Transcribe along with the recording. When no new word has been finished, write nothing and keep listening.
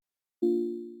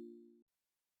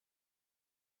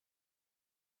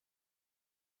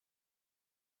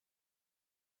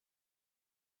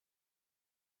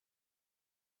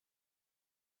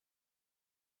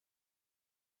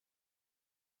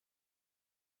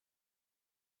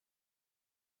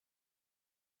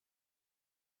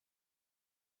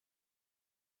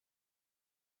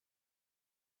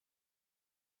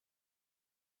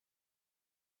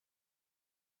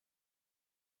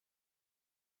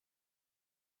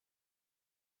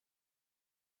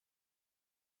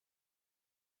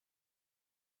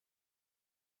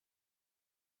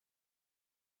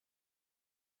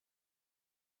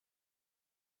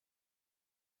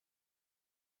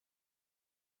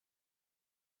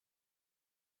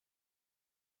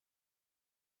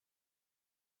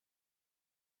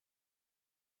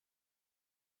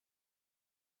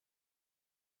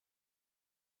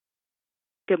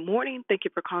Good morning. Thank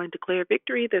you for calling Declare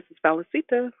Victory. This is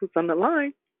Valicita, who's on the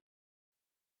line.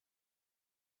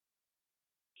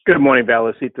 Good morning,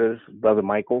 Valicitas, Brother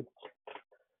Michael.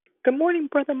 Good morning,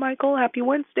 Brother Michael. Happy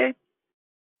Wednesday.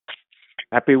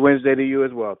 Happy Wednesday to you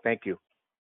as well. Thank you.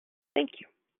 Thank you.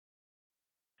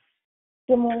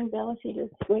 Good morning, Bella. She is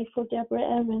Grateful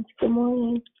Deborah Evans. Good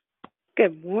morning.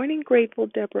 Good morning, Grateful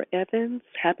Deborah Evans.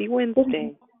 Happy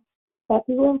Wednesday.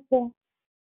 Happy Wednesday.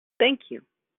 Thank you.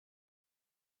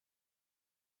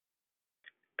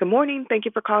 Good morning. Thank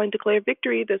you for calling Declare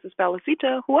Victory. This is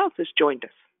Valicita. Who else has joined us?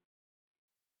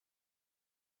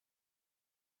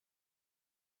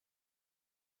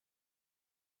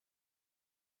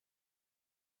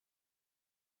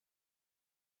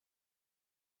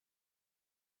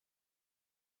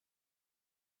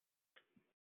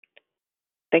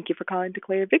 Thank you for calling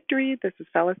Declare Victory. This is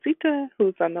Valicita,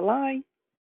 who's on the line.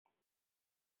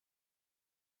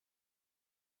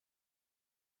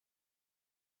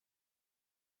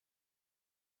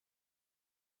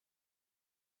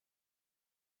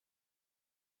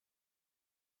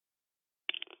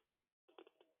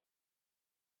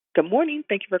 Good morning.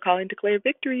 Thank you for calling Declare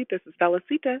Victory. This is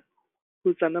Valicita,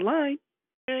 who's on the line.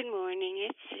 Good morning,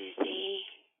 it's Susie.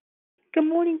 Good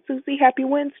morning, Susie. Happy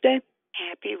Wednesday.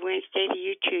 Happy Wednesday to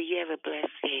you too. You have a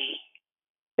blessed day.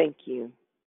 Thank you.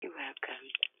 You're welcome.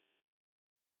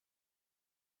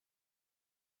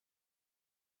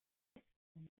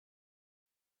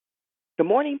 Good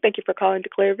morning. Thank you for calling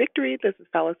Declare Victory. This is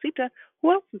Valicita.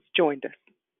 Who else has joined us?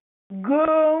 Good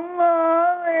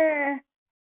morning.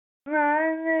 My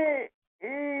name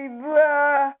is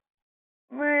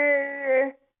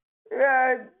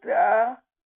Melissa.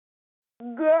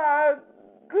 God,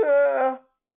 good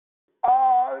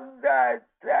all the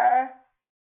time.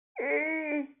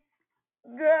 He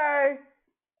got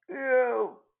you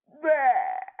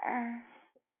back.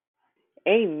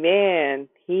 Amen.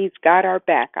 He's got our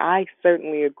back. I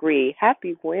certainly agree.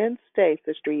 Happy Wednesday,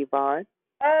 Sister Yvonne.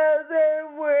 Happy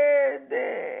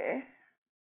Wednesday.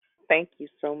 Thank you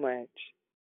so much.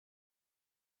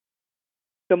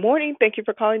 Good morning. Thank you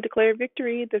for calling Declare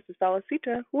Victory. This is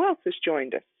Valicita. Who else has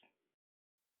joined us?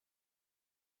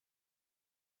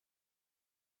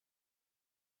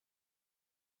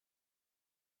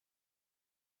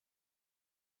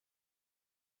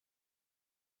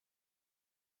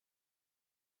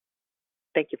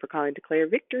 Thank you for calling Declare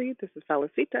Victory. This is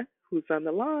Valicita. Who's on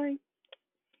the line?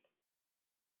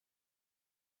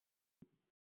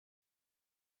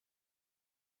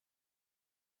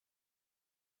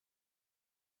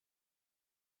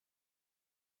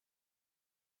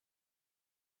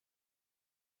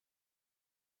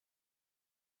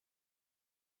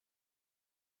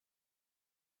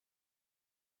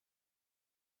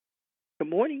 Good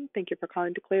morning. Thank you for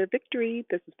calling Declare Victory.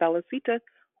 This is Valicita.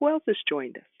 Who else has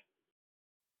joined us?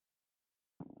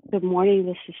 Good morning.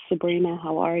 This is Sabrina.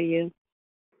 How are you?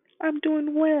 I'm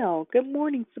doing well. Good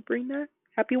morning, Sabrina.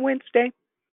 Happy Wednesday.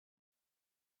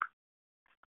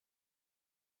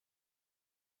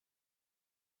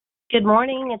 Good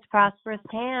morning. It's Prosperous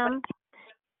Pam.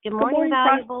 Good morning,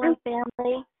 valuable and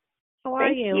family. How are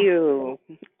Thank you?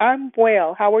 I'm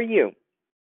well. How are you?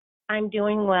 I'm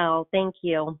doing well. Thank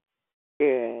you.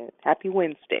 Good. Happy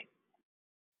Wednesday.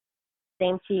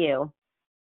 Same to you.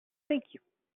 Thank you.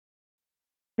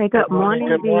 Hey, good morning,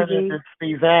 Good morning, Vivi. it's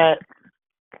Yvette.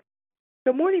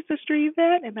 Good morning, Sister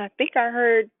Yvette. And I think I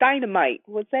heard dynamite.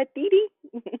 Was that Dee Dee?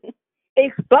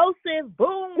 Explosive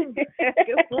boom.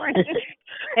 Good morning.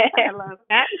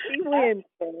 Happy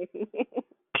Wednesday.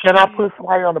 Can I put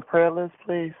somebody on the prayer list,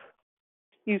 please?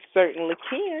 You certainly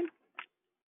can.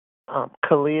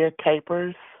 Kalia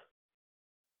Capers.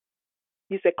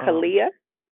 You said Kalia?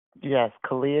 Yes,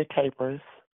 Kalia Capers.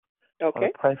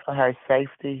 Okay. Pray for her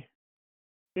safety.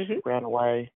 Mm-hmm. She ran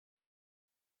away.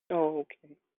 Oh,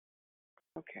 okay.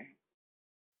 Okay.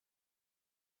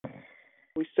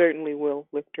 We certainly will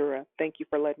lift her up. Thank you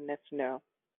for letting us know.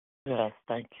 Yes,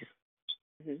 thank you.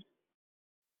 Mm-hmm.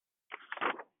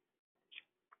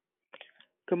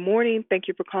 Good morning. Thank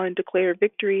you for calling Declare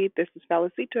Victory. This is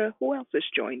Valicita. Who else has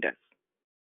joined us?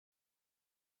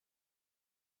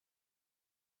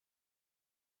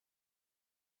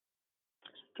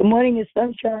 Good morning, it's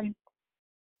Sunshine.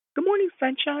 Good morning,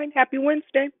 Sunshine. Happy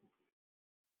Wednesday.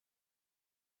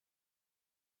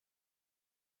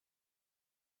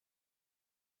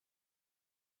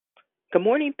 Good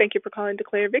morning. Thank you for calling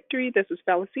Declare Victory. This is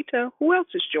Valicita. Who else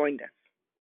has joined us?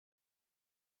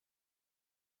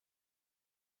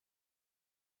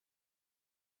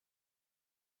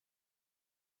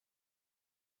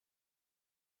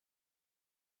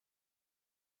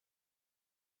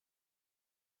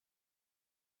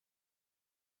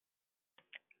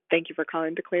 Thank you for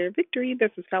calling Declare Victory.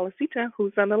 This is Felicita.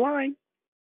 Who's on the line?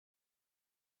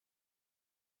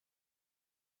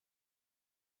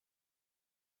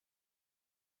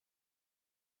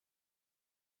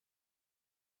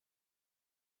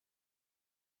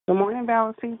 Good morning,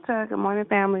 Valentina. Good morning,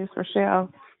 family. It's Rochelle.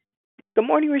 Good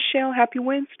morning, Rochelle. Happy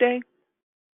Wednesday.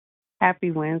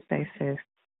 Happy Wednesday, sis.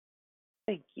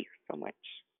 Thank you so much.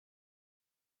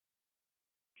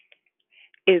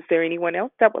 Is there anyone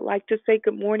else that would like to say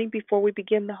good morning before we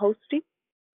begin the hosting?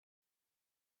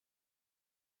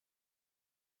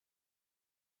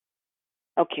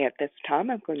 Okay, at this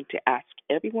time, I'm going to ask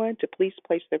everyone to please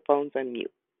place their phones on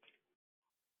mute.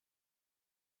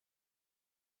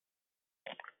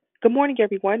 Good morning,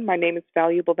 everyone. My name is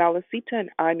Valuable Valicita,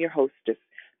 and I'm your hostess.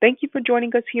 Thank you for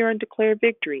joining us here on Declare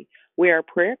Victory. We are a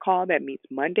prayer call that meets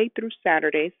Monday through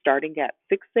Saturday, starting at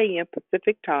 6 a.m.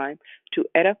 Pacific Time, to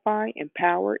edify,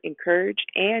 empower, encourage,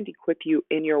 and equip you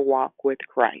in your walk with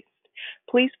Christ.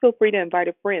 Please feel free to invite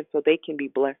a friend so they can be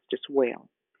blessed as well.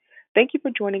 Thank you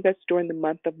for joining us during the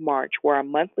month of March, where our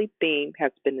monthly theme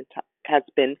has been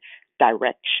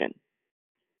direction.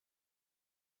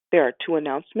 There are two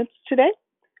announcements today.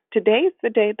 Today is the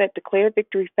day that Declare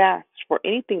Victory fasts for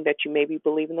anything that you may be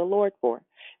believing the Lord for.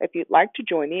 If you'd like to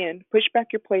join in, push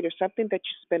back your plate or something that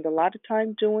you spend a lot of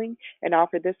time doing and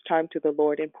offer this time to the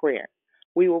Lord in prayer.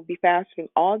 We will be fasting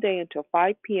all day until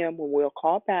 5 p.m. when we'll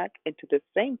call back into the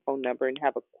same phone number and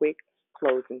have a quick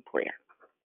closing prayer.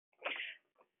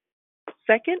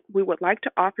 Second, we would like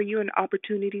to offer you an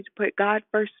opportunity to put God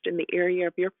first in the area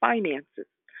of your finances.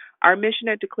 Our mission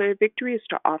at Declare Victory is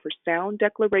to offer sound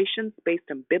declarations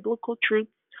based on biblical truths,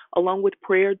 along with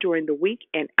prayer during the week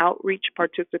and outreach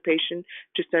participation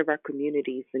to serve our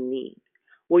communities in need.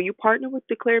 Will you partner with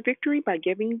Declare Victory by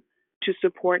giving to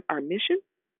support our mission?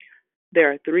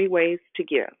 There are three ways to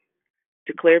give: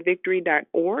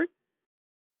 declarevictory.org,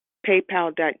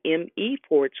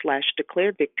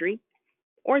 paypal.me/Declare Victory,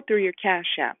 or through your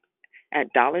Cash App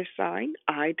at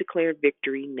 $I Declare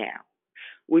Victory Now.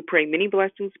 We pray many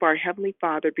blessings for our Heavenly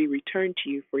Father be returned to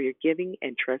you for your giving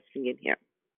and trusting in Him.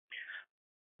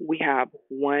 We have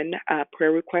one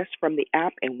prayer request from the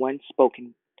app and one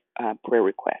spoken prayer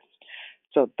request.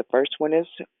 So the first one is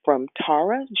from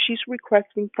Tara. She's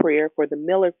requesting prayer for the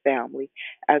Miller family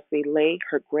as they lay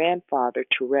her grandfather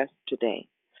to rest today.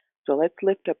 So let's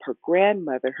lift up her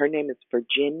grandmother. Her name is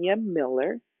Virginia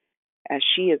Miller, as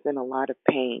she is in a lot of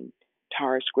pain.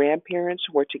 Tara's grandparents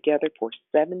were together for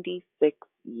 76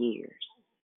 years.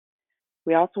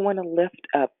 We also want to lift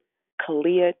up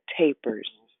Kalia Tapers.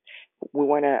 We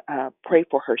want to pray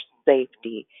for her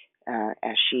safety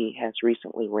as she has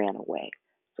recently ran away.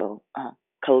 So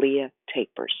Kalia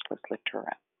Tapers, let's lift her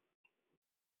up.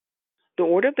 The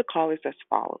order of the call is as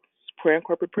follows. Prayer and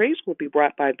corporate praise will be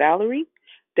brought by Valerie,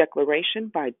 declaration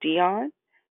by Dion,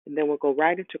 and then we'll go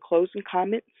right into closing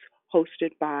comments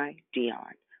hosted by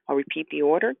Dion. I'll repeat the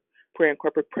order. Prayer and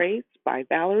corporate praise by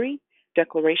Valerie,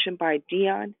 declaration by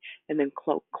Dion, and then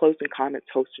closing comments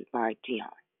hosted by Dion.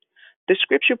 The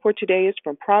scripture for today is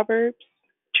from Proverbs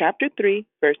chapter 3,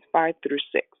 verse 5 through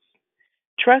 6.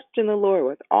 Trust in the Lord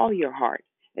with all your heart,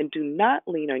 and do not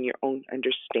lean on your own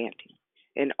understanding.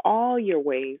 In all your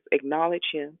ways acknowledge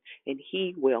Him, and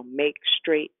He will make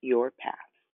straight your path.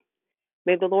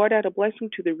 May the Lord add a blessing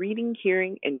to the reading,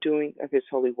 hearing, and doing of His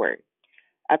holy word.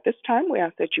 At this time, we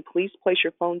ask that you please place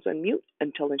your phones on mute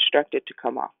until instructed to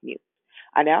come off mute.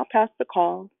 I now pass the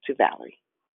call to Valerie.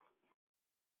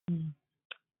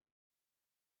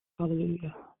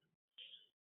 Hallelujah.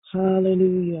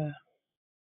 Hallelujah.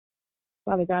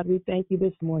 Father God, we thank you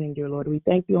this morning, dear Lord. We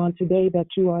thank you on today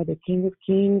that you are the King of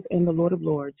Kings and the Lord of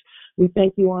Lords. We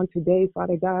thank you on today,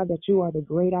 Father God, that you are the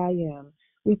great I am.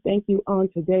 We thank you on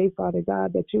today, Father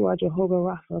God, that you are Jehovah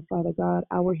Rapha, Father God,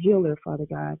 our healer, Father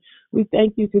God. We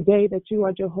thank you today that you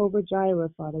are Jehovah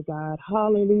Jireh, Father God.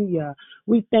 Hallelujah.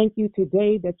 We thank you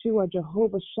today that you are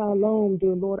Jehovah Shalom,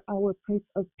 dear Lord, our Prince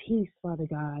of Peace, Father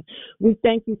God. We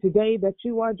thank you today that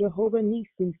you are Jehovah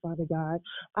Nissi, Father God,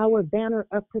 our banner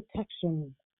of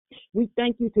protection. We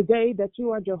thank you today that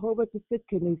you are Jehovah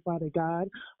Tsidkenu, Father God.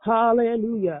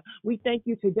 Hallelujah. We thank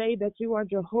you today that you are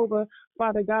Jehovah,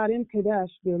 Father God, in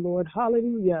Kadesh, dear Lord.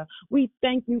 Hallelujah. We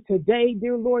thank you today,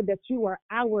 dear Lord, that you are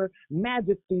our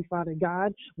majesty, Father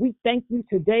God. We thank you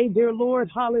today, dear Lord,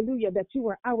 hallelujah, that you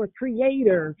are our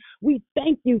creator. We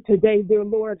thank you today, dear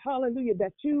Lord, hallelujah,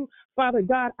 that you, Father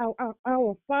God,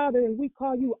 our Father, and we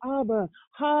call you Abba.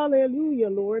 Hallelujah,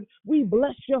 Lord. We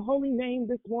bless your holy name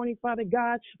this morning, Father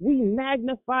God. We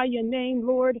magnify your name,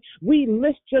 Lord. We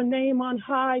lift your name on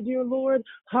high, dear Lord.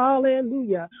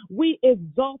 Hallelujah. We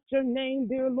exalt your name,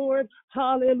 dear Lord.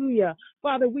 Hallelujah.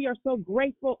 Father, we are so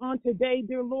grateful on today,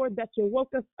 dear Lord, that you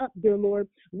woke us up, dear Lord.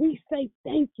 We say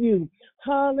thank you.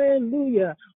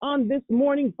 Hallelujah. On this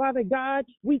morning, Father God,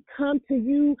 we come to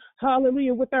you,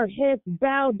 hallelujah, with our heads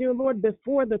bowed, dear Lord,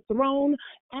 before the throne,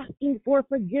 asking for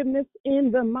forgiveness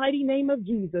in the mighty name of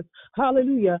Jesus.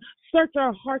 Hallelujah. Search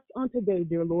our hearts on today,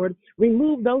 dear Lord.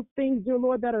 Remove those things, dear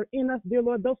Lord, that are in us, dear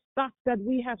Lord, those thoughts that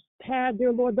we have had,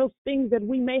 dear Lord, those things that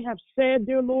we may have said,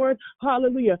 dear Lord.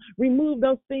 Hallelujah. Remove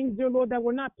those things, dear Lord, that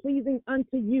were not pleasing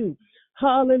unto you.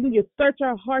 Hallelujah. Search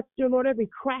our hearts, dear Lord, every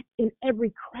crack and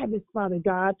every crevice, Father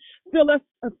God. Fill us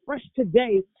afresh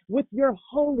today with your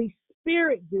Holy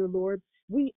Spirit, dear Lord.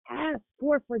 We ask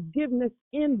for forgiveness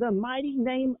in the mighty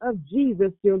name of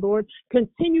Jesus, dear Lord.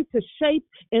 Continue to shape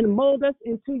and mold us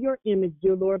into your image,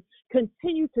 dear Lord.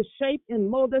 Continue to shape and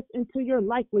mold us into your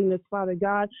likeness, Father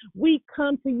God. We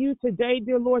come to you today,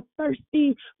 dear Lord,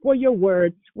 thirsty for your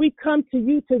word. We come to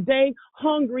you today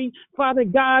hungry, Father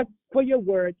God, for your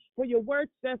word. For your word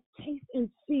says, taste and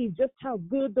see just how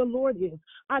good the Lord is.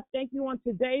 I thank you on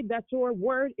today that your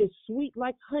word is sweet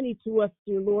like honey to us,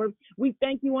 dear Lord. We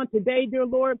thank you on today, dear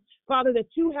Lord, Father, that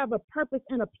you have a purpose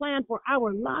and a plan for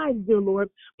our lives, dear Lord.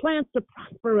 Plans to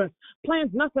prosper us,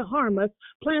 plans not to harm us,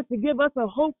 plans to give us a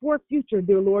hope for a future,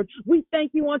 dear Lord. We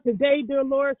thank you on today, dear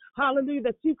Lord, hallelujah,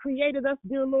 that you created us,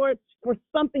 dear Lord, for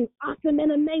something awesome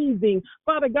and amazing.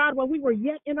 Father God, while we were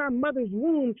yet in our mother's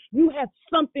womb, you had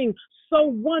something so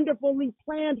wonderfully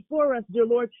planned for us, dear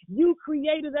Lord. You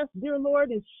created us, dear Lord,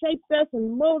 and shaped us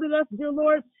and molded us, dear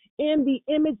Lord, in the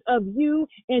image of you,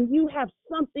 and you have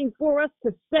something for us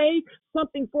to say,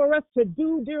 something for us to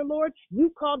do, dear Lord.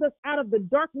 You called us out of the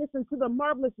darkness into the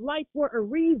marvelous light for a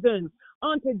reason.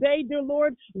 On today, dear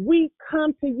Lord, we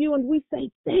come to you and we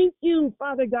say thank you,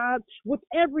 Father God, with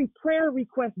every prayer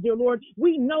request, dear Lord.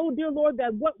 We know, dear Lord,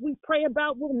 that what we pray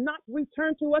about will not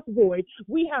return to us void.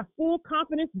 We have full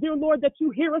confidence, dear Lord, that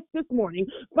you hear us this morning.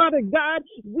 Father God,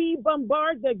 we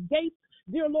bombard the gates,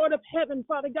 dear Lord of heaven,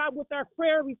 Father God, with our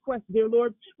prayer requests, dear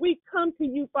Lord. We come to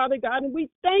you, Father God, and we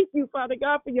thank you, Father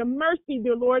God, for your mercy,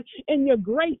 dear Lord, and your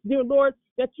grace, dear Lord,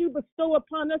 that you bestow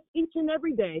upon us each and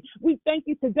every day. We thank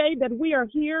you today that we are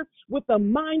here with the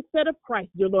mindset of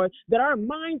Christ, dear Lord, that our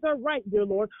minds are right, dear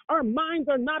Lord. Our minds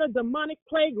are not a demonic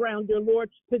playground, dear Lord.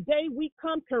 Today we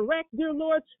come correct, dear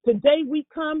Lord. Today we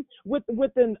come with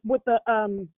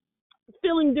the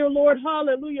feeling, dear Lord,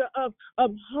 hallelujah,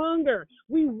 of hunger.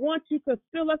 We want you to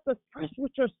fill us afresh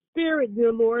with your spirit,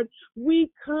 dear Lord.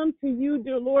 We come to you,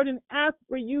 dear Lord, and ask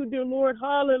for you, dear Lord,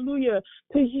 hallelujah,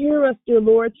 to hear us, dear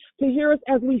Lord, to hear us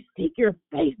as we seek your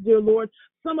face, dear Lord.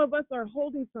 Some of us are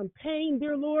holding some pain,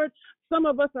 dear Lord. Some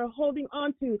of us are holding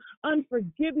on to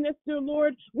unforgiveness, dear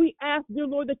Lord. We ask, dear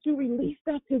Lord, that you release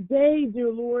that today, dear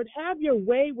Lord. Have your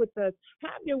way with us.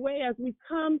 Have your way as we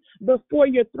come before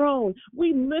your throne.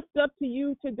 We lift up to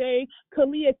you today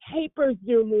Kalia Capers,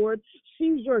 dear Lord.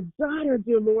 She's your daughter,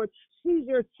 dear Lord. She's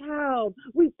your child.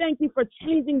 We thank you for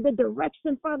changing the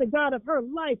direction, Father God, of her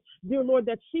life, dear Lord,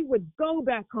 that she would go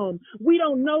back home. We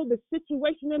don't know the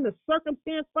situation and the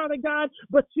circumstance, Father God,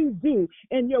 but you do.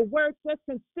 And your word says,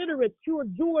 consider it pure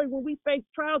joy when we face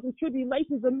trials and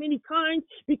tribulations of many kinds,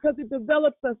 because it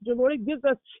develops us, dear Lord. It gives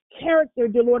us character,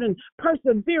 dear Lord, and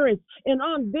perseverance. And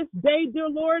on this day, dear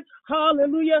Lord,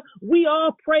 hallelujah, we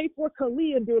all pray for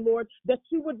Kalia, dear Lord, that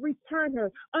you would return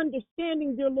her,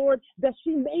 understanding, dear Lord, that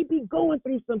she may be going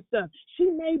through some stuff. She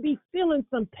may be feeling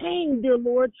some pain, dear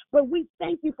Lord, but we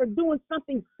thank you for doing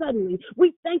something suddenly.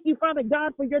 We thank you, Father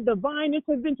God, for your divine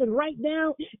intervention right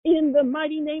now in the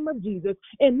mighty name of Jesus.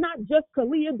 And not just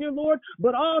Kalia, dear Lord,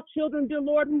 but all children, dear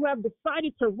Lord, who have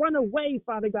decided to run away,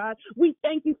 Father God. We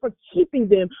thank you for keeping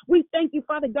them. We thank you,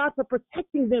 Father God, for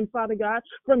protecting them, Father God,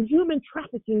 from human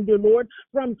trafficking, dear Lord,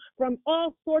 from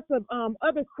all sorts of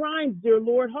other crimes, dear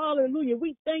Lord. Hallelujah.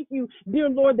 We thank you, dear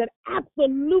Lord, that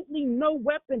absolutely no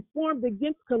weapon formed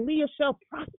against Kalia shall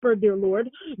prosper, dear Lord.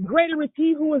 Greater is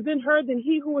he who is in her than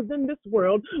he who is in this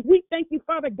world. We thank you,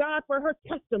 Father God, for her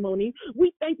testimony.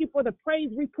 We thank you for the praise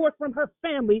report from her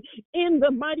family in the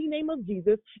mighty name of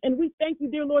Jesus. And we thank you,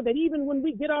 dear Lord, that even when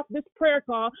we get off this prayer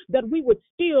call, that we would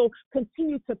still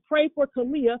continue to pray for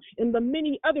Kalia and the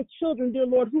many other children, dear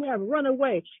Lord, who have run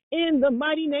away in the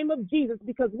mighty name of Jesus,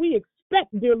 because we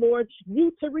expect, dear Lord,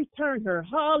 you to return her.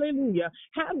 Hallelujah.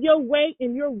 Have your way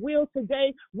in your will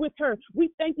today with her.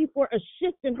 We thank you for a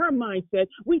shift in her mindset.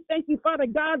 We thank you, Father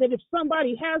God, that if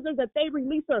somebody has her, that they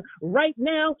release her right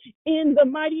now in the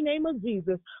mighty name of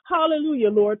Jesus. Hallelujah,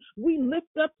 Lord. We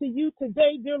lift up to you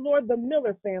today, dear Lord, the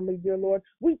Miller family, dear Lord.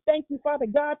 We thank you, Father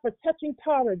God, for touching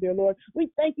Tara, dear Lord. We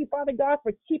thank you, Father God,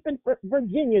 for keeping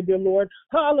Virginia, dear Lord.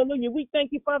 Hallelujah. We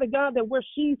thank you, Father God, that where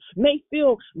she may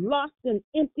feel lost and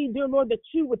empty, dear Lord, that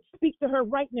you would speak to her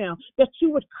right now, that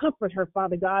you would comfort her,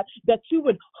 Father God, that you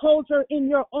would hold her in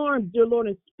your arms, dear Lord,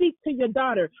 and speak to your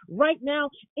daughter right now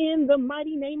in the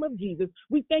mighty name of Jesus.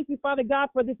 We thank you, Father God,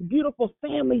 for this beautiful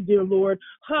family, dear Lord.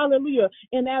 Hallelujah.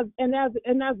 And as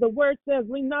the word says,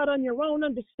 lean not on your own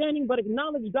understanding, but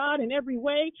acknowledge God in every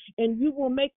way, and you will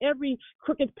make every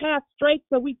crooked path straight.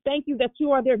 So we thank you that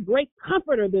you are their great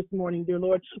comforter this morning, dear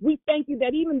Lord. We thank you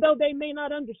that even though they may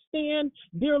not understand,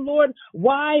 dear Lord,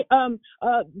 why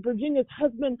Virginia's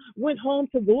husband went home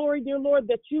to glory, dear Lord,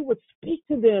 that you would speak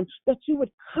to them, that you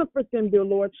would comfort them, dear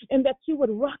Lord, and that you would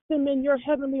rock them in your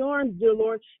heavenly arms, dear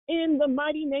Lord, in the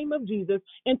mighty name of Jesus.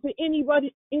 And to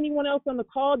anyone else on the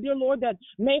call, dear Lord, that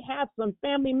may have some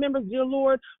family members, dear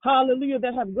Lord, hallelujah,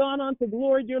 that have gone on to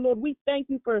glory, dear Lord, we thank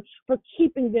you for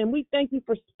keeping them. We thank you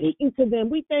for speaking to them.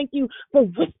 We thank you for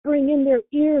whispering in their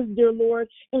ears, dear Lord,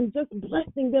 and just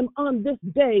blessing them on this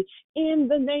day in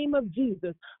the name of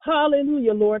Jesus.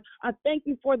 Hallelujah, Lord. I thank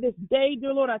you for this day,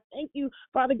 dear Lord. I thank you,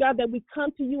 Father God, that we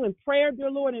come to you in prayer, dear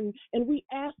Lord, and we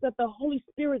ask that the Holy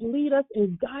Spirit lead us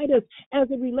and guide us as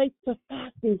it relates to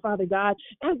fasting, Father God,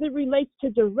 as it relates to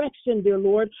direction, dear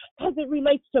Lord, as it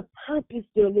relates to purpose,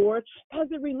 dear Lord, as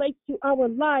it relates to our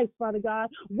lives, Father God.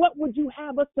 What would you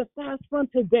have us to fast from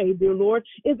today, dear Lord?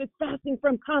 Is it fasting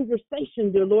from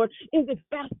conversation, dear Lord? Is it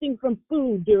fasting from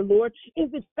food, dear Lord? Is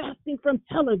it fasting from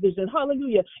television?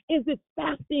 Hallelujah. Is it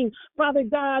fasting, Father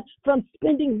God, from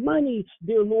spending money,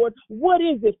 dear Lord? What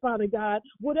is it, Father God?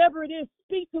 Whatever it is,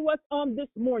 speak to us on this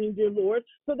morning, dear Lord,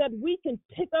 so that we can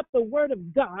pick up the word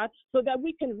of God, so that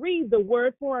we can read the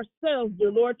word for ourselves,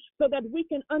 dear Lord, so that we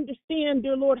can understand,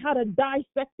 dear Lord, how to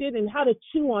dissect it and how to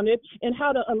chew on it and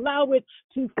how to allow it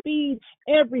to feed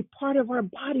every part of our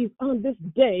bodies on this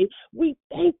day. We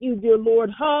thank you, dear Lord,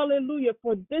 hallelujah,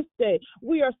 for this day.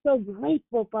 We are so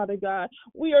grateful, Father God.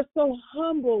 We are so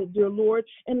humble, dear Lord,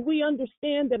 and we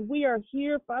understand that we are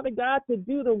here, Father God, to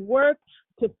do the work,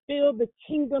 to fill the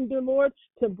kingdom, dear Lord,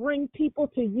 to bring people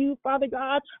to you, Father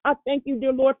God. I thank you,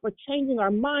 dear Lord, for changing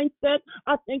our mindset.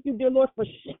 I thank you, dear Lord, for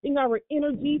shifting our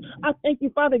energy. I thank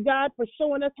you, Father God, for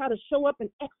showing us how to show up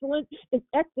in excellence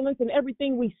in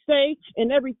everything we say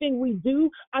and everything we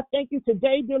do. I thank you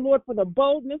today, dear Lord, for the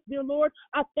boldness, dear Lord.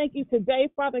 I thank you today,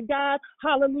 Father God,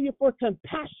 hallelujah, for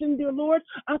compassion, dear Lord.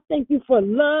 I thank you for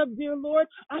love, dear Lord.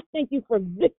 I thank you for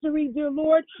victory, dear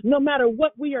Lord. No matter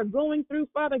what we are going through,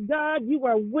 Father God, you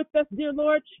are with us, dear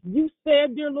Lord. You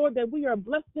said, dear Lord, that we are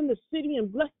blessed in the city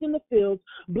and blessed in the fields,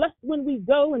 blessed when we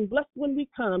go and blessed when we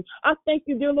come. I thank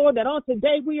you, dear Lord, that on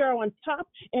today we are on top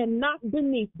and not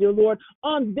beneath, dear Lord.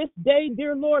 On this day,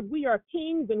 dear Lord, we are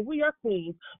kings and we are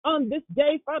queens. On this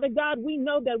day, Father God, we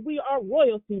know that we are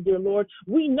royalty, dear Lord.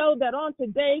 We know that on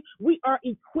today we are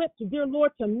equipped, dear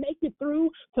Lord, to make it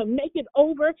through, to make it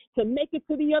over, to make it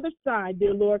to the other side,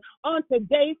 dear Lord. On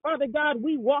today, Father God,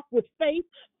 we walk with faith.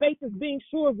 Faith is being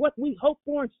sure of what we hope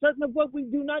for and certain of what we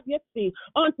do not yet see.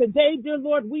 On today, dear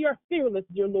Lord, we are fearless,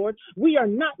 dear Lord. We are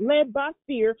not led by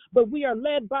fear, but we are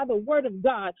led by the word of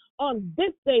God. On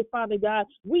this day, Father God,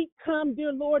 we come,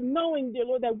 dear Lord, knowing, dear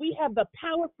Lord, that we have the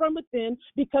power from within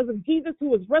because of Jesus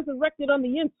who is resurrected on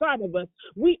the inside of us.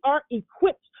 We are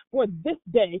equipped for this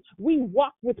day. We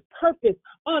walk with purpose,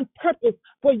 on purpose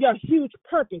for your huge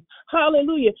purpose.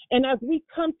 Hallelujah. And as we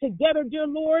come together, dear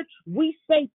Lord, we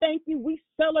say thank you. We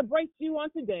celebrate you on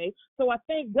today. So I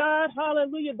thank God,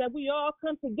 hallelujah, that we all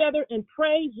come together and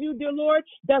praise you, dear Lord,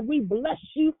 that we bless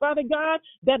you, Father God,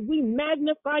 that we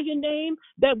magnify your name,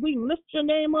 that we lift your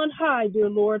name on high, dear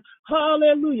Lord.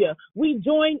 Hallelujah. We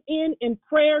join in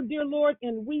prayer, dear Lord,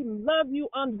 and we love you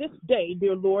on this day,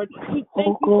 dear Lord. We thank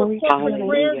you for corporate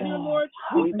prayer, dear Lord.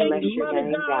 We thank you,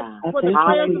 Father God, for the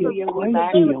prayers of the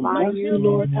intercessors, dear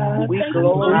Lord. We thank you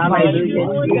on today, dear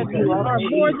Lord, that we are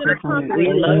more than a conqueror.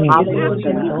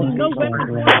 Absolutely no weapon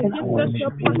formed against us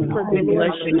shall prosper, dear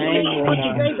Lord. We thank you on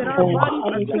today that our bodies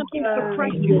are temples for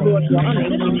Christ, dear Lord. On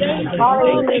this day,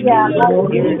 hallelujah,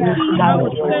 we see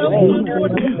ourselves, dear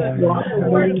Lord, with the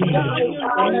word of God, dear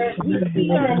Lord. We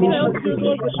see ourselves, dear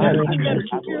Lord, with everything that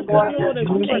is spiritual, dear Lord, as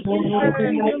we are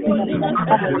interested, dear Lord, in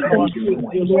everything we do,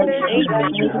 dear for insight. We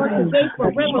thank you on today for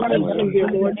revelation, dear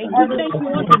Lord. We thank you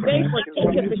on today for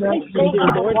sanctification, dear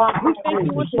Lord. We thank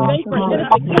you on today for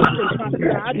edification, Father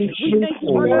God. We thank you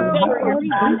on today for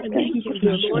rejuvenation,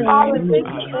 dear Lord. We thank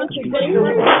you on today,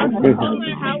 Father God, for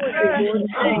healing power, dear Lord.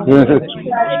 We thank you on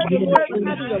today, dear Lord, for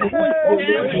having a voice, dear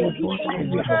Lord. We thank you on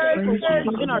today for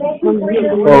walking in our truth,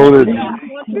 dear Lord. We thank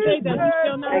you on today that we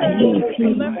shall not go to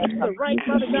the left or to the right,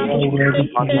 Father God, but we stay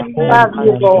steadfast,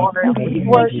 we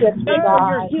worship you for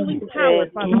your healing power,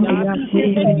 Father God.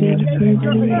 We thank you today for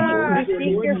your anointing,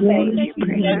 dear Lord. We thank you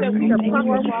today that we are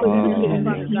properly positioned,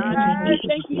 Father God. We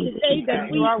thank you today that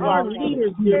we are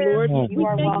leaders, dear Lord. We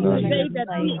thank you today that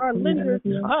we are lenders,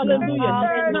 hallelujah,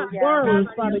 not borrowers,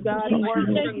 Father God. We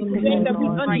thank you today that we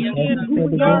understand who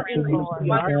we are and whose we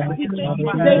are. We thank you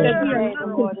today that we are not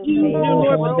confused, dear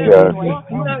Lord, but that we walk,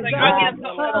 Father God,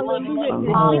 hallelujah,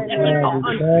 in victory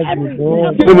on every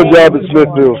level. Give him a job at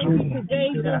Smithfield. Today,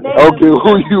 dear I don't care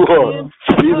who you are.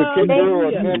 Either kicker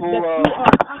or that you are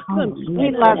awesome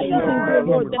and amazing, dear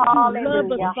Lord, that you love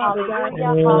us, Father God.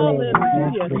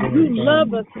 Hallelujah. You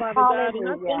love us, Father God. And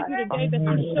I thank you today that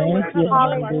you show us how to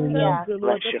love ourselves, dear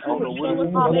Lord, that you will show us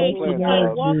today how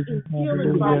to walk in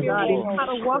healing, Father God, how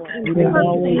to walk in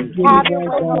purpose,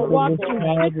 how to walk in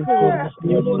victory,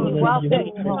 dear Lord, on this day.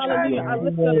 Hallelujah. I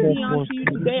lift up Dion to you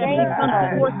today as she comes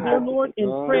forth, dear Lord, in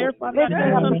prayer, Father God,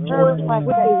 as she comes forth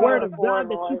with the word of God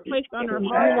that you placed on her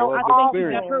heart. I thank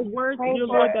you that her words, dear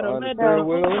Lord, that are led by the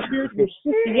Holy Spirit will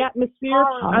shift the atmosphere.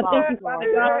 I thank you, Father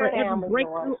God, for every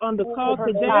breakthrough on the call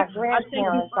today. I thank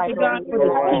you, Father God, for the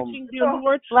teaching, dear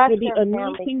Lord, for the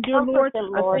anointing, dear Lord.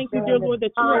 I thank you, dear Lord,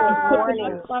 that you are equipping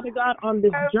us, Father God, on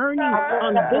this journey,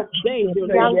 on this day, dear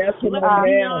Lord. Bless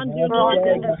Dion, dear Lord,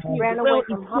 as she is well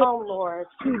equipped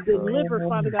to deliver,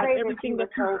 Father God, everything that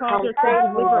you called her to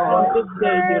deliver on this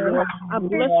day, dear Lord. I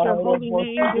bless your holy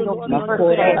name, dear Lord, on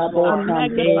today. I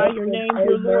magnify your name,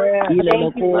 dear Lord.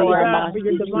 Thank you, Father God, for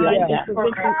your divine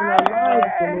intervention in our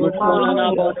lives, dear Lord.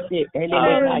 Hallelujah.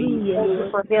 Hallelujah,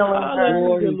 Lord.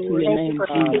 Hallelujah, Lord. Thank you for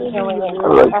healing,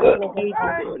 Lord.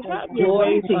 Have your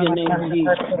way, to your name,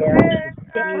 Jesus.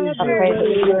 Have your way,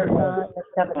 Lord God.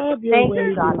 Have your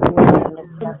way, dear Lord.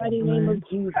 In the mighty name of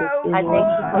Jesus, dear Lord.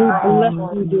 We bless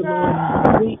you, dear Lord.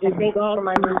 We exalt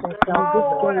you on this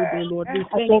day, dear Lord. We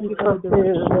thank you for the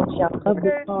richness of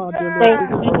the call, dear Lord.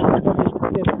 We thank you for the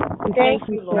shift. We thank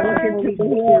you for the Holy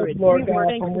Spirit. We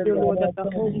thank you, dear Lord, that the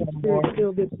Holy Spirit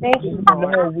filled this place,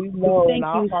 Lord. We thank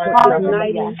you for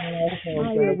igniting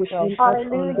fire within us on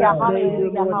this day, dear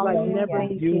Lord, like never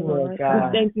before. We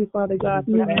thank you, Father God,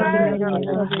 for keeping us and covering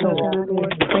us, dear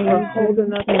Lord, for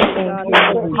holding us, Father God, and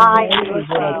for keeping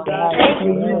us, Father God,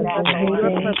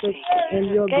 your purpose and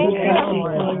your glory,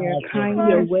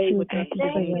 your way with us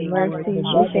today, your mercy.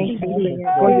 We thank you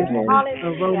for your aroma.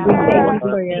 We thank you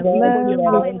for your love.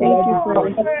 We thank you for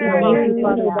the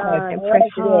Father God, and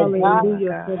precious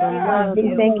hallelujah for the love. We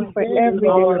thank you for every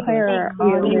declarer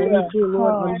on this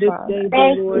Lord on this day,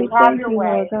 dear Lord. We thank you,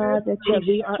 Lord God, that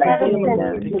we are available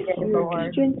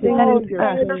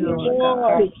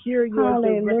to hear your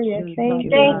direction.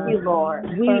 Thank you, Lord.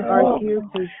 We are here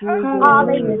to hear your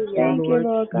direction,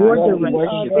 Lord.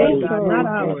 Your direction, not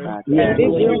ours. Your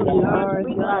will is ours,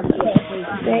 not yours.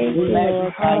 Thank you,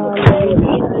 Lord. Hallelujah.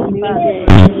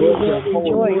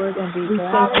 Lord, we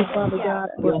thank you, Father God,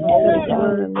 for prophetic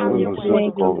words from your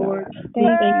Lord, dear Lord. We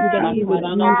thank you that you would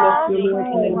use us, dear Lord,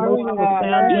 in a most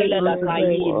profound way on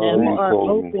today. We are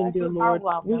open, dear Lord.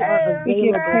 We are available. We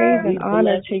give praise and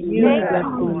honor to you, dear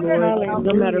Lord.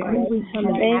 No matter who we come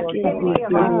in contact with,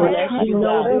 dear Lord, we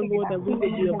know, dear Lord, that we will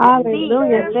be able to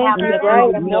hallelujah. Thank you,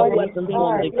 right? No weapon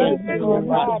formed against us,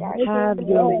 Lord. Have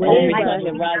your way, God.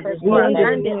 We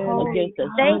understand against us.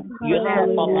 You're not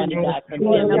Almighty God.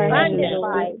 Continue to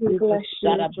magnify. We bless you.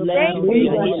 God, I bless you. We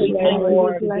bless you,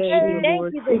 Lord.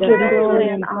 Thank you, dear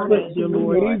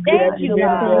Lord. Thank you,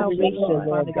 salvation,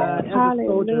 Father God, as a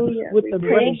soldier with the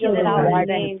breastplate of our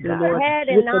name, dear Lord,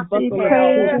 with the buckle of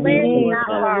truth, dear Lord.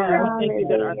 Hallelujah. We thank you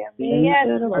that our feet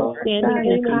are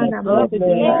standing in the blood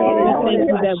today. We thank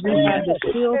you that we have the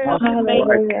shield of faith.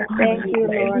 Thank you,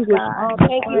 Lord God.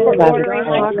 Thank you for ordering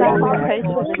our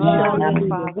conversations and showing us,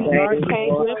 Father. We are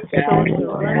equipped to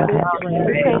run this race.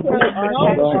 We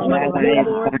are equipped, dear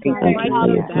Lord, to fight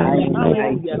the battle.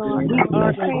 Hallelujah. We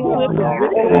are equipped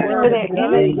with the word of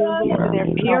God, dear Lord, their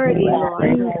purity,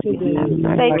 Lord.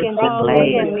 They can display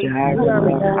and we are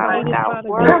excited, Father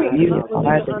God. You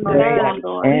are the great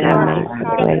Lord. We are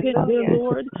expected, dear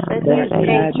Lord,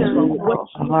 to do what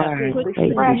you have put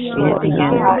in us with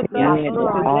us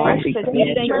on today. We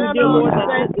thank you, dear Lord,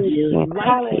 that it is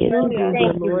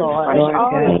life-changing, dear Lord.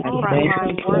 all God, the I thank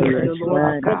you for your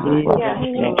son, Jesus. Yes,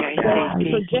 Thank Lord you, God. God.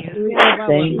 trajectory of our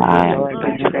Thank you, lives. Lord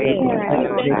God. Parents, Thank you Lord for God.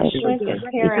 direction. Strengthen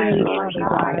parents, Lord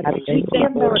God. I thank you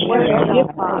Give them for wisdom,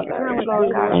 God. Father, Talent, Lord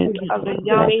dear God, Lord, to be of the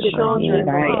young activated by your children,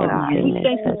 Lord calm. God. We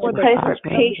thank you for We the pray for fruit of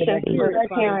the patience with Spirit,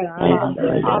 Father parents, God.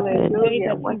 Father. We thank you today Hallelujah.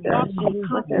 that we With their walk and we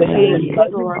with their operate, babies, that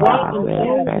we Lord grow God. in Yes,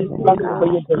 boldness, dear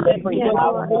Lord, and that we yes, walk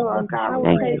with Lord God.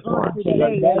 We pray empowerment on for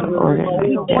today, dear Lord.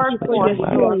 We the thank you for your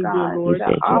workforce, Lord healing, dear God, Lord.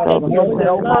 the We thank you officers, for the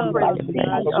your love, corporate Father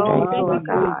God. We CEOs, thank you Lord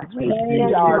for your God. grace,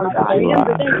 Yes, dear Lord Lord. God. We Give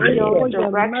the thank you CEOs for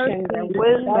your directions mercy, and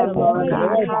wisdom, Lord grace,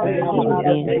 God. Hallelujah.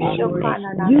 hallelujah, dear Lord.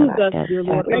 Use us, dear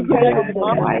Lord, We on pray today, over the Father.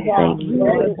 White House, Use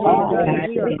Lord us, Lord God, Jesus. as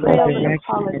we are We pray over open, the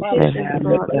Father politicians, God,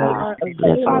 Lord we God. are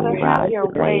available, Father, have your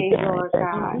way, Lord and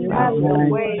God. we Have know, your dear Lord, way,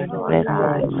 Lord hallelujah,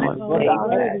 God. that you Take are all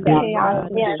that worthy, Father chaos God.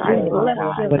 and We strife, Lord bless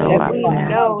God. your holy We name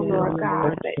know, today, Lord dear God,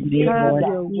 Lord. that you Have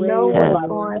your know way, dear what's Lord.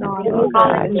 going on. Have We know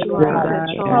your that way, you are in Father God.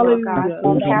 control, Lord God. Hallelujah. We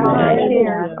cast our cares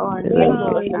Hallelujah. on you,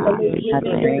 Lord God. Hallelujah.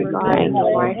 We thank you for Regarding the visiting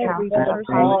White House every and the person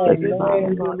politics, individually, Father,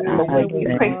 dear Lord Lord, God. where we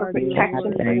We pray for are, dear protection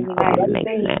Lord. for the And United we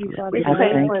thank States. you, Father We God,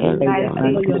 pray for the United for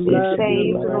States your to be love, dear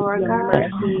saved, Lord, Lord your God.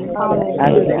 mercy, your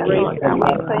Hallelujah, grace, Lord God. dear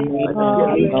We Lord. pray for the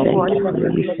police force to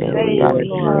Hallelujah. be saved,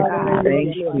 Lord God.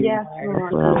 Hallelujah, Father Yes, God.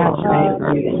 Lord God.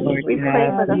 Hallelujah. We pray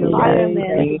for Have the your way,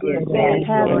 firemen to dear be Lord. saved,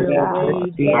 Have Lord your God. way,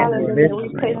 dear Lord. Hallelujah. We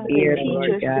pray for the Have your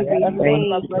teachers to way, be dear Lord.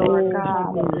 saved, Lord Oh, have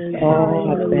God. your way, dear Lord.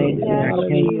 Hallelujah. Yes, Hallelujah.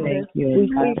 Jesus. We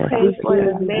We pray we for the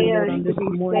praise you, dear Lord, mayors on to this be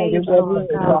morning. saved, We Lord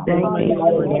so God. thank you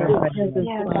for your Hallelujah. presence,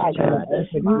 Yes, Father God. Jesus.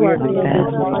 You are in this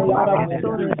place, Father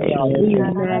God. We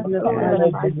magnify you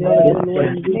today, dear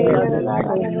Lord, and we love you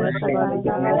so much, Father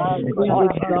God. We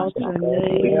exalt your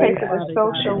We pray name, for the Father God.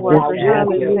 social workers to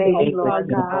be Hallelujah. saved, We call Lord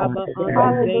you God. Abba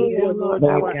on today, Hallelujah, dear Lord Lord,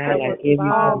 God. We pray our that we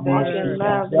all walk Father. in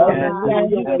love, Lord God. Hallelujah.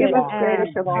 You Give can us greater ask,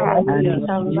 capacity hallelujah,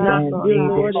 to love, not, Lord dear God.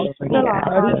 Lord, and Fill speak. our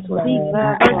We hearts with seek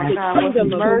love, first Lord the God, with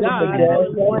kingdom of mercy, God,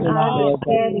 with hallelujah, and all understanding,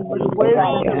 things with will be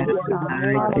wisdom, added Lord unto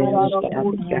God. us, Lord. Hallelujah.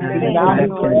 Thank you, Allow us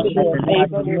Lord to be your Jesus.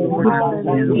 favor, dear Lord.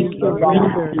 We Hallelujah, Lord God.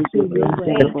 surrender to your way.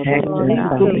 Thank you, Lord We God.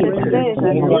 For surrender today is to a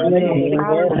your new will. day.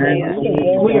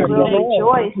 Hallelujah. We We are will thankful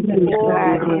rejoice on and be today,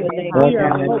 glad in the hallelujah. name of We the are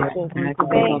Lord. hopeful on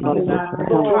today, Thank Father you, God,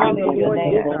 Lord. knowing the Lord Hallelujah.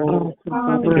 is our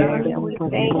Father God, Hallelujah. and We we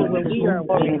thank thank you you. when we are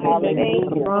weak, We you make us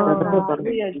thank you, Lord strong. God.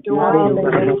 We adore you. We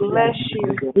Hallelujah. bless you.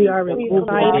 We are We bless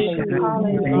excited you. in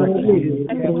you on Hallelujah. today.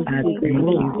 Thank you, We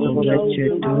Father. know,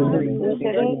 dear Lord, Hallelujah. that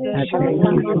there is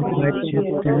beyond me and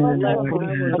will bless our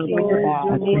souls, dear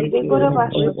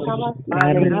Lord, with your riches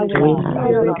and our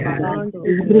spirit on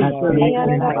today.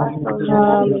 Hallelujah, dear Lord.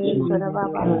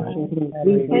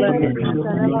 We bless you,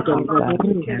 hallelujah.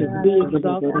 We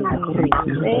exalt your name, dear Lord. Thank you, We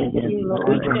Lord. thank you, dear Lord, Thank right you,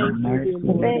 Lord. now I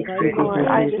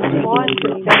in just want Jesus' to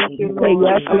name. thank you, Lord.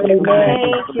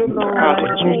 Thank you,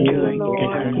 Lord. Thank you,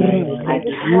 Lord. I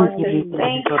just want to Hallelujah.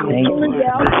 thank you,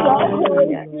 Lord.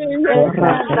 Hallelujah. There's Hallelujah.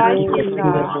 none like Oh, you, we bless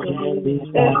God. your name,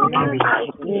 There's Father none God. like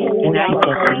you. Oh, we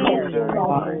bless your Thank name, you, dear Lord.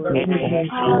 Lord. We bless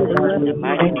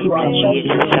Hallelujah. you,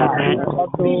 dear Lord. Thank you, Lord. We are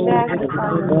We so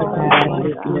magnify your excited holy about name, life,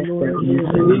 dear God. Lord. We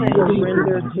We praise you.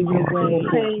 surrender to your We way.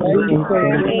 praise you. We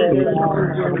Thank you, surrender to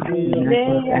Lord. your will. We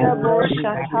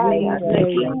Neyaraboshataya, say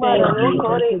thank you on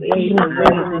today for waking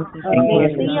us up, Father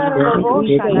God.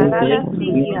 We say thank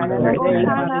you on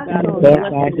today, Father God, for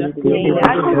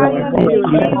blessing us, dear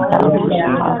Lord, with spirit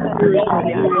of prophecy and spirit of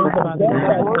ears, Father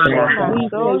God. We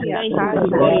say thank you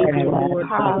today, dear Lord,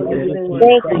 hallelujah, for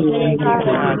changing the Hallelujah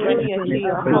direction to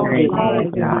your of our holy name,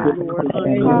 lives, dear God. Lord,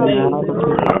 on today, dear Lord,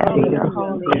 Hallelujah to your hallelujah.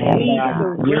 holy name, We God.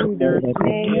 surrender to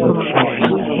Thank you. you, Lord. We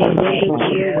surrender to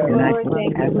your ways, Oh, Father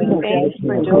thank you. We God. thank you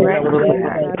for Oh, directing Father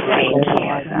our God, steps, thank you.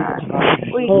 Lord God.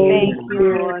 We Holy thank you, Spirit,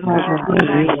 Lord have God. your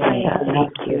way.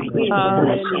 We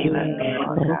bless you, Hallelujah.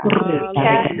 Lord God. We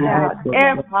cast Hallelujah. out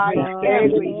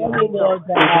every Hallelujah. single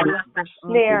Bless us on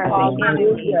snare of today, the dear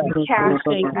enemy. Lord. We We cast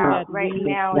it thank you out that right we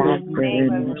now in hear the your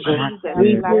name of voice. Jesus. We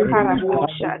hear your voice.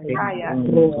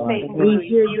 Satan, we We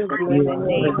hear the rebuke you in voice, the Lord,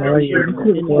 name of Jesus. and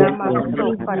we praise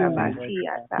you.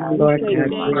 We say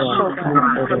thank you, Father God.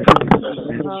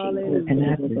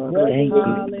 Hallelujah.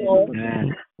 Hallelujah.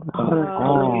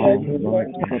 Hallelujah.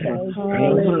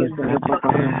 Hallelujah.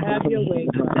 Have your way,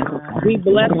 Father God. We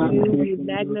bless you. We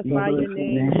magnify your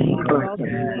name. We exalt your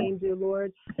name, dear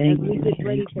Lord, as we get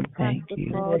ready to pass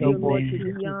the call, dear Lord, to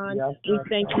Dion. We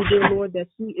thank you, dear Lord, that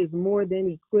she is more than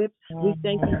equipped. We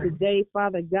thank you today,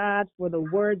 Father God, for the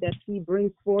word that she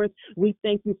brings forth. We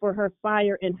thank you for her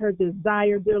fire and her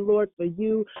desire, dear Lord, for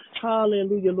you.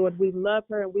 Hallelujah, Lord. We love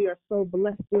her and we are so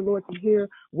blessed, dear Lord, to hear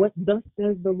what thus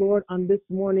says the Lord on this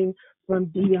morning from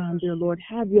Dion, dear Lord.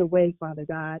 Have your way, Father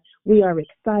God. We are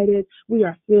excited, we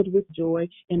are filled with joy,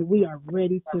 and we are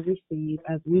ready to receive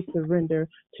as we surrender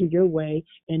to your way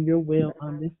and your will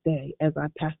on this day. As I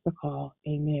pass the call,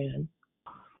 amen.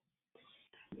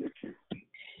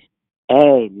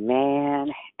 Amen,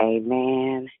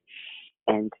 amen,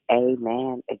 and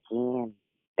amen again.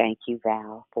 Thank you,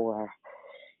 Val, for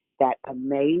that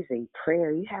amazing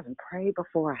prayer. You haven't prayed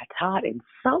before I taught in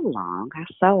so long. I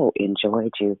so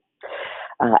enjoyed you,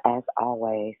 as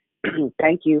always.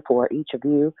 Thank you for each of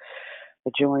you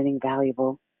for joining.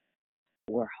 Valuable.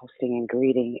 We're hosting and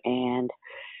greeting. And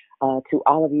to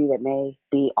all of you that may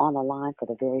be on the line for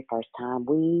the very first time,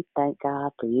 we thank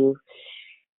God for you.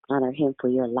 Honor him for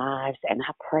your lives. And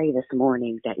I pray this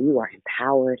morning that you are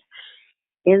empowered,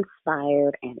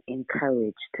 inspired, and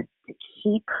encouraged to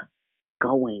keep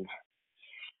going.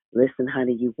 Listen,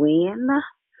 honey, you win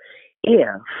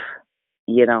if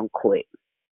you don't quit.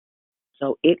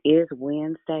 So it is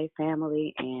Wednesday,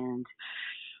 family, and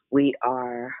we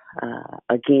are,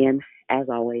 again, as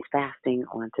always, fasting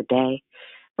on today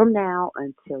from now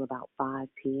until about 5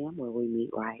 p.m., where we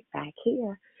meet right back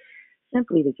here,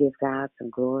 simply to give God some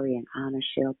glory and honor.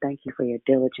 Shell, thank you for your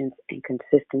diligence and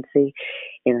consistency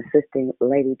in assisting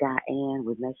Lady Diane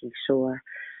with making sure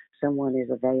someone is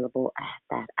available at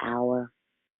that hour.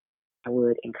 I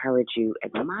would encourage you,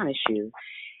 admonish you,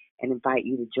 and invite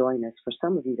you to join us. For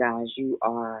some of you guys, you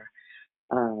are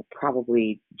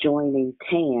probably joining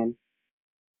Tan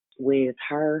with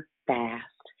her fast.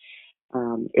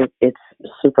 It's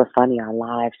super funny. Our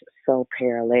lives so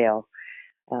parallel.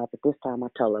 But this time I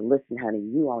told her, listen, honey,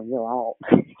 you on your own.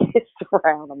 It's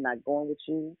around. I'm not going with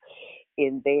you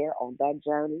in there on that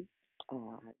journey. I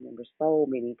remember so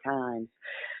many times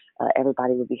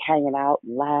everybody would be hanging out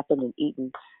and laughing and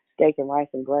eating steak and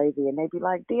rice and gravy, and they'd be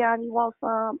like, Dion, you want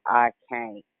some? I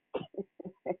can't.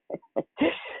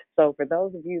 So for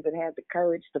those of you that had the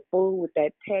courage to fool with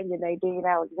that Tanya Nadine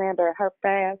Alexander and her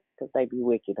fast, because they be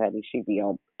wicked, honey, she be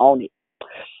on it.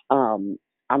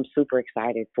 I'm super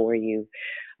excited for you.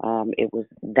 It was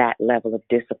that level of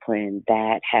discipline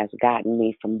that has gotten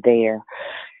me from there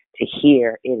to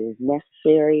here. It is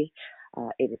necessary.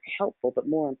 It is helpful, but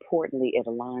more importantly, it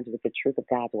aligns with the truth of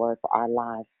God's word for our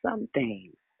lives. Some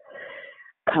things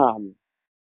come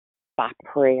by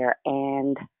prayer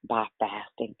and by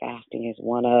fasting. Fasting is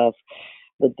one of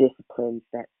the disciplines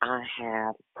that I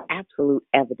have absolute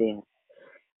evidence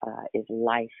is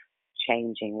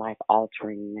life-changing,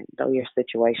 life-altering. And though your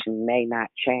situation may not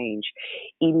change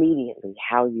immediately,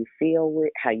 how you feel,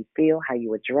 how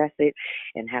you address it,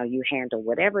 and how you handle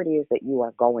whatever it is that you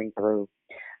are going through,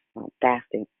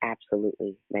 fasting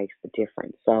absolutely makes the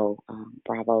difference. So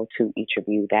bravo to each of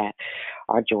you that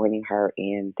are joining her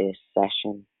in this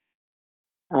session.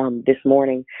 This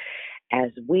morning,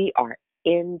 as we are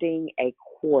ending a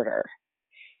quarter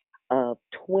of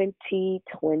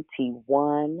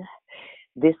 2021,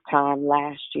 this time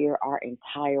last year, our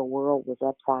entire world was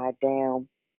upside down.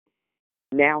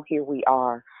 Now here we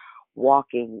are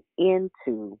walking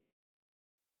into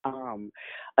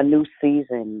a new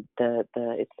season.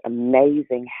 It's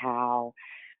amazing how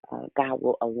God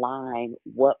will align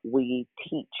what we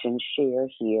teach and share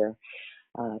here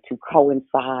to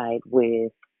coincide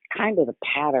with kind of the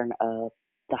pattern of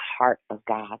the heart of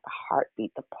God, the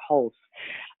heartbeat, the pulse,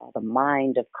 the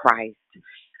mind of Christ.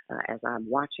 As I'm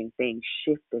watching things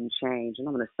shift and change, and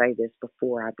I'm going to say this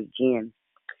before I begin.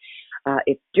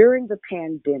 If during the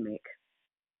pandemic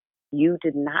you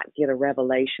did not get a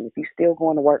revelation, if you're still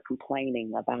going to work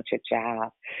complaining about your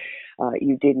job,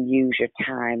 you didn't use your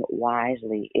time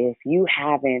wisely, if you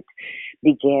haven't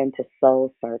began to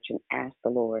soul search and ask the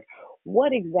Lord,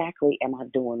 what exactly am I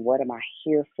doing? What am I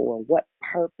here for? What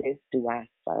purpose do I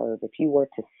serve? If you were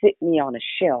to sit me on a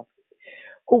shelf,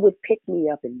 who would pick me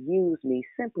up and use me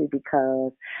simply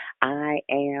because I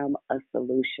am a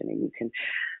solution? And you can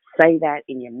say that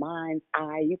in your mind's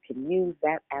eye. You can use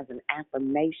that as an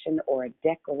affirmation or a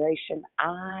declaration.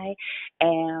 I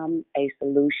am a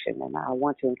solution. And I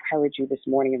want to encourage you this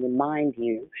morning and remind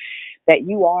you that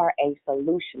you are a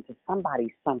solution to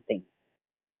somebody's something.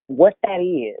 What that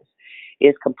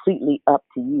is completely up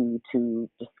to you to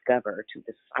discover, to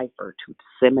decipher, to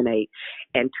disseminate,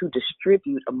 and to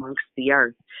distribute amongst the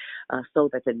earth so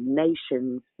that the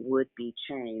nations would be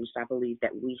changed. I believe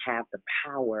that we have the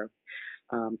power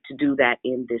to do that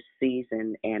in this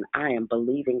season, and I am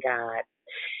believing, God,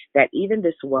 that even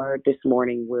this word this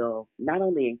morning will not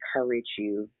only encourage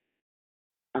you,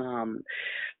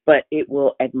 but it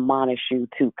will admonish you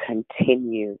to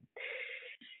continue,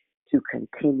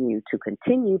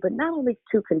 but not only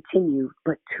to continue,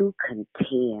 but to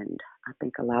contend. I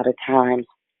think a lot of times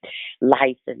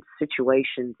life and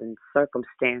situations and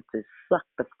circumstances suck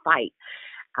the fight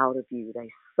out of you. They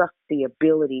suck the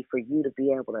ability for you to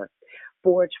be able to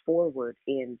forge forward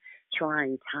in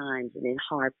trying times and in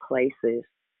hard places.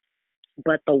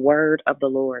 But the word of the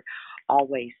Lord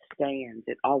always stands.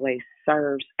 It always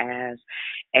serves as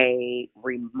a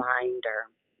reminder,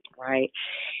 right?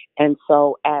 And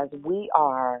so as we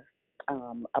are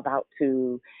about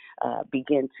to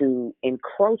begin to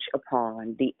encroach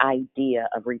upon the idea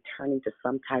of returning to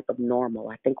some type of normal,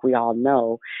 I think we all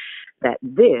know that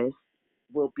this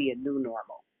will be a new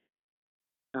normal.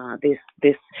 This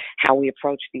how we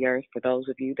approach the earth. For those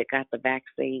of you that got the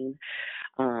vaccine,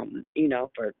 for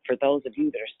those of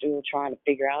you that are still trying to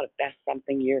figure out if that's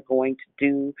something you're going to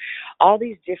do, all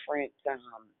these different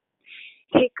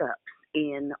hiccups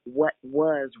in what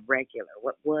was regular,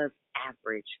 what was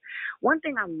average. One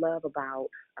thing I love about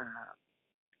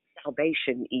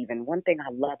salvation, even one thing I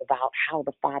love about how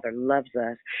the Father loves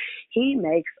us, He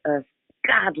makes us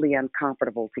godly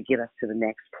uncomfortable to get us to the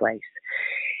next place.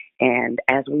 And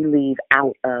as we leave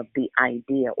out of the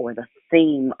idea or the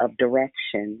theme of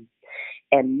direction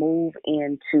and move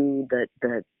into the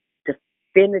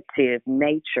definitive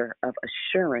nature of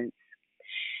assurance,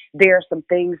 there are some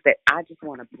things that I just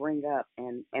want to bring up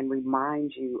and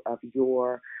remind you of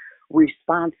your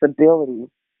responsibility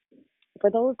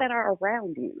for those that are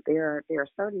around you. There are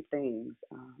certain things,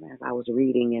 as I was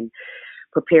reading and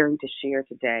preparing to share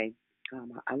today,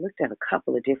 I looked at a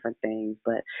couple of different things,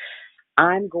 but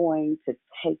I'm going to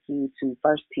take you to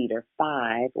 1 Peter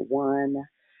 5, 1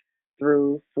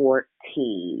 through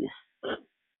 14. 1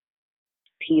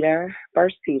 Peter,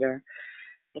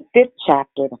 the 5th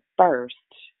chapter, the 1st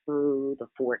through the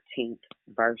 14th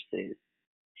verses.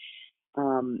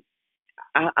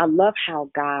 I love how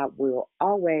God will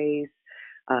always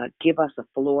give us a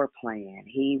floor plan.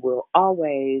 He will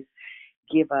always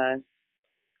give us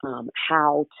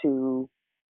how to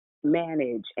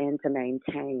manage and to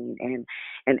maintain.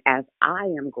 And as I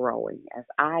am growing, as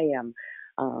I am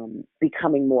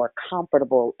becoming more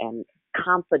comfortable and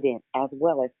confident as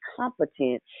well as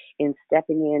competent in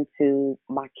stepping into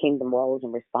my kingdom roles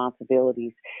and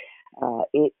responsibilities,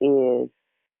 it is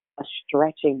a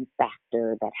stretching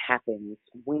factor that happens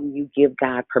when you give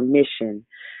God permission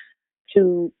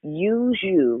to use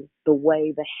you the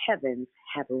way the heavens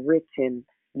have written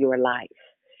your life,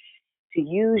 to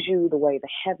use you the way the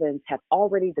heavens have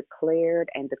already declared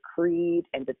and decreed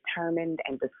and determined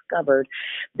and discovered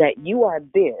that you are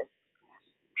this.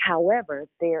 However,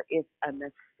 there is a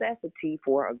necessity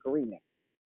for agreement.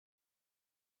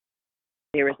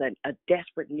 There is a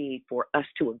desperate need for us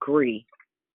to agree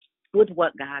with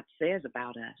what God says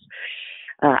about us.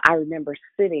 I remember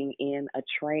sitting in a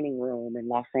training room in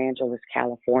Los Angeles,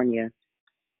 California,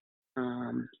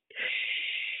 and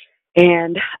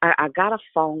I got a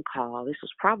phone call. This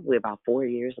was probably about 4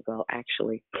 years ago,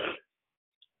 actually.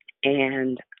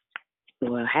 And,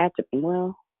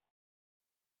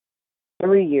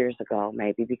 3 years ago,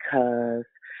 maybe, because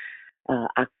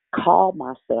I called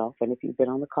myself, and if you've been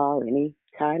on the call any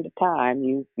kind of time,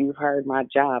 you've heard my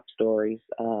job stories.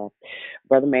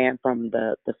 Brother Man from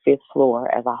the 5th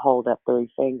floor as I hold up 3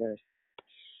 fingers.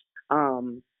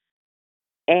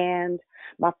 And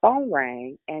my phone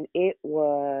rang, and it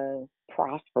was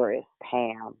Prosperous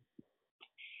Pam.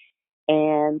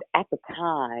 And at the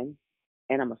time,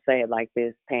 and I'm going to say it like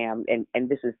this, Pam, and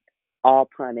this is all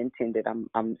pun intended,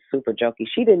 I'm super jokey.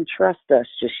 She didn't trust us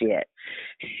just yet.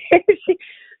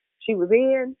 She was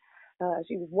in,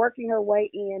 she was working her way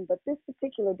in, but this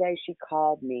particular day she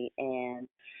called me, and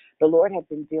the Lord had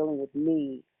been dealing with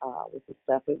me with this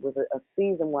stuff. It was a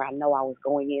season where I know I was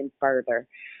going in further.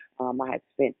 I had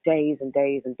spent days and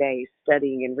days and days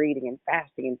studying and reading and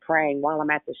fasting and praying while I'm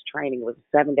at this training. It was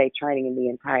a 7-day training, and the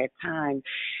entire time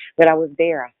that I was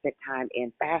there, I spent time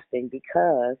in fasting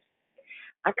because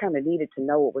I kind of needed to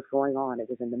know what was going on. It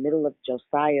was in the middle of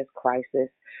Josiah's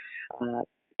crisis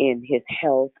in his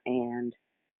health, and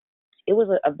it was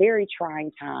a very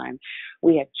trying time.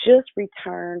 We had just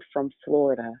returned from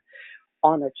Florida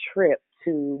on a trip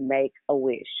to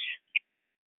Make-A-Wish.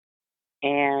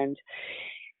 And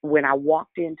when I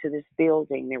walked into this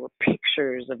building, there were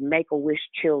pictures of Make-A-Wish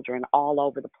children all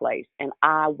over the place. And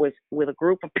I was with a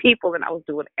group of people, and I was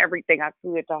doing everything I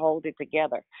could to hold it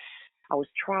together. I was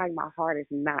trying my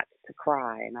hardest not to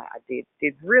cry, and I did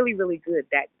really, really good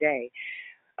that day.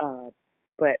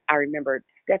 But I remember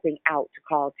stepping out to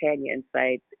call Tanya and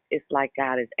say, it's like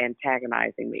God is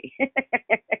antagonizing me.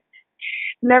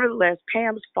 Nevertheless,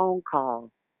 Pam's phone call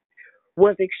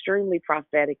was extremely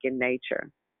prophetic in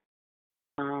nature.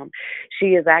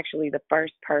 She is actually the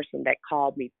first person that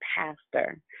called me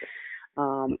pastor.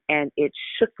 and it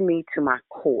shook me to my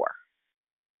core.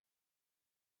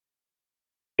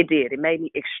 It did. It made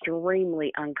me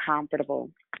extremely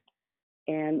uncomfortable.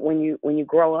 And when you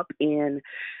grow up in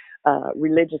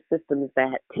religious systems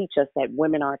that teach us that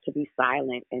women are to be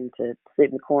silent and to sit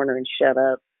in the corner and shut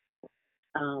up,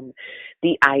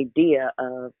 the idea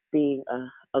of being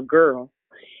a girl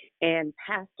and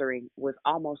pastoring was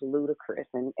almost ludicrous.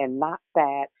 And not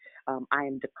that I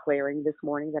am declaring this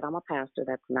morning that I'm a pastor.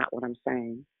 That's not what I'm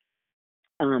saying.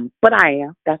 But I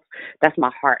am. That's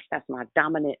my heart. That's my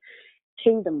dominant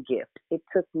kingdom gift. It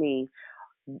took me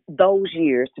those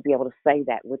years to be able to say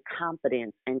that with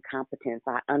confidence and competence.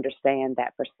 I understand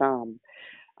that for some,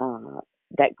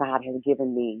 that God has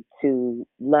given me to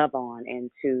love on and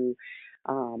to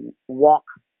walk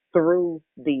through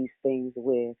these things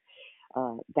with,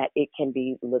 that it can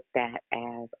be looked at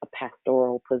as a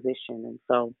pastoral position. And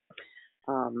so,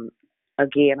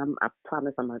 again, I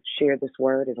promise I'm going to share this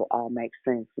word. It'll all make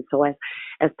sense. And so as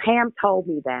Pam told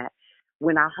me that,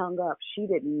 when I hung up, she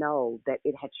didn't know that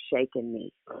it had shaken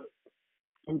me.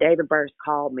 And David Burst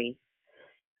called me,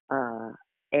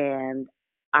 and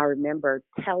I remember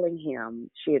telling him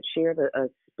she had shared a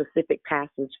specific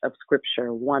passage of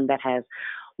scripture, one that has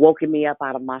woken me up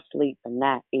out of my sleep, and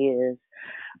that is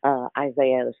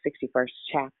Isaiah, the 61st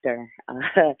chapter.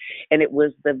 And it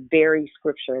was the very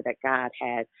scripture that God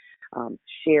had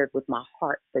shared with my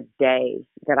heart the day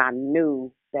that I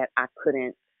knew that I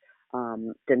couldn't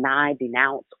deny,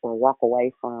 denounce, or walk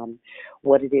away from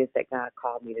what it is that God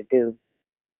called me to do.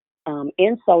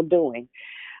 In so doing,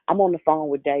 I'm on the phone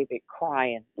with David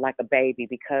crying like a baby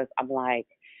because I'm like,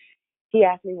 he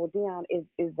asked me, well, Dion,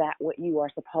 is that what you are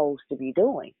supposed to be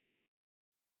doing?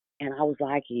 And I was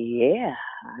like, yeah,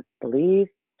 I believe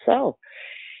so.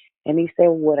 And he said,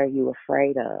 what are you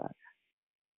afraid of?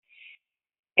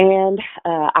 And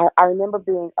I remember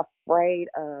being afraid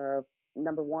of,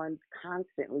 number one,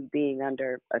 constantly being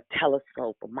under a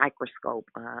telescope, a microscope,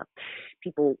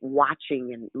 people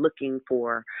watching and looking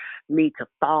for me to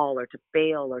fall or to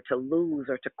fail or to lose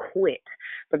or to quit,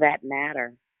 for that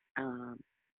matter.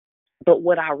 But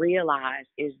what I realized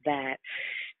is that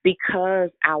because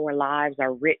our lives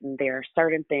are written, there are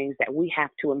certain things that we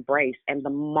have to embrace. And the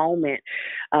moment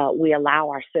we allow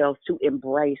ourselves to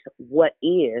embrace what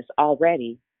is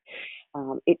already,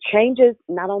 it changes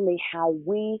not only how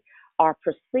we are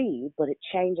perceived, but it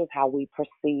changes how we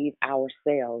perceive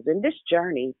ourselves. In this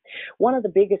journey, one of the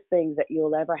biggest things that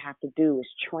you'll ever have to do is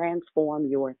transform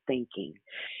your thinking.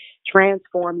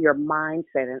 Transform your mindset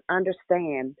and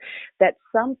understand that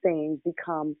some things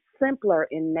become simpler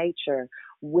in nature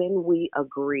when we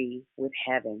agree with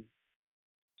heaven.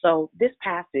 So this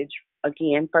passage,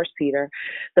 again, 1 Peter,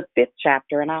 the 5th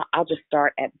chapter, and I'll just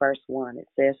start at verse 1. It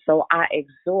says, so I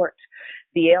exhort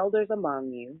the elders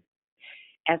among you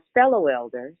as fellow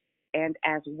elders and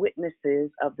as witnesses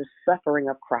of the suffering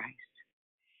of Christ,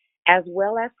 as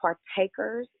well as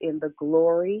partakers in the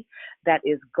glory that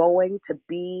is going to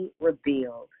be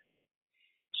revealed.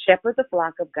 Shepherd the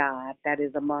flock of God that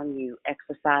is among you,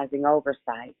 exercising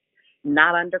oversight,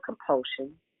 not under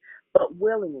compulsion, but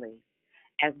willingly,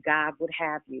 as God would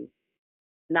have you,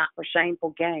 not for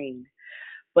shameful gain,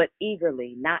 but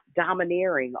eagerly, not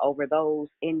domineering over those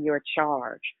in your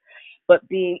charge, but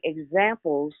being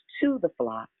examples to the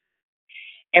flock.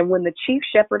 And when the chief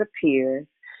shepherd appears,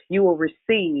 you will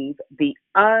receive the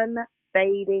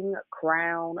unfading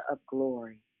crown of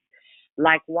glory.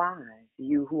 Likewise,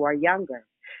 you who are younger,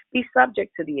 be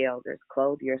subject to the elders.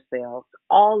 Clothe yourselves,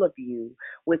 all of you,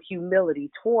 with humility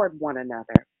toward one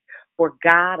another. For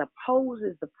God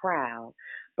opposes the proud,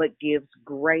 but gives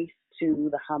grace to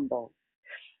the humble.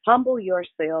 Humble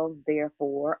yourselves,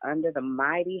 therefore, under the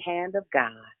mighty hand of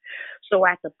God, so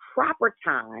at the proper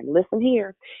time, listen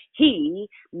here, he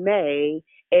may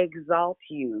exalt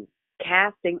you,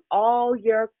 casting all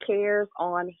your cares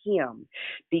on him,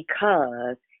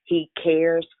 because he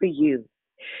cares for you.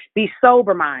 Be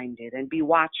sober-minded and be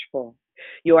watchful.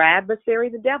 Your adversary,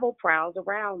 the devil, prowls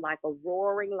around like a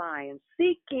roaring lion,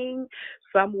 seeking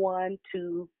someone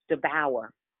to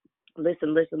devour.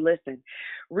 Listen.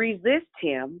 Resist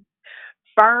him,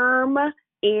 firm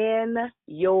in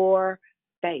your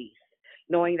faith,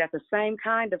 knowing that the same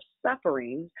kind of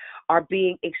sufferings are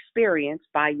being experienced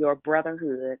by your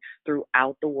brotherhood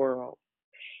throughout the world.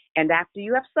 And after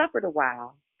you have suffered a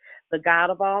while, the God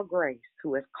of all grace,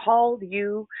 who has called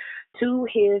you to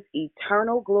his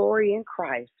eternal glory in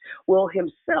Christ, will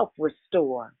himself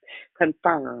restore,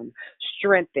 confirm,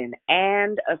 strengthen,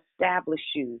 and establish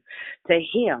you. To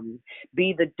him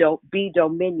be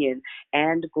dominion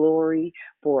and glory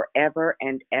forever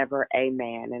and ever.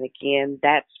 Amen. And again,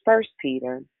 that's 1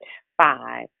 Peter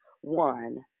 5,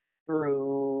 1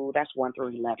 through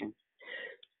 11.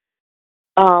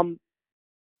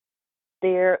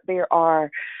 There are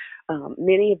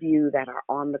many of you that are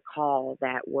on the call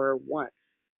that were once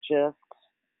just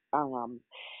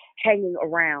hanging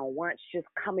around, once just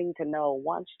coming to know,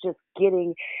 once just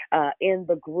getting in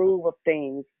the groove of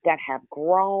things, that have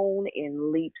grown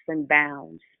in leaps and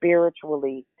bounds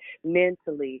spiritually,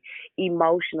 mentally,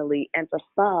 emotionally, and for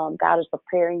some, God is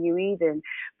preparing you even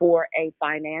for a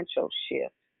financial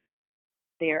shift.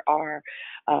 There are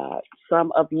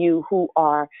some of you who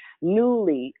are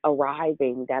newly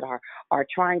arriving that are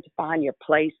trying to find your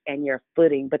place and your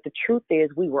footing. But the truth is,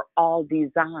 we were all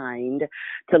designed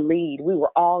to lead. We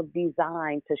were all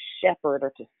designed to shepherd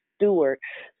or to steward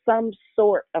some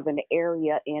sort of an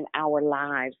area in our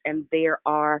lives. And there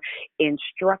are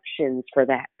instructions for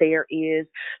that. There is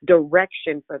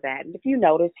direction for that. And if you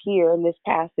notice here in this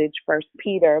passage, 1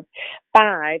 Peter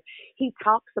 5, he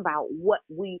talks about what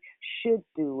we should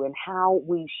do and how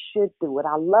we should do it.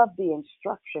 I love the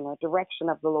instruction or direction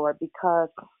of the Lord because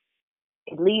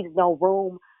it leaves no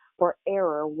room for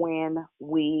error when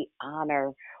we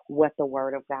honor what the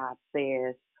Word of God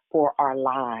says for our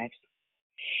lives.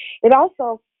 It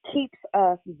also keeps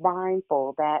us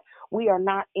mindful that we are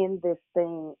not in this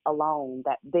thing alone,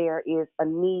 that there is a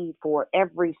need for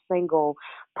every single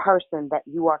person that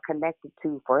you are connected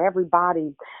to, for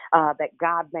everybody that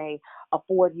God may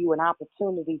afford you an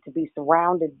opportunity to be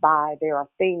surrounded by. There are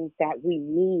things that we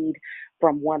need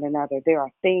from one another. There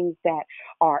are things that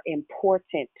are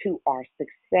important to our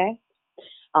success.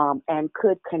 And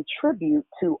could contribute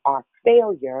to our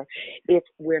failure if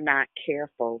we're not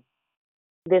careful.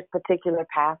 This particular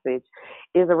passage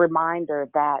is a reminder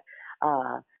that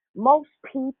most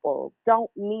people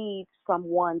don't need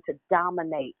someone to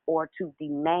dominate or to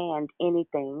demand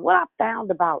anything. What I found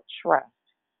about trust,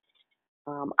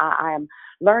 I am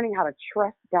learning how to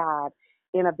trust God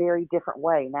in a very different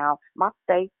way. Now, my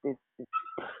faith is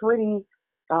pretty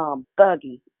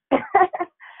thuggy.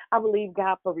 I believe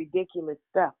God for ridiculous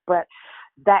stuff, but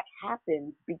that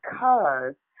happens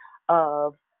because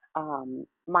of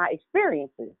my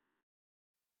experiences.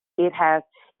 It has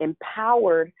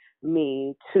empowered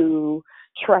me to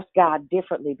trust God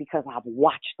differently because I've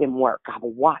watched him work. I've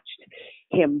watched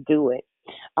him do it.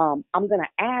 I'm going to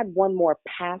add one more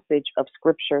passage of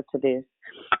scripture to this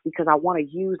because I want to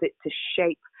use it to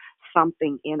shape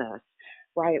something in us.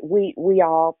 Right? We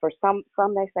all, for some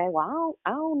they say, well,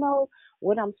 I don't know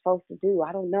what I'm supposed to do.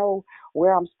 I don't know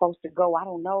where I'm supposed to go. I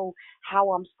don't know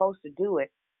how I'm supposed to do it.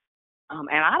 And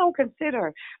I don't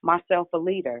consider myself a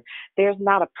leader. There's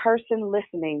not a person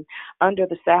listening under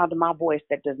the sound of my voice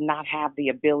that does not have the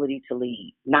ability to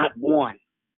lead. Not one.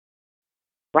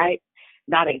 Right?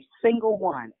 Not a single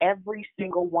one. Every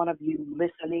single one of you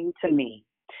listening to me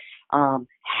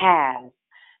has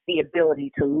the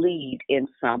ability to lead in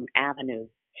some avenue.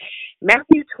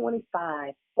 Matthew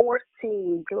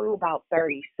 25:14 through about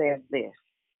 30 says this.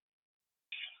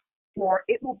 For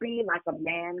it will be like a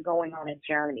man going on a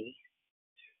journey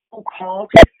who called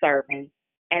his servants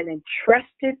and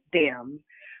entrusted them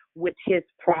with his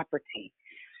property.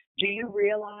 Do you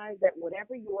realize that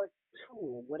whatever your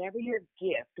tool, whatever your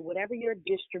gift, whatever your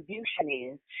distribution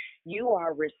is, you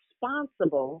are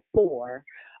responsible for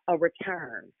a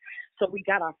return? So we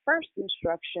got our first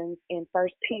instructions in 1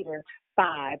 Peter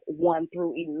 5, 1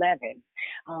 through 11.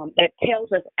 That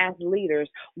tells us as leaders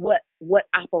what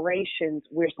operations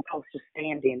we're supposed to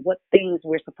stand in, what things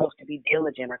we're supposed to be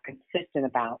diligent or consistent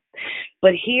about.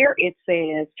 But here it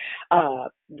says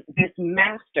this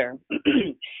master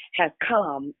has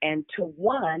come, and to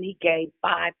one he gave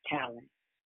 5 talents,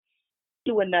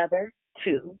 to another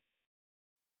 2,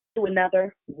 to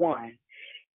another 1.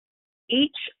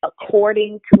 Each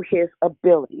according to his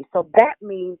ability. So that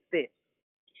means this.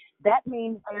 That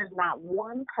means there's not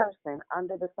one person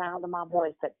under the sound of my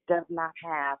voice that does not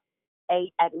have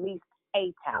at least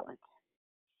a talent.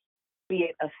 Be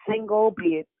it a single,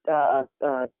 be it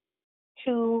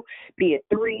 2, be it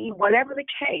 3, whatever the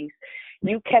case,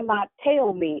 you cannot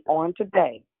tell me on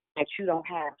today that you don't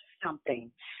have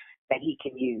something that he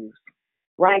can use,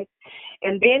 right?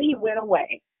 And then he went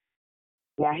away.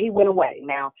 Yeah, he went away.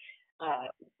 Now,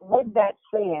 with that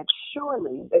said,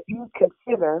 surely if you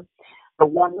consider the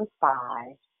one with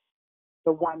 5,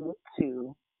 the one with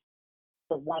 2,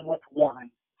 the one with 1,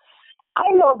 I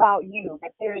don't know about you,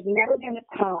 but there's never been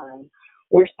a time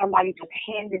where somebody just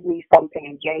handed me something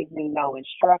and gave me no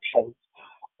instructions.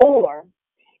 Or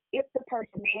if the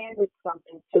person handed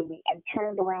something to me and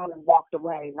turned around and walked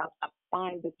away, and I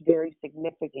find this very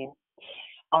significant,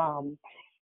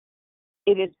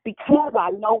 it is because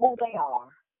I know who they are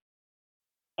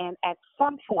And at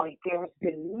some point, there has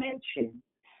been mention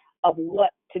of what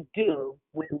to do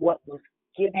with what was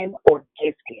given or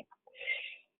gifted.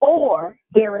 Or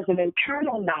there is an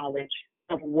internal knowledge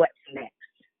of what's next,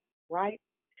 right?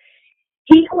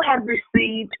 He who had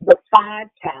received the 5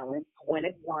 talents went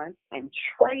at once and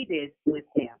traded with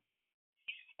them,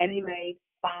 and he made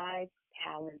 5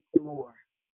 talents more.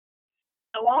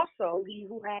 So also he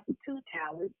who had the 2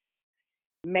 talents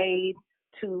made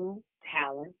 2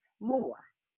 talents more.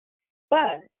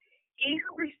 But he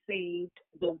who received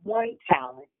the 1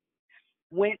 talent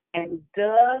went and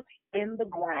dug in the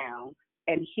ground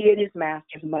and hid his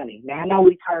master's money. Now, I know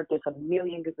we've heard this a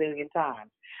million gazillion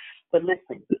times, but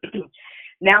listen.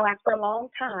 Now, after a long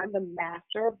time, the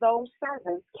master of those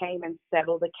servants came and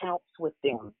settled accounts with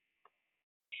them.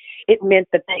 It meant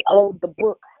that they owed the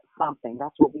book something.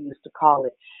 That's what we used to call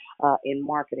it in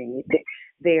marketing.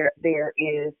 There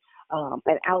is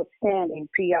an outstanding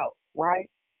PO, right?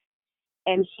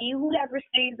 And he who had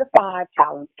received the 5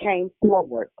 talents came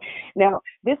forward. Now,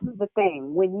 this is the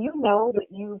thing. When you know that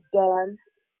you've done,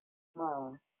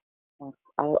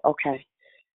 okay.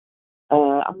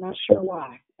 I'm not sure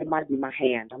why. It might be my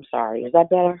hand. I'm sorry. Is that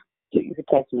better? You can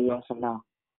text me yes or no.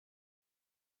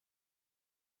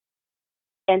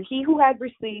 And he who had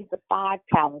received the 5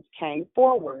 talents came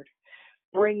forward,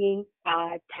 bringing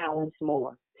 5 talents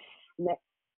more.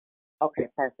 Okay,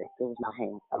 perfect. It was my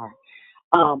hand. All right.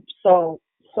 So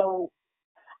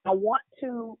I want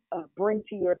to bring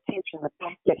to your attention the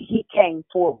fact that he came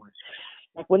forward.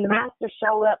 Like when the master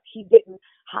showed up, he didn't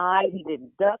hide, he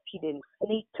didn't duck, he didn't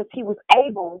sneak, because he was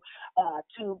able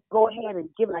to go ahead and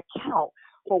give an account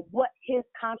for what his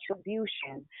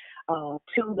contribution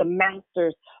to the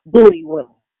master's booty was.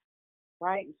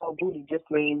 Right? So booty just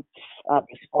means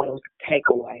the spoils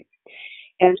takeaway.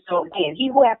 And so again, he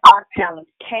who had 5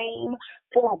 talents came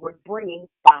forward bringing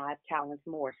 5 talents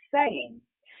more, saying,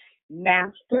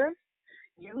 Master,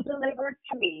 you delivered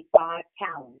to me 5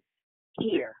 talents.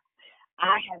 Here,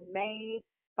 I have made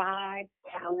 5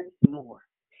 talents more.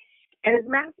 And his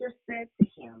master said to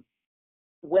him,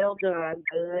 Well done,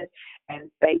 good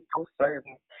and faithful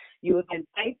servant. You have been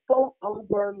faithful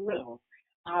over little.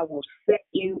 I will set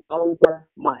you over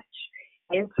much.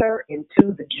 Enter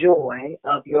into the joy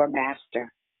of your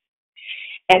master.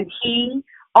 And he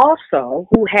also,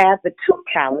 who had the 2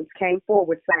 talents, came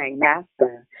forward saying,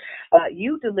 Master,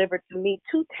 you delivered to me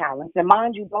 2 talents. And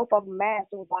mind you, both of them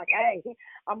master was like, hey,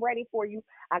 I'm ready for you.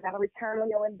 I got a return on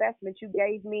your investment. You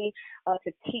gave me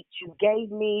to teach. You gave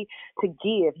me to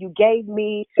give. You gave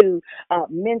me to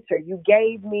mentor. You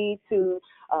gave me to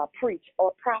preach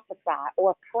or prophesy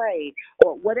or pray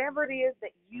or whatever it is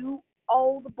that you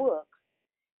owe the book.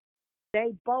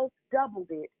 They both doubled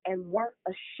it and weren't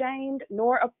ashamed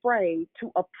nor afraid to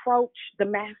approach the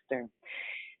master.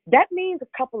 That means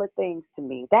a couple of things to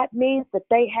me. That means that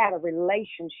they had a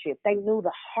relationship. They knew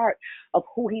the heart of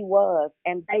who he was,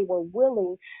 and they were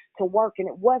willing to work. And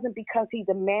it wasn't because he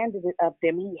demanded it of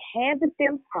them. He handed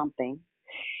them something,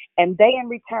 and they in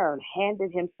return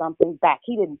handed him something back.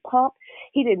 He didn't pump.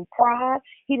 He didn't pry.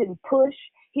 He didn't push.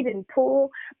 He didn't pull.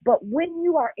 But when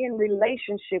you are in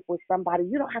relationship with somebody,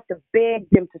 you don't have to beg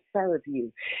them to serve you.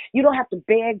 You don't have to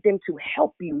beg them to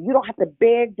help you. You don't have to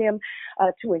beg them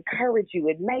to encourage you.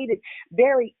 It made it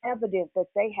very evident that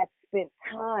they had spent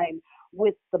time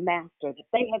with the master, that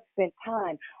they had spent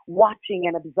time watching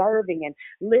and observing and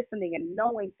listening and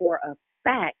knowing for a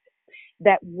fact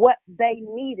that what they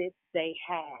needed, they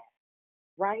had,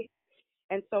 right?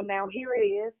 And so now here it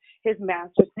is. His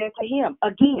master said to him,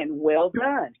 again, well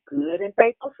done, good and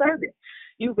faithful servant.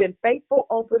 You've been faithful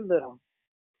over little.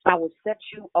 I will set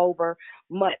you over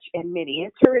much and many.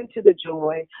 Enter into the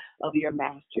joy of your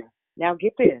master. Now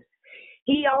get this.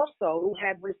 He also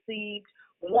had received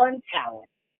 1 talent.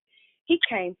 He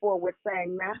came forward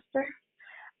saying, Master,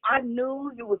 I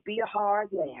knew you would be a hard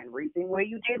man, reaping where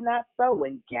you did not sow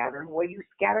and gathering where you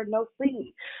scattered no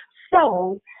seed.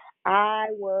 So I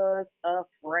was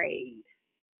afraid.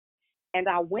 And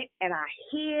I went and I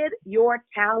hid your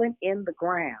talent in the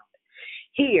ground.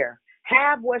 Here,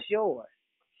 have what's yours.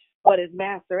 But his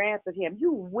master answered him,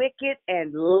 You wicked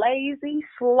and lazy,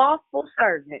 slothful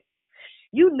servant.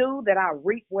 You knew that I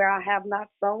reap where I have not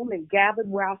sown and gathered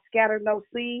where I scattered no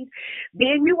seed.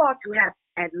 Then you ought to have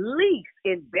at least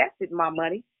invested my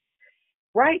money,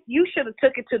 right? You should have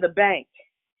took it to the bank.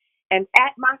 And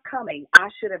at my coming, I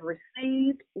should have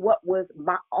received what was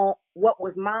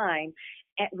mine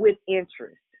with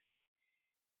interest.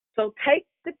 So take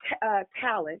the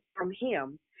talent from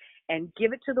him and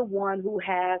give it to the one who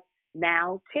has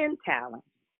now 10 talents.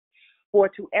 For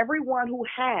to everyone who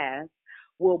has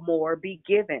will more be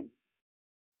given,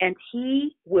 and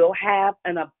he will have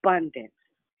an abundance.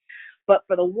 But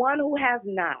for the one who has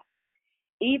not,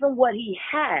 even what he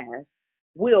has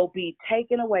will be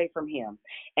taken away from him,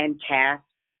 and cast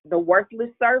the worthless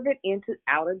servant into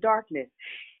outer darkness.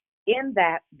 In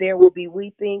that there will be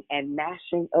weeping and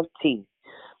gnashing of teeth.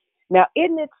 Now,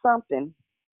 isn't it something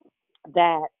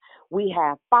that we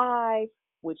have 5,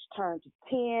 which turn to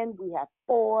 10, we have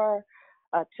 4,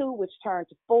 2, which turn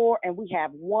to 4, and we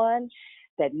have 1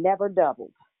 that never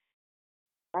doubled,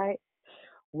 right?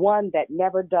 1 that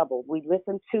never doubled. We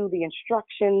listened to the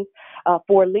instructions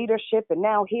for leadership, and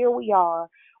now here we are,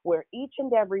 where each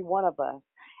and every one of us,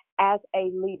 as a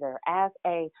leader, as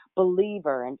a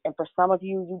believer, and for some of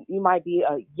you, you might be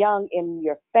young in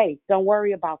your faith. Don't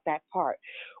worry about that part.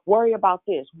 Worry about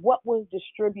this. What was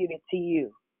distributed to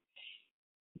you?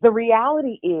 The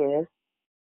reality is,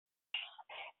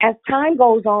 as time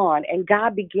goes on and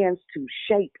God begins to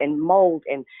shape and mold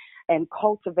and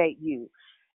cultivate you,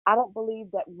 I don't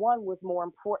believe that one was more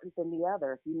important than the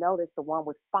other. If you notice, the one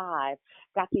with 5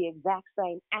 got the exact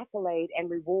same accolade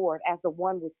and reward as the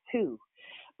one with 2.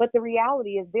 But the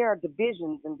reality is there are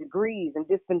divisions and degrees and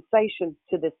dispensations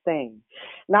to this thing.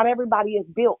 Not everybody is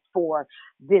built for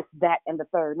this, that, and the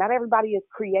third. Not everybody is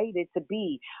created to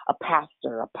be a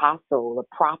pastor, apostle,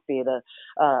 a prophet,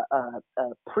 a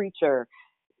preacher.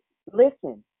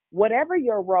 Listen, whatever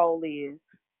your role is,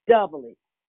 double it.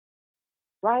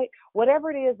 Right?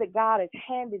 Whatever it is that God has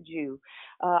handed you.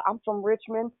 I'm from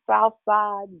Richmond, South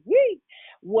Side. Yee!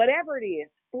 Whatever it is,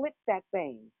 flip that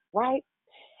thing, right?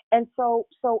 And so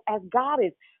as God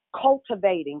is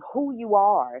cultivating who you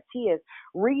are, as he is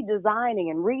redesigning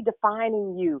and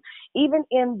redefining you, even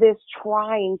in this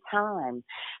trying time,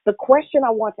 the question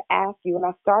I want to ask you, and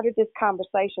I started this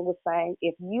conversation with saying,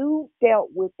 if you dealt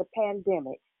with the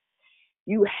pandemic,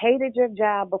 you hated your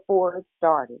job before it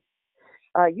started.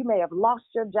 You may have lost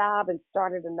your job and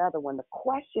started another one. The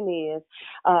question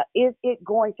is it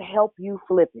going to help you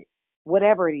flip it,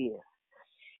 whatever it is?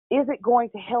 Is it going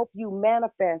to help you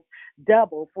manifest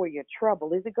double for your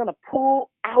trouble? Is it going to pull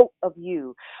out of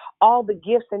you all the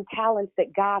gifts and talents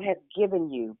that God has given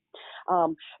you?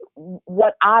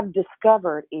 What I've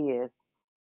discovered is,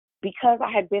 because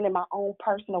I had been in my own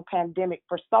personal pandemic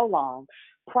for so long,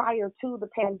 prior to the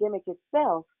pandemic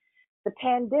itself, the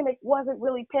pandemic wasn't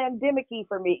really pandemic-y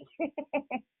for me.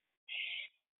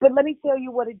 But let me tell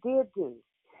you what it did do.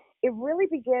 It really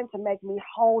began to make me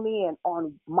hone in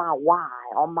on my why,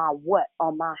 on my what,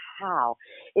 on my how.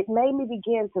 It made me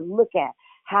begin to look at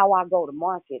how I go to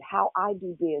market, how I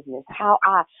do business, how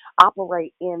I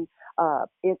operate in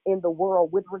the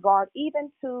world with regard even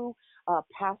to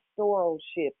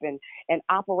pastoralship and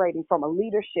operating from a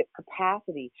leadership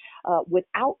capacity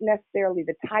without necessarily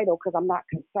the title, because I'm not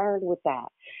concerned with that.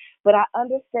 But I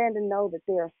understand and know that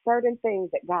there are certain things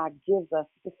that God gives us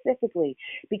specifically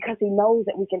because he knows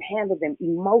that we can handle them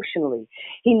emotionally.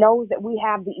 He knows that we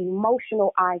have the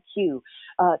emotional IQ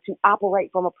to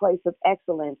operate from a place of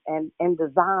excellence and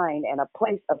design and a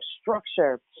place of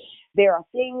structure. There are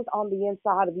things on the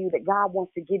inside of you that God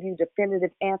wants to give you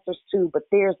definitive answers to, but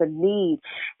there's a need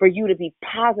for you to be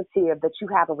positive that you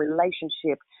have a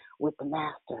relationship with the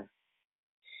Master.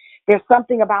 There's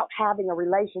something about having a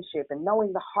relationship and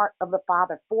knowing the heart of the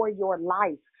Father for your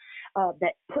life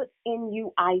that puts in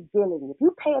you identity. If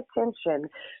you pay attention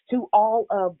to all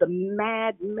of the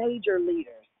major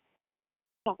leaders,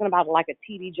 talking about like a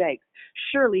T.D. Jakes,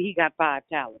 surely he got 5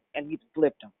 talents and he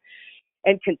flipped them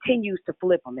and continues to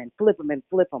flip them and flip them and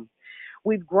flip them.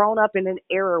 We've grown up in an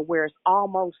era where it's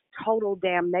almost total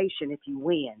damnation if you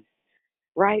win,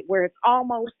 right? Where it's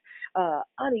almost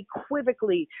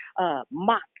unequivocally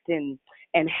mocked and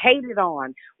hated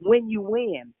on when you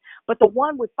win. But the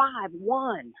one with 5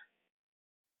 won.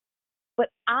 But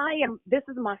this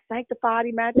is my sanctified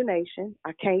imagination.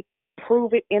 I can't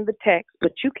prove it in the text,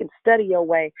 but you can study your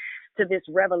way to this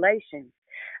revelation.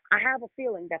 I have a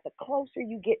feeling that the closer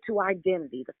you get to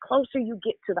identity, the closer you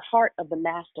get to the heart of the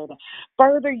Master, the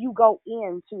further you go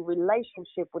into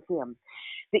relationship with him,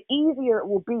 the easier it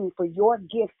will be for your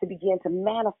gifts to begin to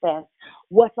manifest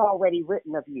what's already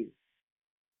written of you.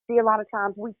 See, a lot of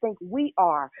times we think we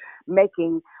are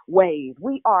making waves.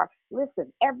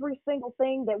 Listen, every single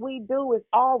thing that we do is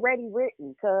already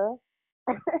written,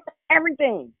 cuz.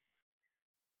 Everything.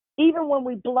 Even when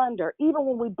we blunder, even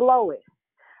when we blow it.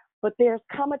 But there's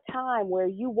come a time where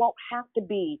you won't have to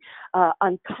be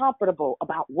uncomfortable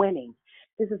about winning.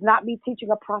 This is not me teaching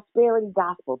a prosperity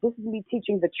gospel. This is me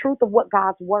teaching the truth of what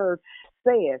God's word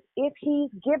says. If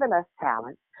he's given us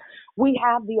talent, we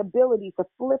have the ability to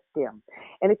flip them.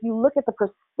 And if you look at the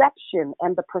perception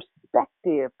and the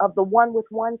perspective of the one with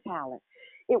 1 talent,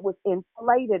 it was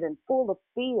inflated and full of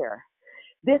fear.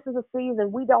 This is a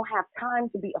season we don't have time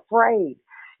to be afraid.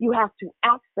 You have to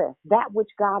access that which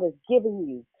God has given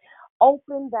you.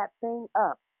 Open that thing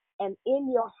up, and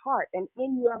in your heart and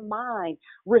in your mind,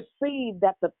 receive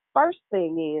that the first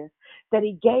thing is that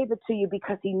he gave it to you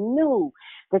because he knew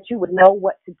that you would know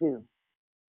what to do.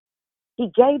 He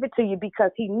gave it to you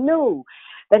because he knew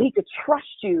that he could trust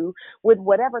you with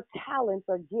whatever talents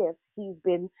or gifts he's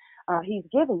given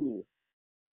you.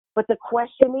 But the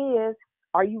question is,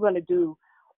 are you going to do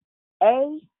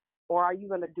A or are you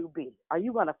going to do B? Are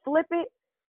you going to flip it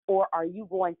or are you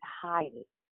going to hide it?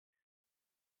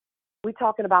 We're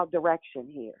talking about direction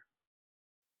here.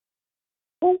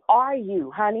 Who are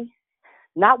you, honey?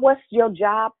 Not what's your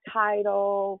job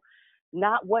title,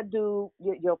 not what do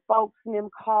your folks and them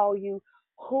call you.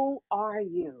 Who are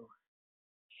you?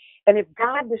 And if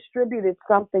God distributed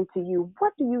something to you,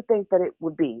 what do you think that it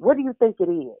would be? What do you think it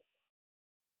is?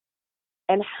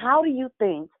 And how do you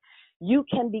think you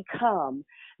can become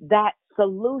that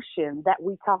solution that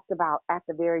we talked about at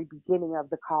the very beginning of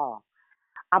the call?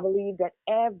 I believe that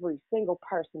every single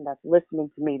person that's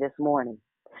listening to me this morning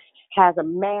has a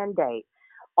mandate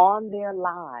on their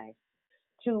lives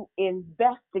to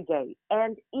investigate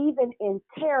and even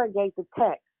interrogate the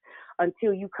text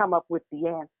until you come up with the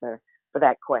answer for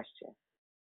that question.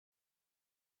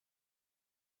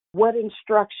 What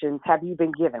instructions have you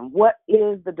been given? What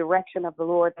is the direction of the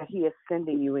Lord that he is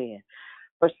sending you in?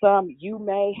 For some, you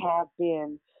may have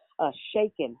been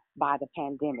shaken by the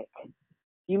pandemic.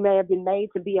 You may have been made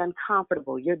to be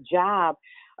uncomfortable. Your job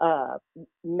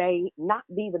may not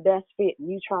be the best fit, and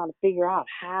you trying to figure out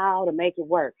how to make it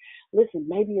work. Listen,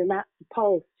 maybe you're not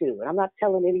supposed to. And I'm not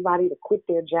telling anybody to quit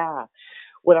their job.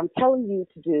 What I'm telling you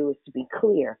to do is to be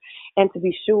clear and to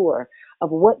be sure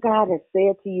of what God has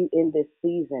said to you in this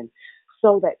season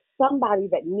so that somebody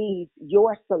that needs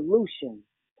your solution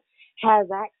has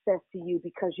access to you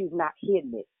because you've not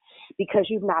hidden it, because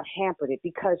you've not hampered it,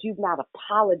 because you've not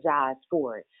apologized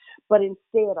for it, but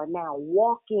instead are now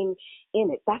walking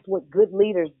in it. That's what good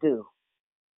leaders do,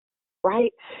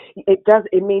 right?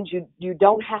 It means you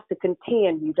don't have to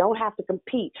contend, you don't have to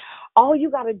compete. All you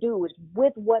got to do is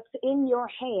with what's in your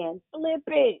hand, flip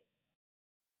it.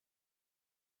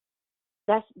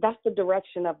 That's the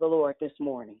direction of the Lord this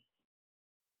morning.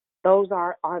 Those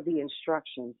are the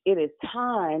instructions. It is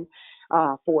time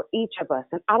for each of us.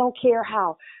 And I don't care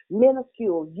how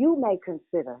minuscule you may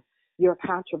consider your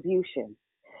contribution.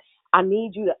 I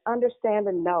need you to understand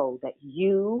and know that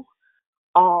you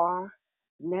are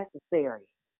necessary.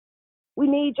 We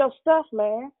need your stuff,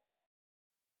 man.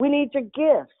 We need your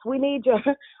gifts. We need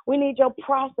your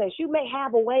process. You may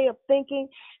have a way of thinking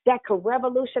that could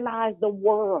revolutionize the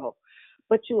world,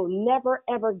 but you'll never,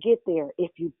 ever get there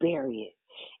if you bury it.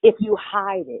 If you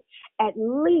hide it, at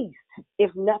least,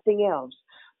 if nothing else,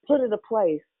 put it in a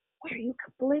place where you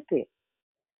can flip it,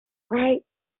 right?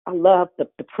 I love the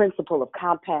principle of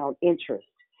compound interest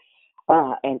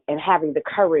and having the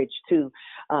courage to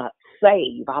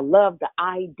save. I love the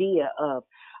idea of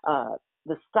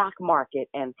the stock market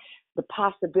and the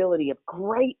possibility of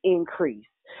great increase.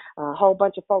 A whole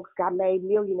bunch of folks got made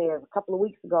millionaires a couple of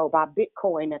weeks ago by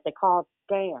Bitcoin that they called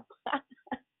scam.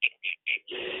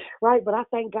 Right, but I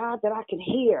thank God that I can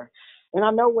hear, and I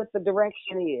know what the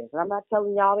direction is. And I'm not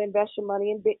telling y'all to invest your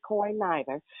money in Bitcoin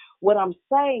neither. What I'm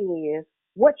saying is,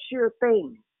 what's your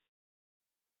thing?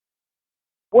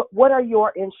 What are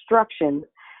your instructions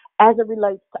as it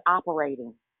relates to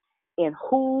operating in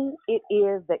who it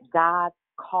is that God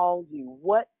called you?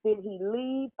 What did he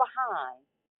leave behind?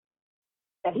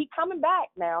 And he coming back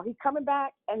now. He's coming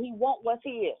back, and he wants what's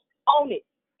his. Own it.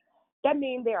 That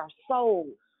means there are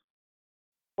souls,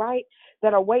 right,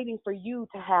 that are waiting for you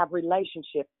to have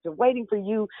relationships. They're waiting for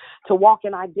you to walk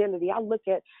in identity. I look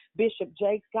at Bishop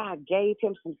Jakes. God gave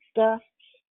him some stuff.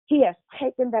 He has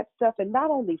taken that stuff and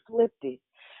not only flipped it,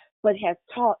 but has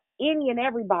taught any and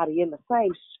everybody in the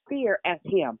same sphere as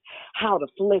him how to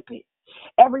flip it.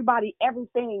 Everybody,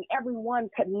 everything, everyone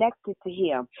connected to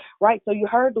him, right? So you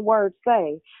heard the word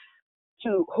say,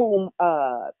 to whom,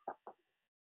 I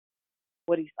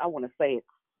want to say it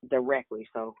directly,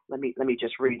 so let me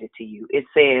just read it to you. It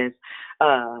says,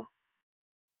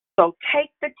 so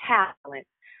take the talent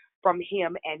from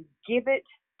him and give it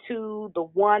to the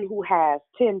one who has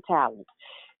 10 talents.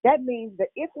 That means that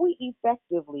if we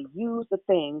effectively use the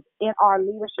things in our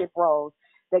leadership roles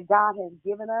that God has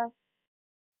given us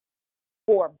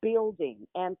for building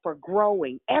and for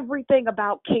growing, everything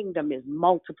about kingdom is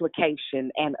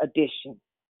multiplication and addition.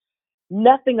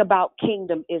 Nothing about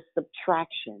kingdom is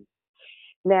subtraction.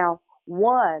 Now,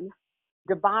 one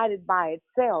divided by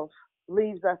itself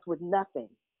leaves us with nothing.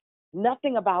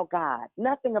 Nothing about God,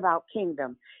 nothing about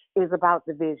kingdom is about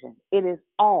division. It is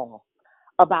all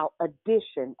about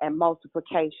addition and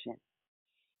multiplication.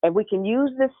 And we can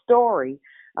use this story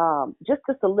just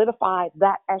to solidify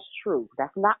that as true.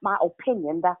 That's not my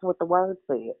opinion. That's what the word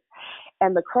says.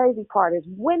 And the crazy part is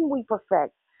when we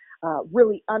perfect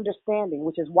really understanding,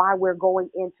 which is why we're going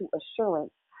into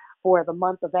assurance for the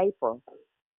month of April.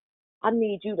 I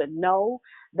need you to know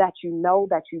that you know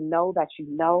that you know that you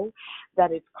know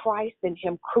that it's Christ and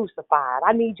Him crucified.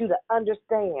 I need you to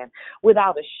understand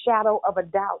without a shadow of a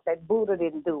doubt that Buddha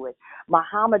didn't do it.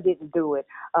 Muhammad didn't do it.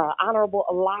 Honorable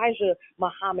Elijah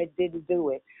Muhammad didn't do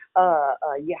it.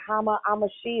 Yahama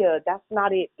Amashia, that's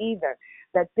not it either.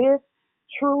 That this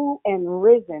true and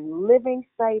risen living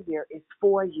Savior is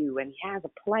for you, and He has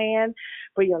a plan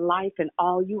for your life, and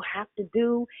all you have to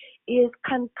do is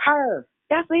concur.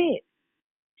 That's it.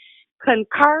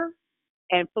 Concur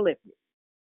and flip it.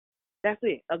 That's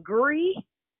it. Agree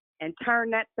and turn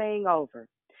that thing over.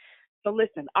 So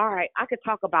listen, all right, I could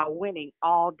talk about winning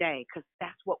all day because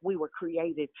that's what we were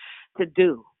created to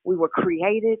do. We were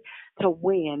created to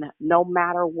win no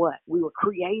matter what. We were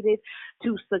created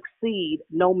to succeed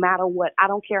no matter what. I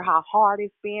don't care how hard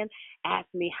it's been. Ask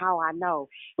me how I know.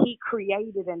 He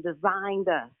created and designed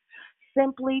us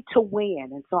simply to win.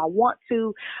 And so I want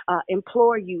to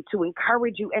implore you, to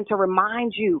encourage you, and to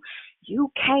remind you, you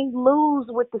can't lose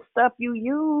with the stuff you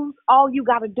use. All you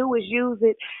got to do is use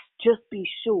it. Just be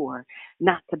sure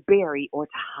not to bury or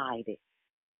to hide it,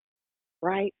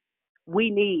 right? We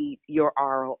need your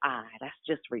ROI. That's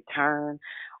just return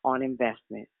on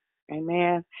investment.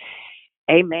 Amen.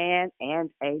 Amen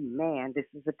and amen. This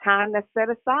is the time that's set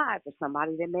aside for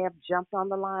somebody that may have jumped on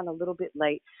the line a little bit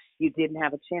late. You didn't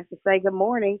have a chance to say good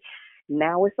morning.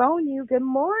 Now it's on you. Good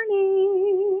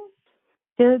morning.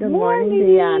 Good morning,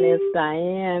 Deanna. It's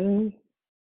Diane.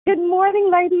 Good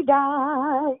morning, Lady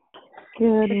Di.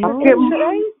 Good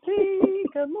morning, Tracy.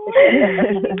 Good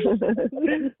morning.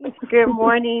 Good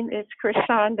morning. It's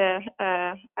Krishanda.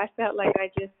 I felt like I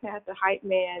just had the hype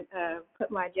man put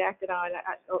my jacket on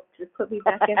to put me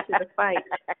back into the fight.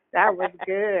 That was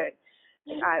good.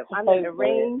 I'm in the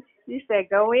ring. You said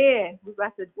go in. We're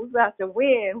about to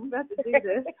win. We're about to do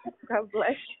this. God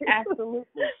bless you. Absolutely.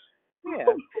 Yeah.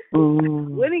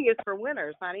 Winning is for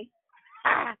winners, honey.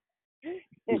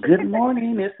 Good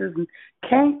morning. This is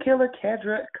Can't Killer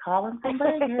Kedra calling from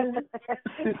Vegas.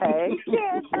 Hey,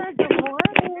 Kedra. Good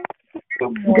morning.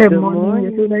 Good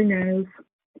morning. This is Inez.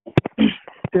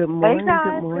 Good morning. Hey,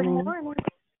 guys. Good morning. Good morning.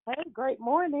 Hey, great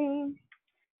morning.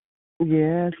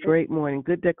 Yes, great morning.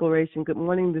 Good declaration. Good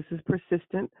morning. This is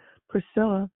Persistent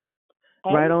Priscilla.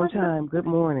 Hey, right on Priscilla. time. Good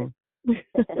morning.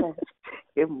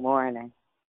 Good morning.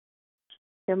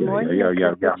 Good morning. Yo.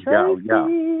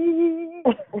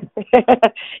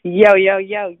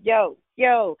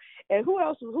 Yo. And who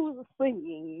else? Who's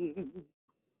singing?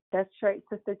 That's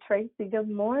Sister Tracy. Good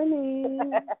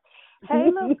morning. Hey,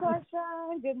 little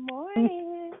sunshine. Good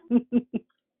morning.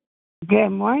 Good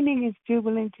morning. It's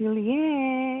Jubilant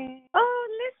Juliet. Oh,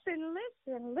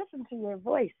 listen to your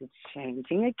voice. It's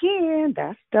changing again.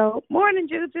 That's dope. Morning,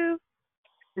 Juju.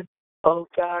 Oh,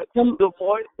 God. Good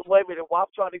morning. Wait a minute. While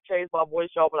I'm trying to change my voice,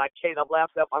 y'all, but I can't. I'm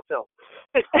laughing at myself.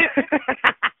 Good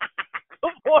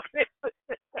morning.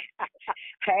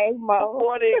 Hey, Mo. Good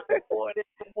morning.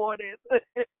 Good morning.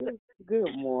 Good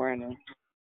morning.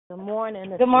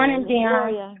 Good morning,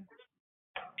 Dion.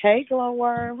 Hey,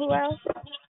 Glowworm. Who else?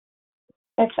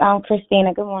 It's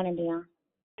Christina. Good morning, Dion.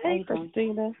 Hey,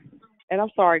 Christina. And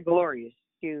I'm sorry, Glorious.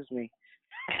 Excuse me.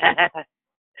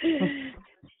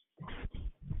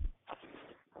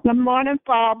 Good morning,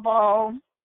 Fabo.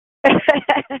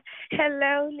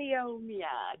 Hello,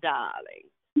 Leomia, darling.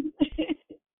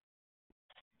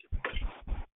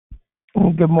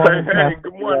 Good morning. Hey,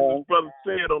 good morning. This brother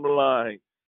Sid on the line.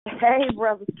 Hey,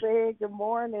 Brother Sid. Good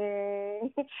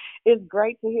morning. It's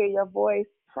great to hear your voice.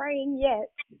 Praying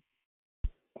yet.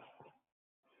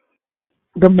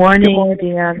 Good morning,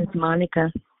 Deanna. It's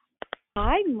Monica.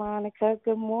 Hi, Monica.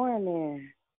 Good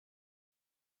morning.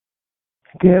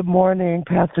 Good morning,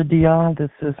 Pastor Dion.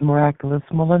 This is Miraculous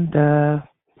Melinda.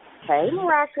 Hey,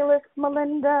 Miraculous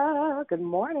Melinda. Good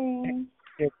morning.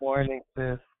 Good morning,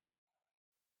 sis.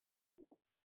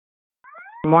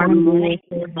 Morning.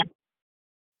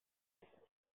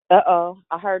 Uh-oh.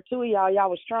 I heard two of y'all. Y'all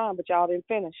was strong, but y'all didn't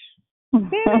finish.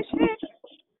 Finish it.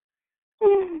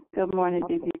 Good morning,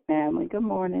 DP family. Good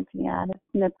morning, Tiana.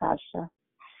 Natasha.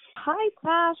 Hi,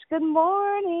 Tosh. Good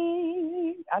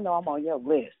morning. I know I'm on your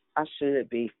list. I should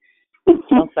be.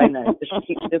 Don't say nothing.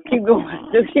 Just keep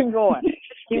going. Keep going.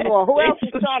 Who else is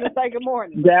trying to say good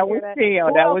morning? That was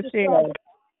Shell.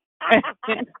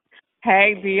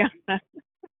 Hey, Deanna.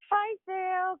 Hi,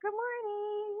 Dale. Good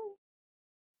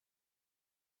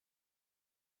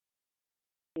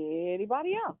morning.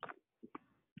 Anybody else?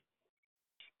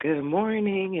 Good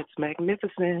morning. It's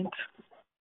Magnificent.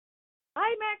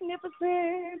 Hi,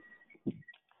 Magnificent.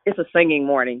 It's a singing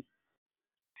morning.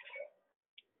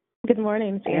 Good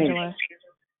morning, it's Angela.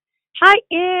 Hi,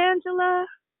 Angela.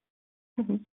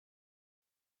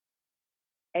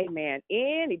 Amen.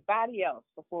 Anybody else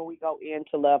before we go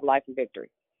into Love, Life, and Victory?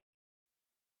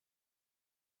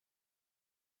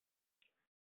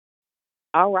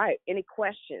 All right. Any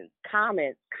questions,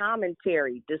 comments,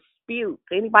 commentary, disputes?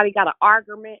 Anybody got an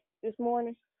argument this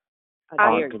morning?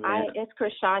 It's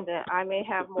Krishanda. I may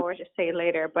have more to say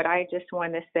later, but I just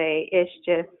want to say it's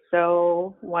just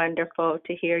so wonderful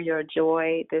to hear your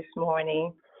joy this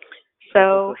morning.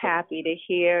 So happy to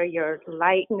hear your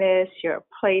lightness, your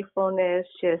playfulness.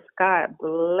 Just God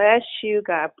bless you.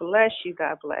 God bless you.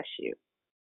 God bless you.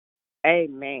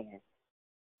 Amen.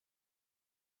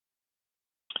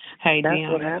 Hey, That's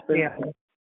Deanna. what happened. Yeah.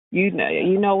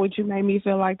 You know what you made me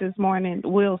feel like this morning?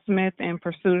 Will Smith in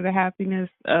Pursuit of the Happiness,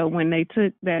 when they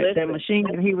took that machine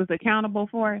that he was accountable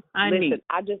for. I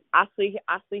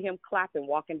see him clapping,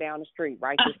 walking down the street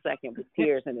right this second with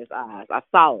tears in his eyes. I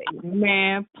saw it.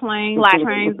 Man, planes,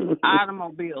 trains, and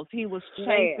automobiles. He was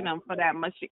chasing them for that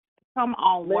machine. Come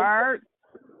on, word.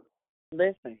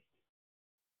 Listen.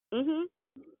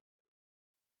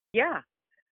 Yeah,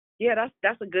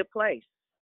 that's a good place.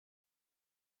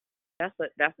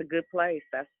 That's a good place.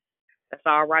 That's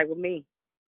all right with me.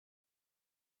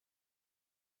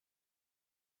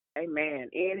 Amen.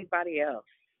 Anybody else?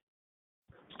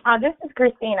 This is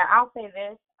Christina. I'll say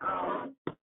this. I'm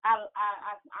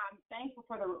thankful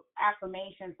for the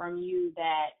affirmation from you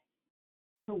that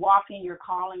to walk in your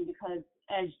calling, because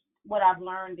as what I've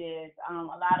learned is a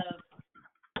lot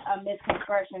of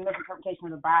misinterpretation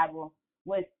of the Bible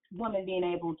with women being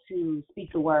able to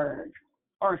speak the word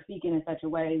or speaking in such a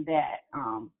way that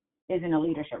is in a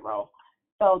leadership role.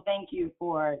 So thank you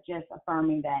for just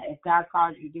affirming that if God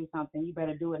calls you to do something, you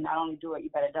better do it. Not only do it, you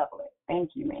better double it.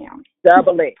 Thank you, ma'am.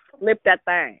 Double it. Flip that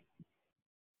thing.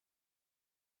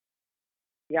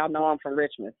 Y'all know I'm from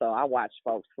Richmond, so I watch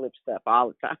folks flip stuff all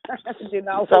the time.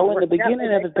 So in the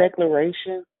beginning of the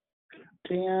declaration,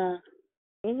 Tia,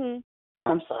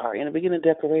 I'm sorry. In the beginning of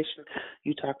the declaration,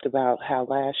 you talked about how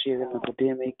last year in the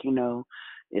pandemic,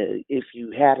 if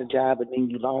you had a job and then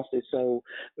you lost it. So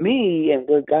me and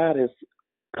what God has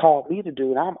called me to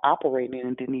do, and I'm operating in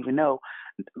and didn't even know.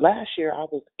 Last year I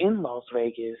was in Las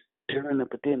Vegas during the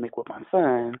pandemic with my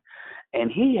son,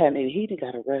 and he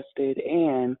got arrested,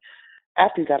 and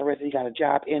after he got arrested, he got a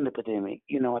job in the pandemic.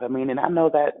 You know what I mean? And I know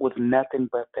that was nothing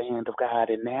but the hand of God.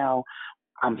 And now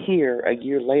I'm here a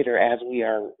year later as we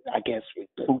are, I guess,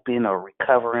 recouping or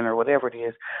recovering or whatever it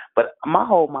is. But my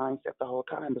whole mindset the whole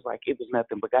time is like it was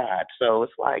nothing but God. So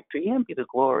it's like, to Him be the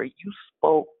glory. You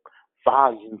spoke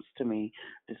volumes to me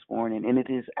this morning, and it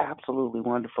is absolutely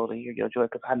wonderful to hear your joy,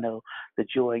 because I know the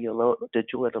joy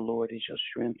of the Lord is your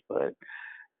strength. But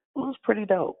it was pretty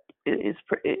dope.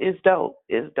 It's dope.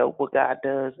 It's dope what God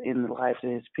does in the lives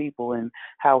of His people and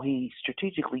how He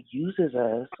strategically uses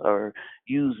us or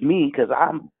use me, because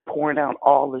I'm pouring out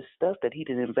all this stuff that He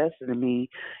did invest in me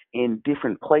in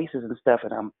different places and stuff,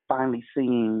 and I'm finally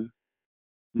seeing,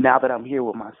 now that I'm here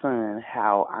with my son,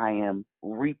 how I am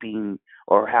reaping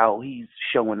or how He's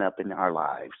showing up in our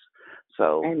lives.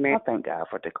 So Amen. I thank God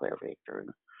for Declare Victory.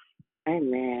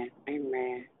 Amen.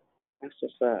 Amen. That's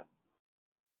what's up.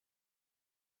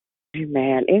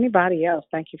 Amen. Anybody else?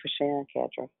 Thank you for sharing,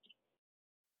 Kedra.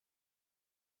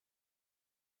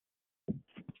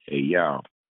 Hey, y'all.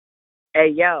 Hey,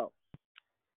 yo.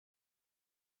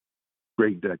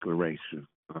 Great declaration.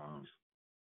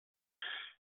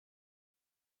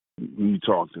 You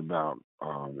talked about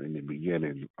in the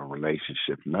beginning a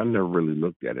relationship, and I never really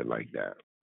looked at it like that.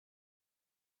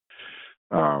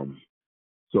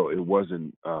 So it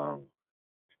wasn't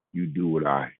you do what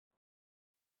I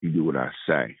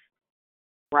say.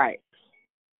 Right.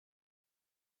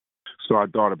 So I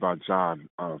thought about John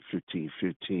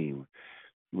 15:15,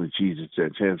 when Jesus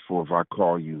said, "Henceforth I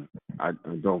call you, I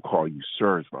don't call you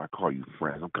sirs, but I call you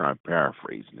friends." I'm kind of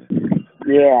paraphrasing it.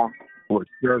 Yeah. For a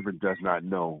servant does not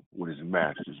know what his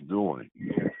master's doing.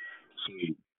 So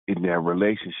in that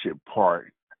relationship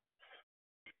part,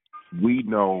 we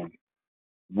know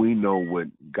what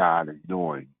God is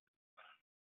doing.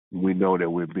 We know that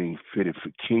we're being fitted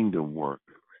for kingdom work.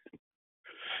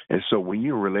 And so when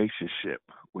you're in a relationship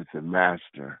with the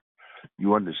master,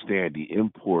 you understand the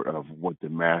import of what the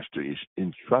master is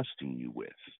entrusting you with.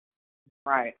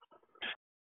 Right.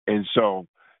 And so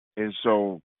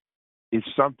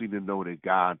it's something to know that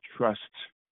God trusts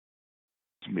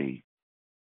me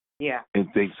Yeah.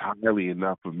 and thinks highly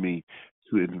enough of me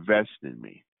to invest in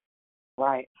me.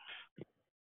 Right.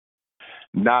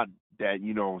 Not that,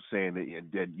 what I'm saying,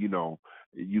 that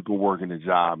you can work in a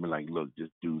job and like, look,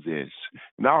 just do this.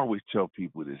 And I always tell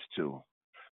people this too.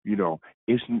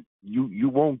 It's you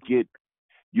won't get,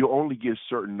 you'll only get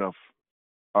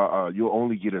you'll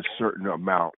only get a certain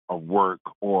amount of work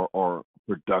or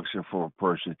production from a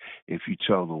person if you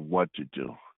tell them what to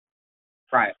do.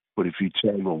 Right. But if you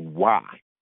tell them why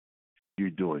you're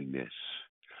doing this,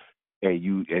 and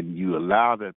you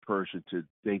allow that person to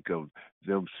think of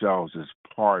themselves as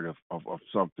part of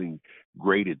something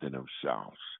greater than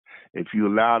themselves, if you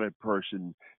allow that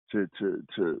person to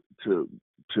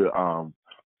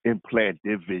implant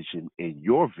their vision in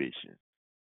your vision,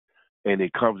 and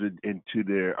it comes into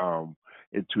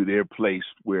their place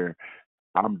where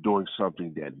I'm doing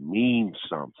something that means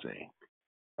something.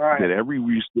 Right. That every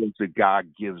resource that God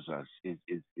gives us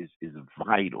is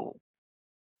vital.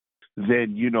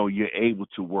 Then you're able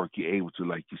to work. You're able to,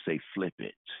 like you say, flip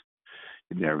it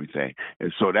and everything.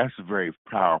 And so that's a very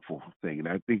powerful thing, and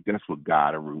I think that's what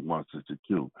God wants us to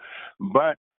do.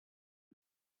 But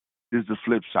there's the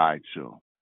flip side too,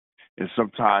 and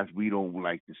sometimes we don't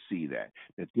like to see that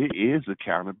there is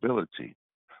accountability.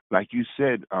 Like you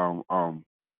said,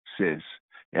 sis,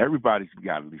 everybody's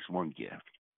got at least one gift.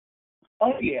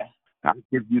 Oh yeah. I'll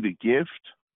give you the gift.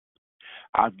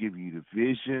 I'll give you the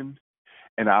vision,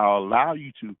 and I'll allow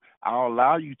you to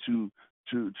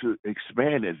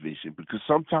expand that vision, because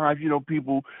sometimes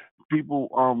people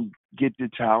get their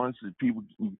talents and people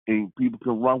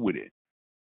can run with it.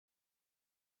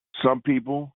 Some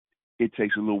people it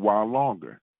takes a little while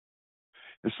longer,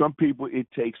 and some people it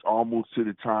takes almost to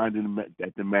the time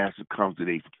that the master comes that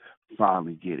they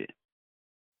finally get it.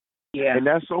 Yeah. And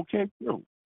that's okay too.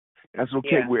 That's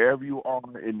okay Yeah. wherever you are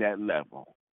in that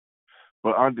level.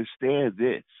 But understand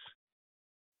this: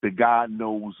 that God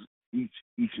knows each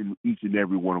and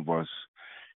every one of us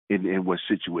in what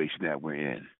situation that we're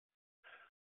in.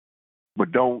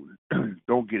 But don't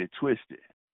get it twisted.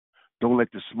 Don't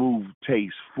let the smooth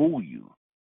taste fool you.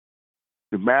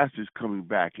 The master's coming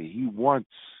back, and he wants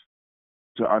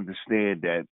to understand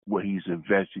that what he's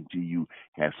investing to you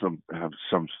have some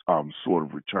sort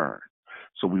of return.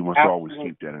 So we must always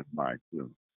keep that in mind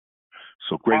too.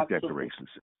 So great declarations.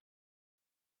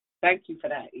 Thank you for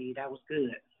that, E. That was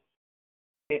good.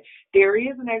 There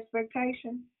is an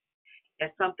expectation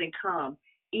that something comes,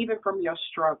 even from your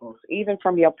struggles, even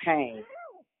from your pain.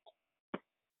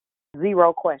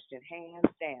 Zero question,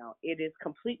 hands down. It is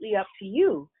completely up to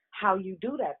you how you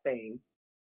do that thing,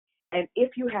 and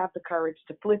if you have the courage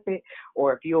to flip it,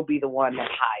 or if you'll be the one that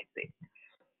hides it.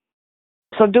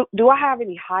 So do I have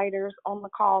any hiders on the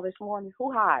call this morning?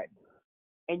 Who hides?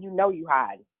 And you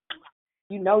hide.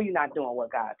 You know you're not doing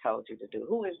what God told you to do.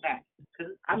 Who is that?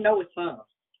 Because I know it's some.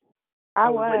 I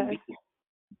was.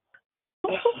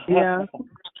 Yeah.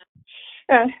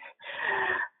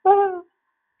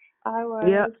 I was.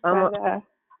 Yeah. Go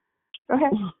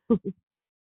ahead.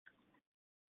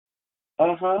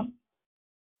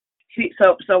 See,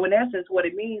 so in essence, what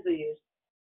it means is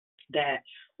that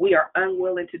we are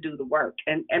unwilling to do the work,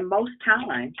 and most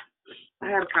times, I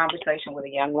had a conversation with a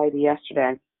young lady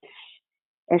yesterday,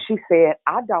 and she said,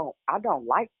 "I don't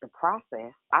like the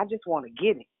process. I just want to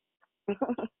get it."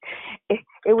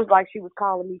 It was like she was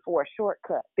calling me for a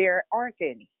shortcut. There aren't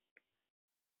any,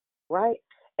 right?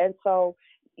 And so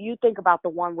you think about the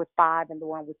one with 5 and the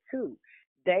one with 2.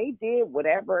 They did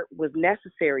whatever was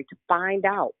necessary to find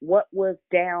out what was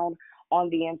down on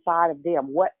the inside of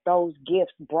them, what those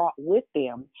gifts brought with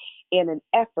them in an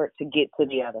effort to get to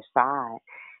the other side.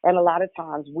 And a lot of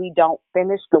times we don't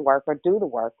finish the work or do the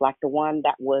work, like the one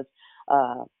that was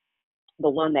the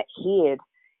one that hid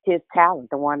his talent,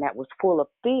 the one that was full of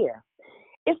fear.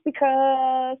 It's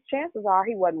because chances are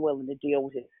he wasn't willing to deal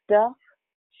with his stuff.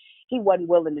 He wasn't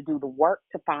willing to do the work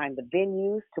to find the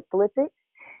venues to flip it.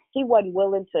 He wasn't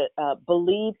willing to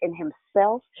believe in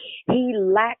himself. He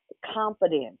lacked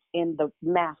confidence in the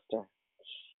master.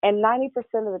 And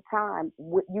 90% of the time,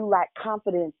 you lack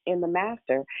confidence in the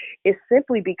master is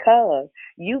simply because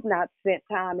you've not spent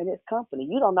time in his company.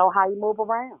 You don't know how he moves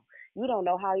around. You don't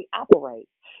know how he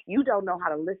operates. You don't know how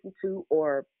to listen to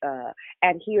or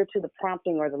adhere to the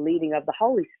prompting or the leading of the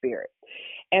Holy Spirit.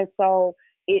 And so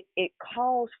it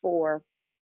calls for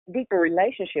deeper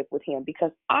relationship with him,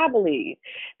 because I believe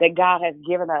that God has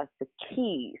given us the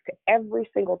keys to every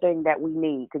single thing that we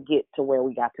need to get to where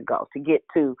we got to go, to get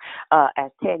to,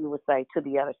 as Tanya would say, to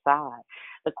the other side.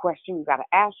 The question you got to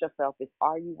ask yourself is,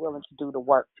 are you willing to do the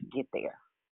work to get there?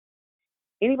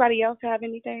 Anybody else have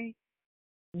anything?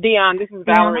 Dion, this is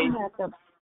Valerie.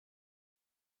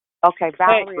 Okay,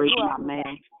 Valerie. Hey, Who else?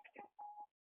 man.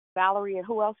 Valerie, and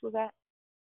who else was that?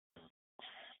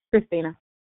 Christina.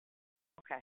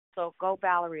 Okay, so go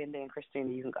Valerie, and then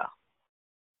Christina, you can go.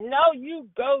 No, you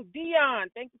go, Dion.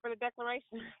 Thank you for the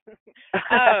declaration.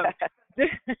 I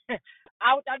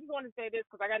just wanted to say this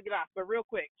because I got to get off, but real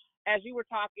quick, as you were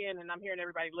talking, and I'm hearing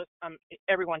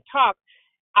everyone talk,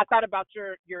 I thought about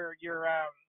your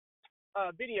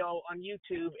video on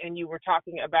YouTube, and you were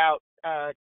talking about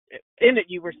in it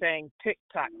you were saying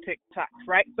TikTok,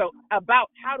 right? So about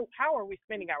how are we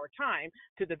spending our time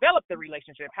to develop the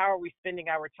relationship? How are we spending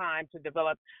our time to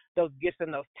develop those gifts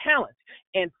and those talents?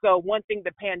 And so one thing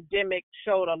the pandemic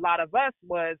showed a lot of us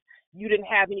was you didn't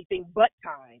have anything but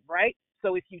time, right?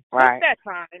 So if you took that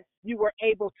time, you were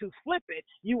able to flip it.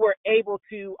 You were able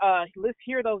to let's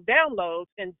hear those downloads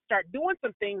and start doing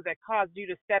some things that caused you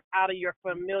to step out of your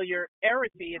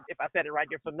familiarity. If I said it right,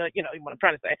 you're familiar. You know what I'm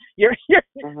trying to say. You're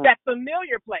that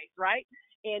familiar place, right?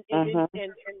 And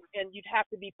you'd have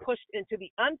to be pushed into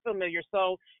the unfamiliar.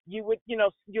 So you would,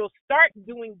 you'll start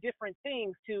doing different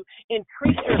things to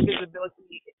increase your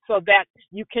visibility so that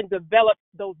you can develop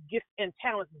those gifts and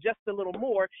talents just a little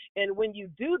more. And when you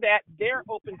do that, there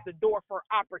opens the door for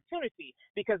opportunity,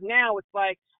 because now it's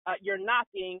like you're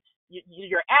knocking,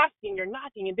 you're asking, you're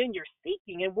knocking, and then you're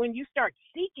seeking. And when you start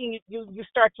seeking, you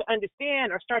start to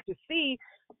understand or start to see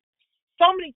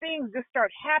so many things just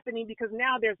start happening, because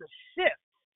now there's a shift.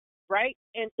 Right?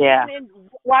 And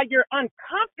while you're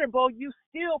uncomfortable, you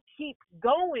still keep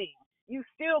going. You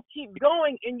still keep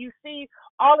going, and you see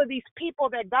all of these people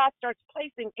that God starts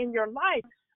placing in your life.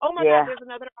 Oh my God, there's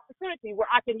another opportunity where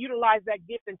I can utilize that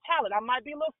gift and talent. I might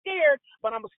be a little scared,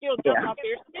 but I'm still jump out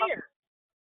there scared.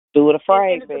 Do it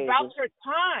afraid, and it's about your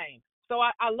time. So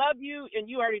I love you, and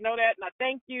you already know that, and I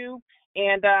thank you.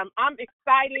 And I'm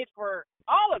excited for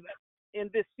all of us in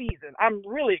this season. I'm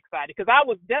really excited because I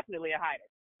was definitely a hider.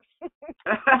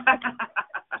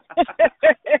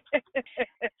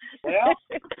 Well,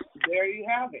 there you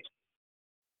have it.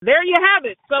 There you have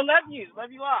it. So love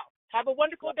you all. Have a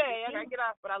wonderful day. I gotta get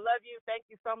off, but I love you. Thank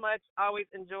you so much. Always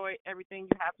enjoy everything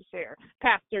you have to share,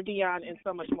 Pastor Dion, and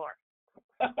so much more.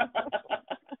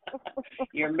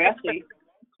 You're messy.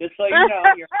 Just so you know,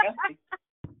 you're messy.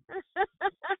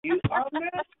 You are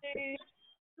messy.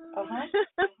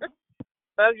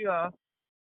 Love you all.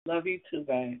 Love you too,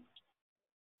 babe.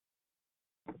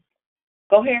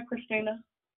 Go ahead, Christina.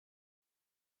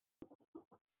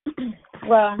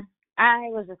 Well, I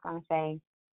was just going to say,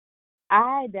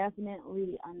 I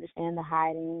definitely understand the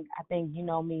hiding. I think you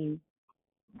know me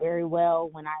very well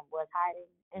when I was hiding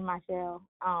in my shell.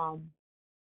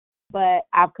 But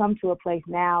I've come to a place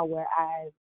now where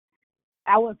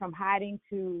I went from hiding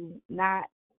to not,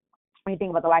 when you think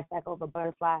about the life cycle of a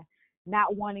butterfly,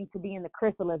 not wanting to be in the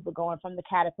chrysalis, but going from the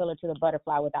caterpillar to the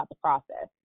butterfly without the process.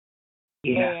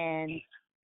 Yeah. And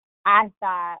I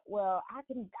thought, well, I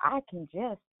can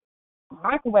just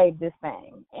microwave this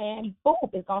thing, and boom,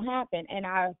 it's gonna happen. And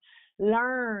I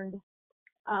learned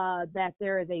that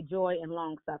there is a joy in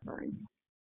long suffering.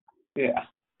 Yeah.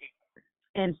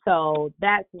 And so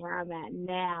that's where I'm at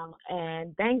now.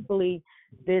 And thankfully,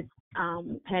 this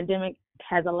pandemic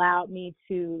has allowed me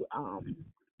to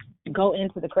go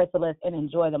into the chrysalis and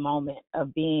enjoy the moment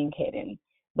of being hidden.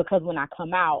 Because when I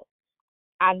come out,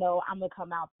 I know I'm gonna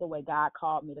come out the way God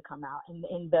called me to come out, and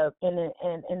in the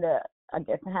I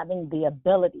guess having the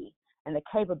ability and the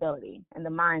capability and the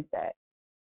mindset.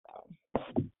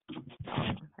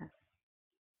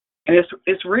 And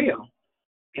it's real,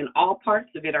 and all parts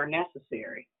of it are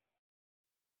necessary.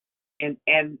 And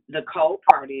the cold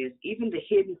part is even the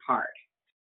hidden part.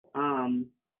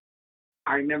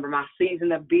 I remember my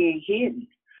season of being hidden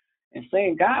and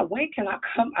saying, God, when can I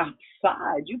come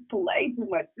outside? You play too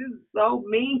much. This is so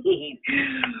mean.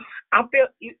 I feel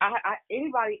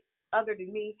anybody other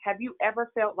than me, have you ever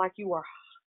felt like you were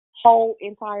whole,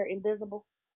 entire, invisible?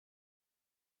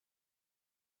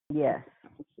 Yes.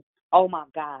 Oh my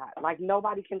God. Like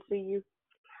nobody can see you?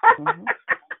 Mm-hmm.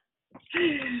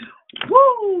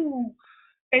 Woo!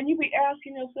 And you be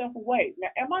asking yourself, wait, now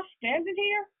am I standing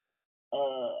here?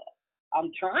 I'm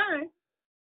trying.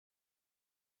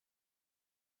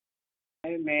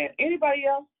 Amen. Anybody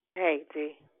else? Hey,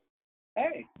 G.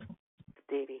 Hey.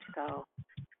 Dee Dee. So,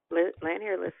 laying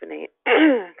here listening,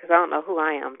 because I don't know who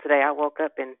I am today. I woke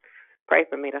up and pray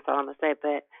for me. That's all I'm going to say.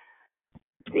 But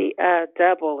the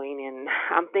doubling, and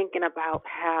I'm thinking about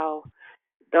how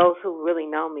those who really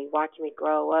know me, watch me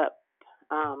grow up,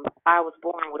 I was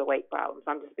born with a weight problem,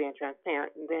 so I'm just being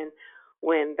transparent. And then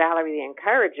when Valerie the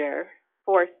Encourager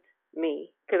forced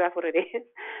me, because that's what it is,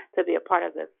 to be a part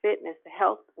of the fitness, the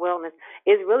health, wellness,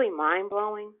 is really mind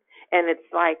blowing. And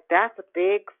it's like, that's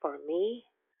big for me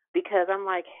because I'm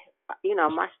like,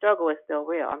 my struggle is still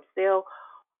real. I'm still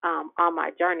on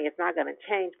my journey. It's not going to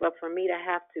change. But for me to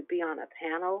have to be on a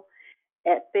panel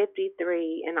at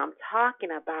 53 and I'm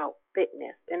talking about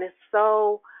fitness, and it's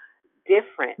so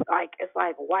different. Like, it's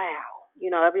like, wow.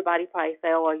 Everybody probably say,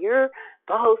 oh, well, you're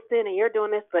boasting and you're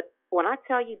doing this. But when I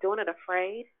tell you doing it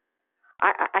afraid,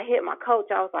 I hit my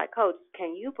coach. I was like, Coach,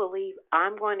 can you believe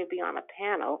I'm going to be on a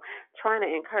panel trying to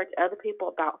encourage other people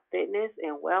about fitness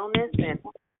and wellness and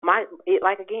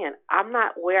again, I'm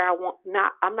not where I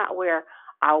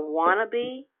want to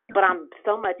be, but I'm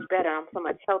so much better. I'm so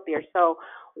much healthier. So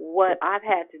what I've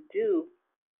had to do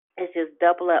is just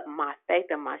double up my faith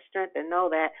and my strength and know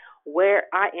that where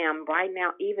I am right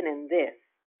now, even in this,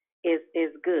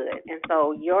 is good. And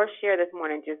so your share this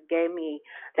morning just gave me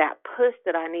that push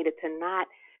that I needed to not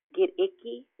get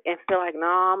icky and feel like, no,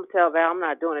 I'm tell Val I'm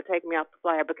not doing it. Take me off the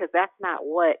flyer, because that's not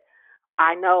what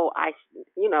I know.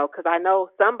 Because I know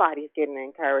somebody's getting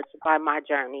encouraged by my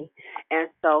journey. And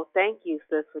so thank you,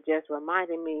 sis, for just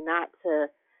reminding me not to,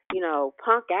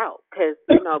 punk out. Because,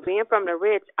 being from the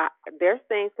rich, there's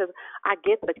things, because I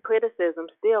get the criticism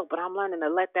still, but I'm learning to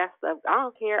let that stuff, I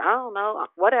don't care, I don't know,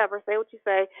 whatever, say what you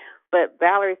say. But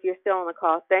Valerie, if you're still on the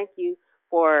call, thank you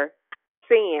for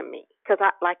seeing me. Because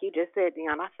like you just said,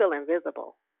 Dion, I feel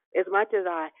invisible. As much as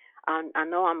I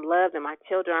know I'm loved, and my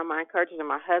children are my encouragers, and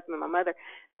my husband, and my mother,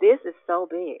 this is so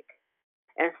big.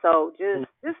 And so just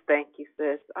thank you,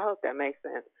 sis. I hope that makes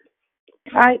sense.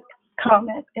 I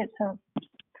comment. It's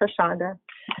Krishanda.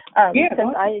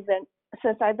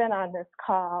 Since I've been on this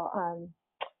call,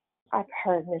 I've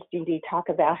heard Miss Dee Dee talk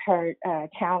about her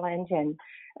challenge and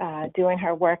doing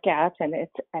her workouts, and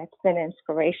it's been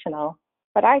inspirational.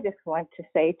 But I just want to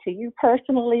say to you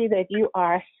personally that you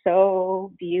are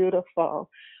so beautiful.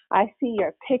 I see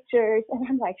your pictures, and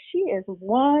I'm like, she is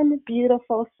one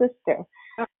beautiful sister.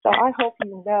 So I hope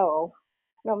you know,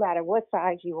 no matter what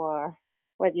size you are,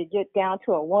 whether you get down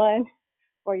to a 1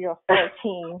 or you're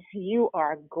 14, you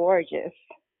are gorgeous.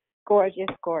 Gorgeous,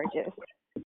 gorgeous.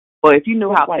 Well, if you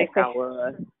knew how thick I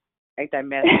was, ain't that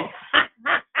messy?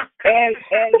 and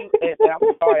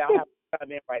I'm sorry, I have to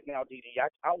come in right now, Dee Dee.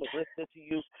 I was listening to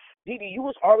you. Dee Dee, you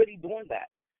was already doing that.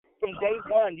 From day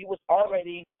one, you was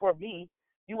already, for me,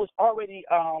 you was already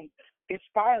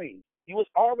inspiring. You was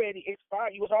already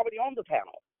inspired. You was already on the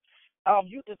panel.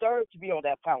 You deserve to be on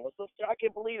that panel. Sister, I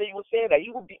can't believe that you were saying that.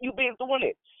 You've been doing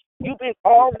it. You've been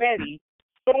already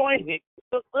doing it.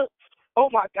 Look, oh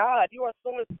my God, you are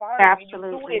so inspiring.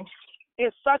 Absolutely. You do it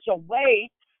in such a way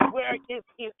where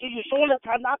you're showing us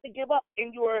how not to give up.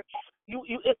 And you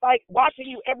it's like watching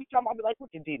you every time. I'll be like,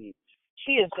 look at Dee Dee.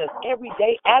 She is just every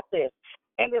day at this.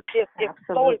 And it's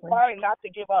so inspiring not to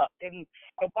give up. And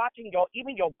watching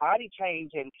even your body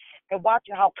change and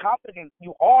watching how confident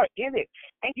you are in it.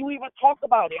 And you even talk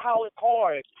about it, how it's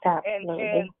hard. Absolutely.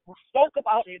 And spoke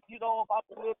about it, about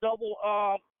the little double,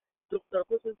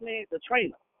 what's his name? The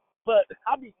trainer. But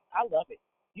I love it.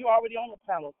 You're already on the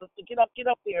panel. So get up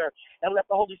there and let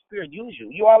the Holy Spirit use you.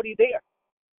 You're already there.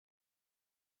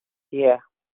 Yeah.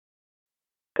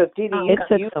 Because Dee Dee, it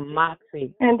took some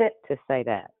moxie to say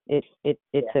that. It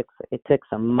took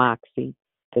some moxie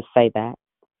to say that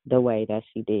the way that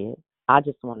she did. I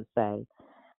just want to say,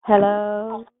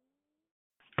 hello.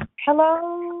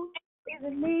 Hello.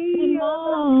 Good morning.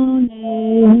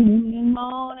 Good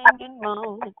morning. Good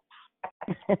morning.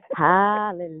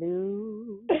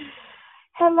 Hallelujah.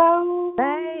 Hello.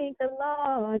 Thank the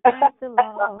Lord. Thank the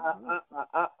Lord.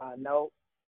 No.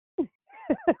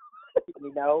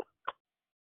 No.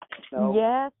 No.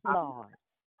 Yes, Lord.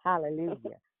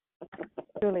 Hallelujah.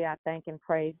 Truly, I thank and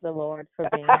praise the Lord for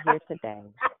being here today.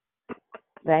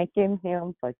 Thanking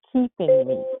Him for keeping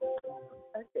me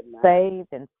saved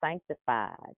and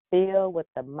sanctified, filled with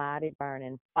the mighty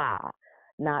burning fire,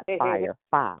 not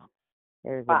fire.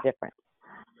 There's a difference.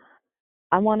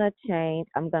 I want to change.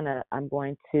 I'm going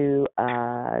to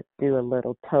do a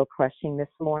little toe crushing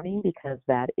this morning because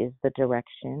that is the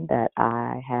direction that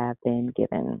I have been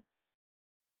given.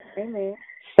 Amen.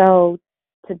 So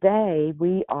today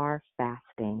we are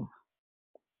fasting.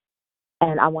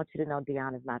 And I want you to know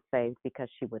Deanna is not saved because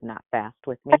she would not fast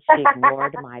with me. She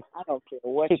ignored my. I don't care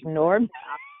what. She ignored.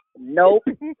 Nope.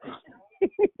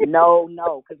 No.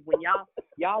 Because when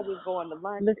y'all was going to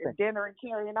lunch and dinner and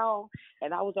carrying on,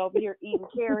 and I was over here eating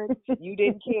carrots, you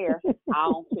didn't care.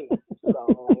 I don't care.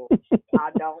 So I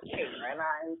don't care, and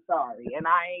I ain't sorry, and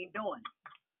I ain't doing it.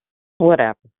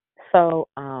 Whatever. So,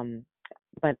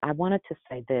 but I wanted to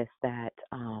say this, that,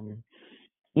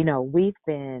 we've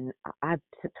been,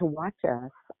 to watch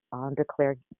us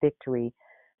declare victory,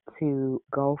 to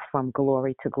go from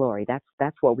glory to glory.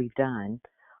 That's what we've done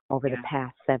over the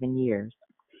past 7 years.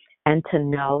 And to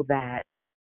know that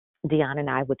Dion and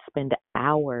I would spend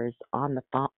hours on the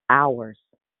phone, hours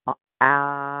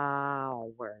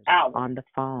on the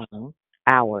phone,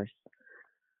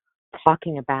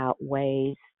 talking about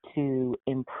ways to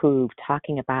improve,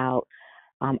 talking about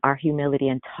our humility,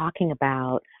 and talking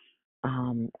about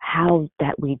how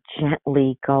that we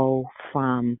gently go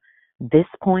from this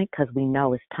point, because we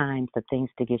know it's time for things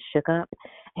to get shook up,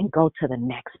 and go to the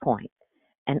next point.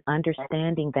 And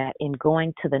understanding that in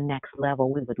going to the next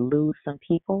level, we would lose some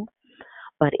people.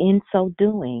 But in so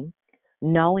doing,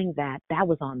 knowing that that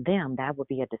was on them, that would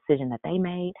be a decision that they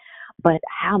made. But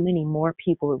how many more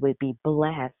people would be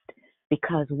blessed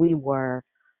because we were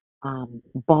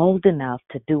bold enough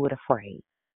to do it afraid,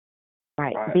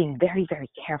 right? Being very, very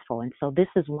careful. And so this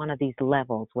is one of these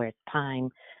levels where it's time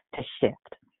to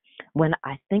shift. When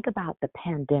I think about the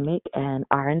pandemic and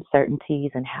our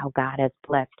uncertainties and how God has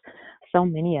blessed so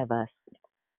many of us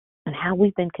and how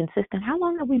we've been consistent, how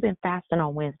long have we been fasting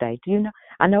on Wednesday? Do you know?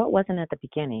 I know it wasn't at the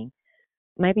beginning.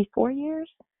 Maybe 4 years?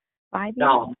 5 years?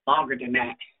 No, longer than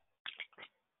that.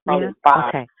 Probably 5.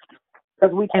 Okay.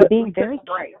 Because we and took, being we very took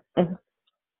a break.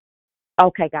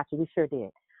 Okay, gotcha. We sure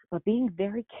did. But being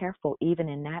very careful even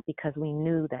in that, because we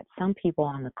knew that some people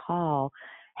on the call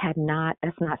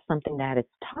that's not something that is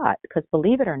taught. Because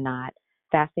believe it or not,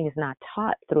 fasting is not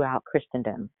taught throughout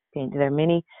Christendom. There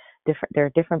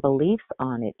are different beliefs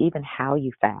on it, even how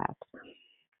you fast.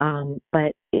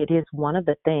 But it is one of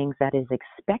the things that is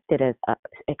expected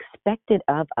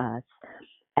of us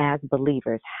as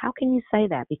believers. How can you say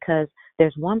that? Because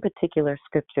there's one particular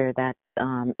scripture that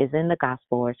is in the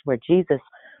Gospels where Jesus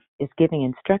is giving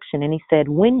instruction, and he said,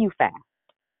 when you fast,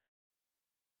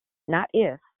 not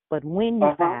if, but when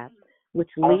you fast, which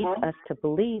leads us to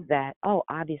believe that,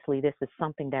 obviously this is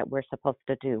something that we're supposed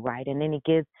to do, right? And then he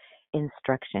gives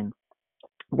instruction.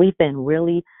 We've been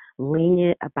really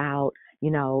lenient about,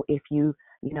 if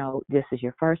this is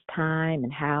your first time,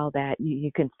 and how that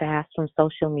you can fast from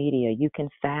social media, you can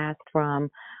fast from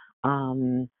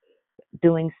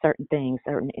doing certain things,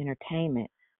 certain entertainment.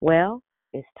 Well,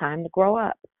 it's time to grow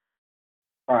up.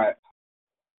 Right.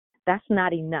 That's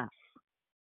not enough.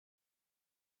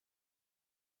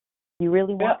 You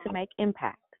really want to make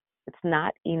impact. It's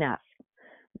not enough.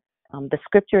 The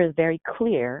scripture is very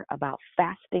clear about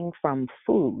fasting from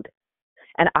food.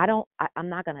 And I don't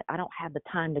have the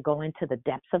time to go into the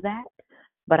depths of that,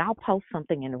 but I'll post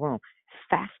something in the room.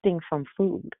 Fasting from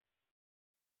food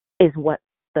is what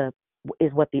the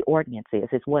ordinance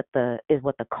is what the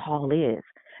call is,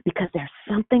 because there's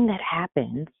something that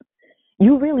happens.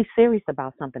 You're really serious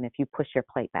about something if you push your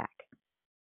plate back.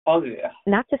 Oh, yeah.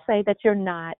 Not to say that you're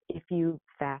not if you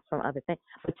fast from other things,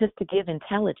 but just to give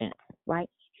intelligence, right?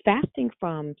 Fasting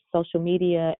from social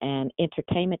media and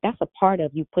entertainment, that's a part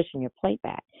of you pushing your plate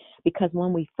back. Because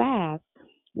when we fast,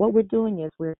 what we're doing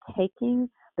is we're taking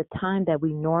the time that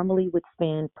we normally would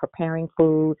spend preparing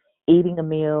food, eating a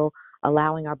meal,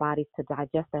 allowing our bodies to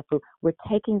digest that food. We're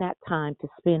taking that time to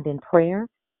spend in prayer,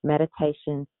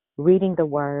 meditation, reading the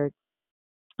Word,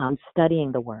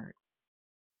 studying the Word.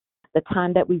 The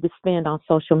time that we would spend on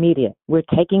social media, we're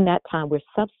taking that time, we're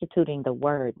substituting the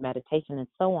Word, meditation, and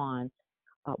so on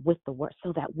with the Word,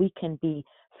 so that we can be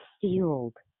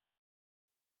filled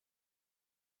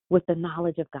with the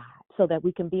knowledge of God, so that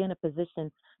we can be in a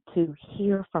position to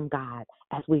hear from God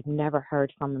as we've never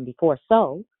heard from Him before.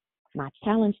 So my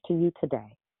challenge to you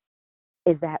today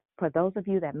is that for those of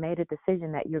you that made a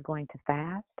decision that you're going to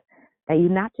fast, that you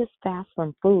not just fast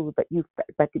from food, but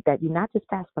that you not just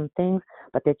fast from things,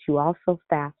 but that you also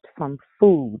fast from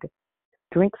food.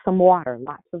 Drink some water,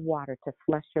 lots of water, to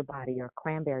flush your body, or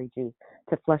cranberry juice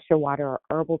to flush your water, or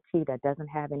herbal tea that doesn't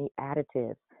have any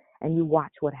additives, and you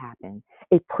watch what happens.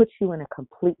 It puts you in a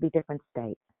completely different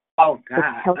state. Oh, God.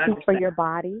 It's healthy for your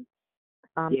body.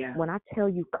 When I tell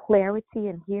you clarity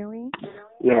and hearing,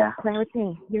 clarity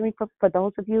and hearing for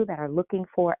those of you that are looking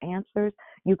for answers,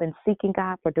 you've been seeking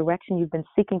God for direction, you've been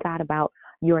seeking God about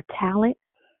your talent,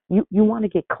 you want to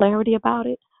get clarity about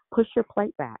it, push your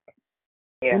plate back.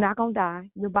 You're not going to die.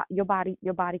 Your body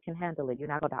can handle it. You're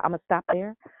not going to die. I'm going to stop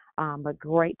there. But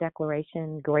great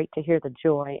declaration, great to hear the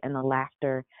joy and the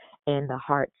laughter in the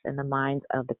hearts and the minds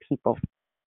of the people.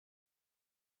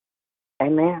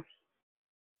 Amen.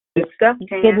 Good stuff,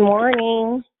 Pam. Good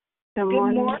morning. Good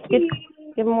morning.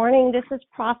 Good morning. This is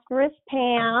Prosperous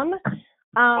Pam.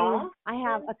 I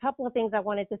have a couple of things I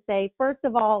wanted to say. First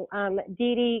of all,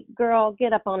 Dee Dee, girl,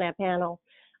 get up on that panel.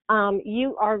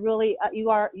 You are really,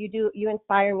 you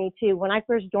inspire me too. When I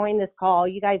first joined this call,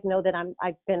 you guys know that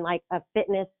I've been like a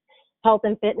health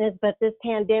and fitness, but this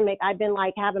pandemic, I've been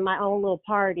like having my own little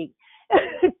party.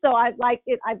 So I've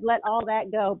let all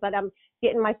that go, but I'm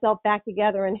getting myself back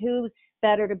together. And who's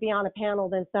better to be on a panel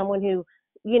than someone who,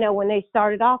 when they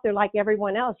started off, they're like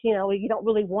everyone else, you don't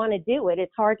really want to do it.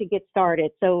 It's hard to get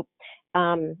started. So,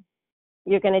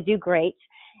 you're going to do great.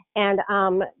 And,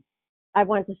 I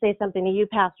wanted to say something to you,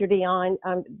 Pastor Dion.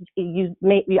 I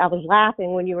was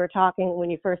laughing when you were talking, when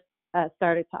you first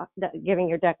started giving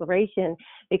your declaration,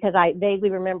 because I vaguely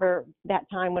remember that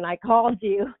time when I called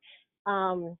you.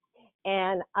 And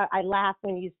I laughed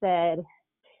when you said,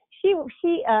 you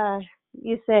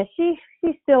said she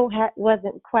still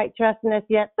wasn't quite trusting us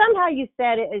yet. Somehow you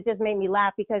said it. It just made me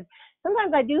laugh, because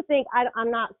sometimes I do think I'm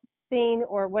not seen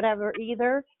or whatever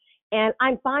either. And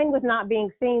I'm fine with not being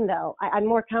seen, though. I'm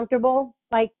more comfortable,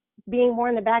 like, being more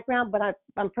in the background, but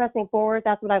I'm pressing forward.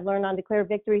 That's what I've learned on Declare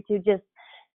Victory, to just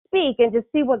speak and just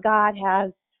see what God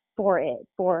has for it,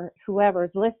 for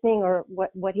whoever's listening, or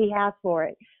what he has for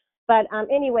it. But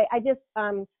anyway, I just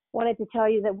wanted to tell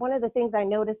you that one of the things I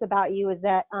noticed about you is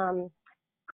that,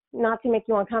 not to make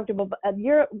you uncomfortable, but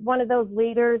you're one of those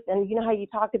leaders, and you know how you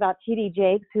talked about T.D.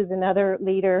 Jakes, who's another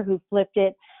leader who flipped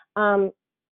it.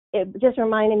 It just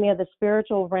reminded me of the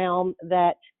spiritual realm,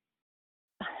 that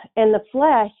in the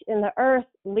flesh, in the earth,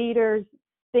 leaders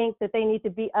think that they need to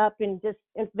be up and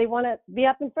they want to be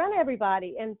up in front of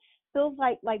everybody. And feels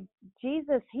like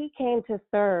Jesus, he came to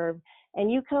serve, and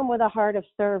you come with a heart of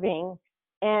serving.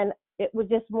 And it was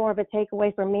just more of a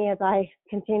takeaway for me as I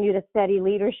continue to study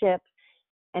leadership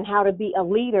and how to be a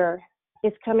leader,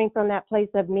 is coming from that place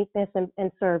of meekness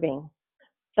and serving.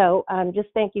 So just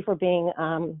thank you for being,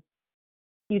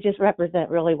 you just represent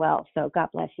really well. So God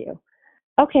bless you.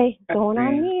 Okay, going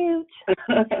on mute.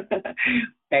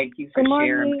 Thank you for sharing. Good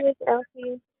morning, it's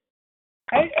Elsie.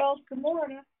 Hey, Elsie, good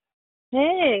morning.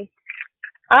 Hey,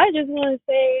 I just want to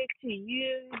say to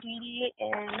you, Dee Dee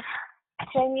and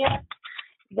Kenya,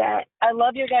 that I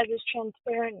love your guys'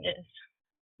 transparentness,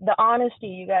 the honesty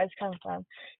you guys come from,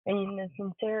 and the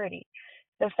sincerity.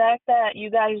 The fact that you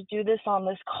guys do this on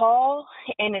this call,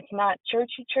 and it's not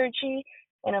churchy,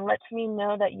 and it lets me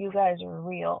know that you guys are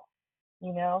real,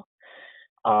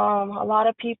 A lot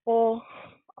of people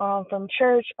from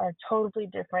church are totally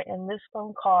different, and this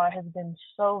phone call has been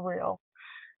so real.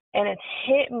 And it's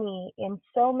hit me in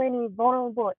so many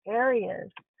vulnerable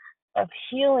areas of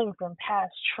healing from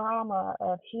past trauma,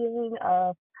 of healing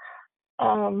of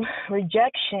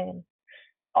rejection,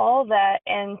 all that.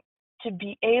 And to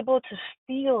be able to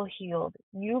feel healed,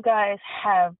 you guys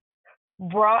have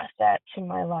brought that to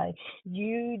my life.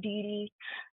 You, Dee Dee,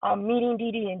 meeting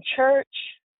Dee Dee in church,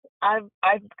 I've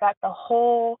got the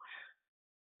whole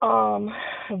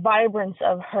vibrance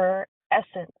of her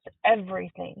essence,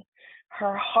 everything,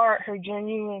 her heart, her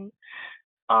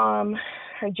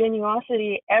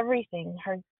genuosity, everything.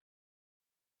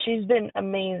 She's been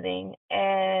amazing,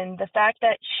 and the fact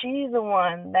that she's the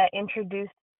one that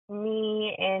introduced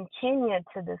me and Kenya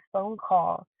to this phone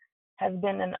call has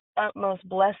been an utmost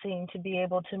blessing, to be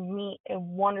able to meet a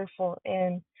wonderful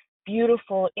and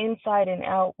beautiful inside and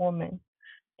out woman.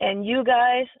 And you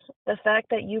guys, the fact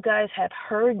that you guys have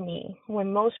heard me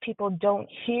when most people don't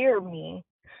hear me,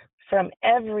 from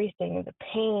everything, the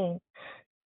pain,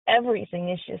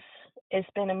 everything, it's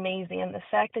been amazing. And the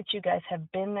fact that you guys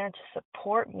have been there to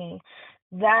support me,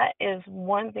 that is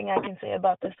one thing I can say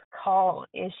about this call.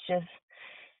 It's just,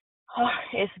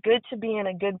 it's good to be in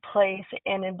a good place,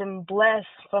 and I've been blessed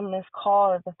from this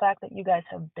call is the fact that you guys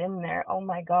have been there. Oh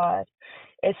my God.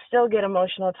 I still get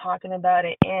emotional talking about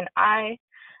it. And I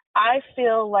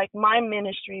feel like my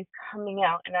ministry is coming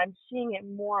out, and I'm seeing it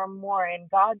more and more, and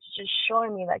God's just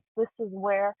showing me, like, this is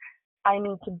where I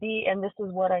need to be, and this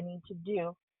is what I need to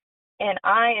do. And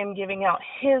I am giving out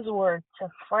his word to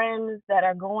friends that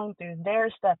are going through their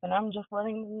stuff, and I'm just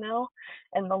letting them know,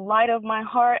 and the light of my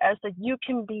heart, as that you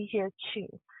can be here too.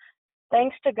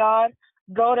 Thanks to God.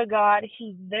 Go to God.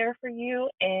 He's there for you,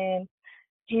 and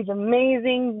he's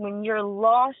amazing. When you're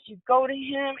lost, you go to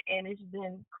him, and it's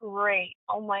been great.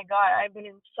 Oh my God, I've been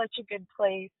in such a good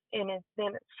place, and it's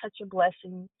been such a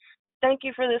blessing. Thank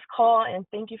you for this call, and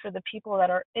thank you for the people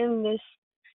that are in this.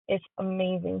 It's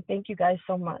amazing. Thank you guys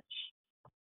so much.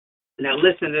 Now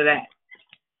listen to that.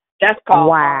 That's called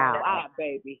Wow.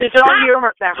 baby. Did y'all hear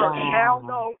that? Wow. Sound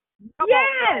though?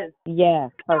 Yes.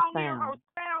 Yes, her Y'all hear sound. her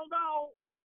sound though?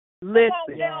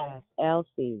 Listen. Yes,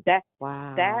 Elsie. That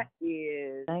Wow.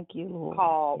 is Thank you, Lord.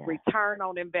 called Yes. return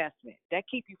on investment. That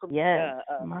keep you from Yes,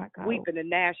 my God. weeping the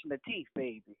gnashing of teeth,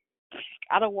 baby.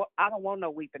 I don't want no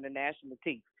weeping the gnashing of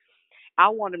teeth. I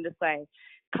want them to say,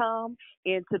 come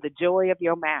into the joy of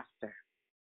your master,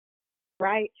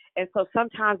 right? And so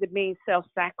sometimes it means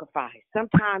self-sacrifice.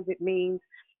 Sometimes it means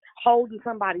holding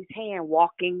somebody's hand,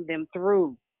 walking them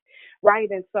through, right?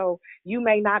 And so you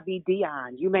may not be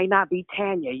Dion. You may not be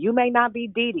Tanya. You may not be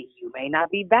Dee Dee. You may not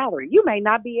be Valerie. You may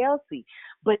not be Elsie,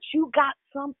 but you got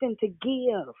something to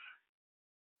give.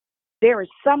 There is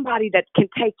somebody that can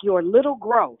take your little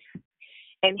growth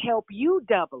and help you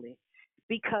double it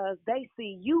because they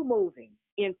see you moving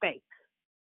in faith.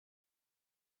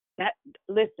 That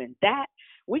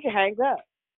we can hang up.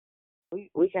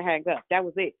 We can hang up. That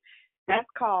was it. That's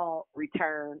called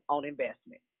return on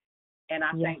investment. And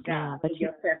I thank God for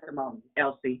your testimony,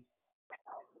 Elsie.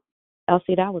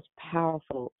 Elsie, that was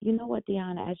powerful. You know what,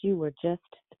 Deanna, as you were just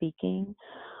speaking,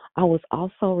 I was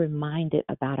also reminded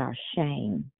about our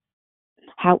shame.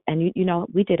 And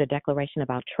we did a declaration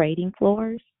about trading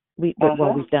floors. We've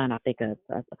done, I think,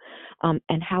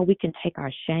 and how we can take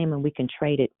our shame and we can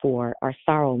trade it for our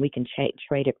sorrow, and we can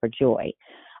trade it for joy.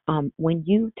 When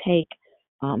you take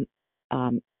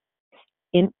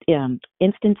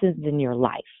instances in your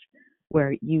life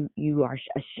where you are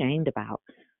ashamed about,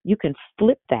 you can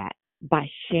flip that by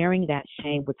sharing that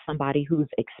shame with somebody who's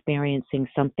experiencing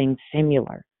something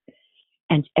similar,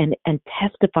 and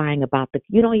testifying about the.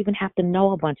 You don't even have to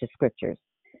know a bunch of scriptures.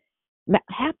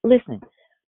 Listen.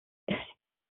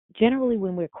 Generally,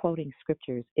 when we're quoting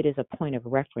scriptures, it is a point of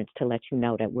reference to let you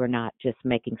know that we're not just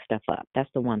making stuff up. That's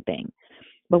the one thing.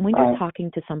 But when you're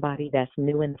talking to somebody that's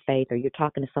new in the faith, or you're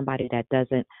talking to somebody that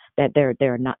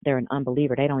they're an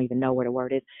unbeliever, they don't even know where the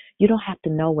word is, you don't have to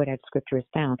know where that scripture is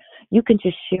found. You can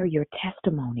just share your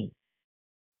testimony.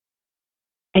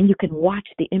 And you can watch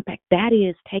the impact. That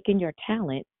is taking your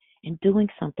talent and doing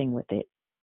something with it.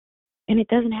 And it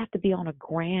doesn't have to be on a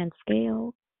grand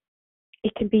scale.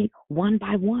 It can be one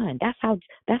by one. That's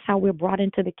how we're brought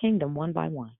into the kingdom, one by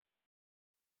one.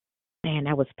 Man,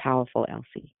 that was powerful,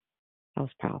 Elsie. That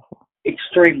was powerful.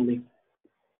 Extremely.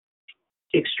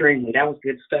 That was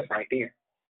good stuff right there.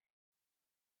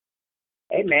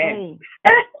 Amen.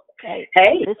 Hey.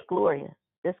 This Gloria.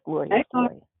 Hey,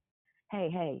 Gloria.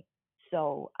 Hey.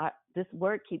 So this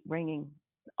word keep ringing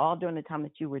all during the time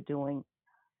that you were doing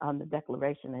the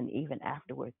declaration and even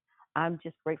afterwards. I'm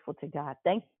just grateful to God.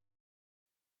 Thank you.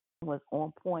 Was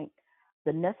on point,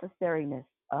 the necessariness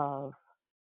of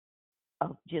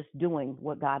just doing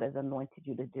what God has anointed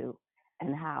you to do,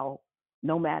 and how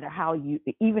no matter how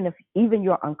even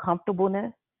your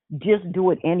uncomfortableness, just do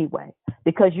it anyway,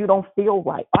 because you don't feel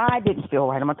right. I didn't feel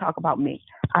right. I'm gonna talk about me.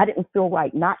 I didn't feel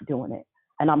right not doing it,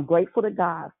 and I'm grateful to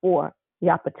God for the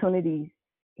opportunities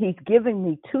He's giving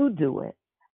me to do it.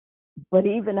 But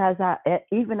even as I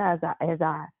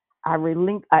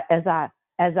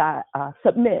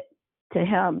submit to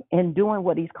Him in doing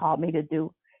what He's called me to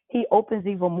do, He opens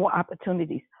even more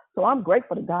opportunities. So I'm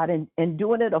grateful to God, and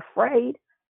doing it afraid,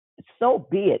 so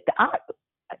be it.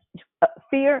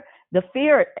 The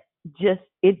fear just,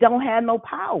 it don't have no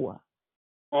power.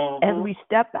 As we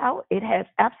step out, it has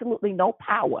absolutely no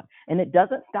power, and it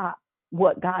doesn't stop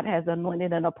what God has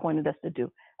anointed and appointed us to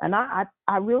do. And I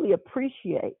really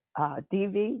appreciate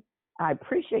DV. I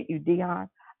appreciate you, Dion.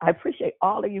 I appreciate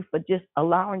all of you for just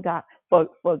allowing God, for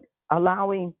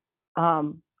allowing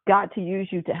God to use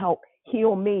you to help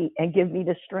heal me and give me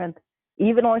the strength,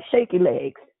 even on shaky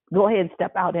legs. Go ahead and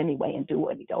step out anyway and do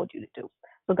what He told you to do.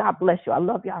 So God bless you. I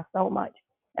love y'all so much.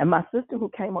 And my sister who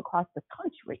came across the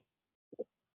country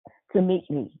to meet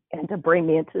me and to bring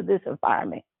me into this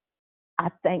environment, I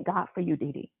thank God for you,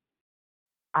 Dee Dee.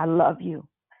 I love you.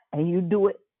 And you do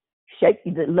it. Shake,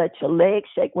 let your legs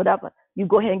shake, whatever. You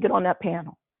go ahead and get on that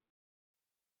panel.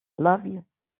 Love you.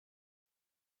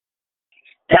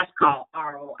 That's called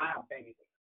ROI, baby.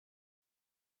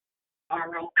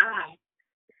 ROI.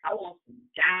 I want some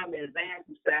diamonds and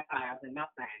some sapphires in my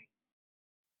thing.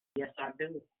 Yes, I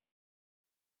do.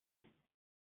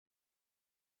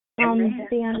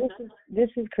 Dion, this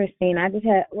is Christine. I just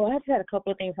had a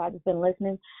couple of things. I've just been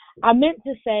listening. I meant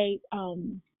to say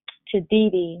to Dee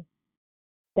Dee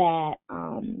that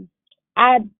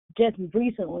I just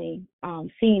recently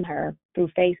seen her through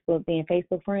Facebook, being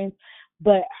Facebook friends,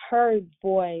 but her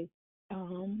voice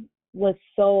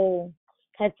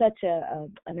had such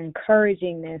an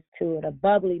encouragingness to it, a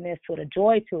bubbliness to it, a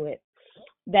joy to it,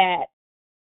 that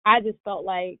I just felt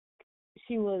like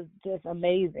she was just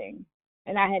amazing.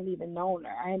 And I hadn't even known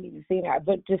her. I hadn't even seen her.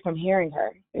 But just from hearing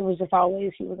her, it was just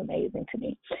always, she was amazing to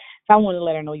me. So I wanted to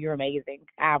let her know you're amazing.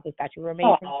 I always thought you were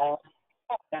amazing. Oh,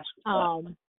 that's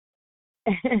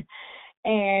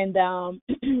and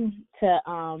to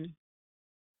I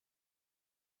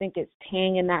think it's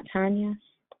Tanya, not Tanya.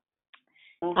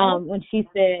 when she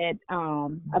said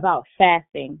about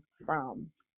fasting from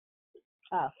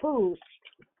food.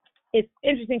 It's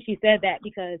interesting she said that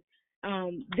because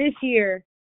this year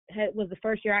was the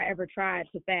first year I ever tried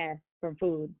to fast from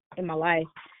food in my life.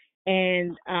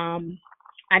 And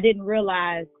I didn't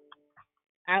realize,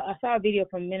 I saw a video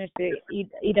from Minister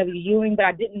E.W. Ewing, but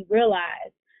I didn't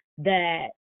realize that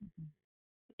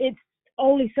it's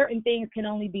only certain things can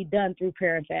only be done through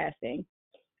prayer and fasting,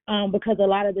 because a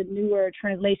lot of the newer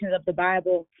translations of the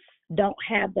Bible don't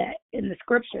have that in the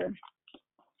scripture.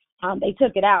 They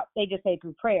took it out. They just say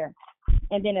through prayer.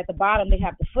 And then at the bottom, they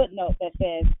have the footnote that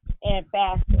says, and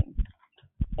fasting.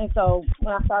 And so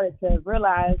when I started to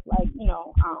realize,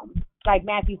 like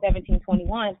Matthew 17:21,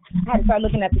 I had to start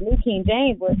looking at the New King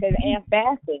James where it says, and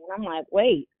fasting. And I'm like,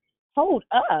 wait, hold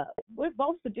up. We're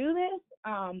supposed to do this?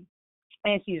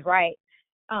 And she's right.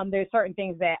 There's certain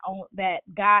things that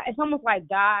God, it's almost like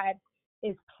God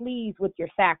is pleased with your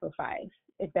sacrifice,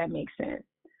 if that makes sense,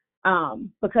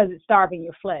 because it's starving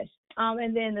your flesh.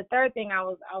 And then the third thing I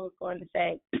was going to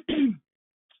say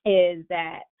is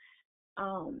that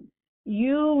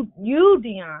you,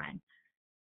 Dion,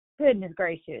 goodness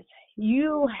gracious,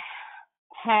 you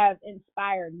have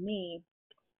inspired me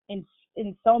in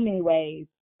so many ways.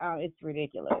 It's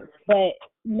ridiculous, but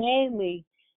mainly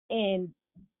in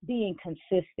being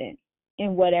consistent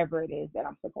in whatever it is that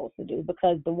I'm supposed to do.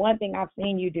 Because the one thing I've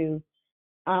seen you do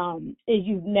is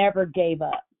you've never gave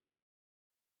up.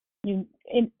 You,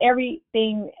 in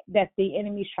everything that the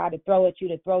enemies try to throw at you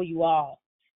to throw you off,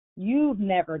 you've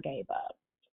never gave up.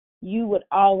 You would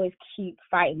always keep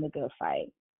fighting the good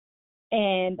fight.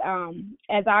 And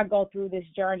as I go through this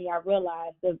journey, I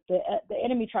realize the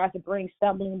enemy tries to bring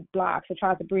stumbling blocks, or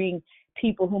tries to bring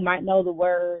people who might know the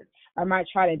word or might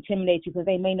try to intimidate you because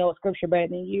they may know a scripture better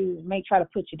than you, may try to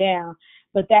put you down.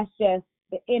 But that's just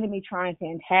the enemy trying to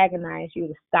antagonize you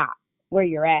to stop where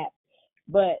you're at.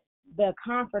 But the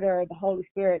Comforter, the Holy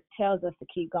Spirit, tells us to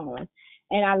keep going.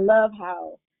 And I love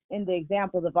how in the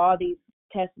examples of all these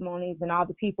testimonies and all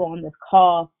the people on this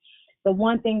call, the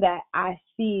one thing that I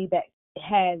see that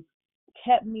has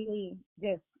kept me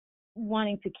just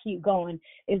wanting to keep going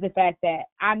is the fact that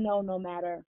I know no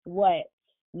matter what,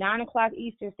 9 o'clock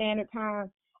Eastern Standard Time,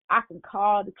 I can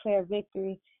call, declare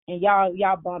victory, and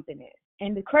y'all bumping it.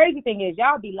 And the crazy thing is,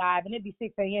 y'all be live, and it'd be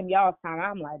 6 a.m. y'all's time.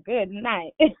 I'm like, good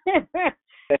night.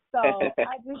 So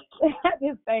I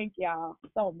just thank y'all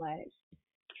so much.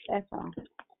 That's all.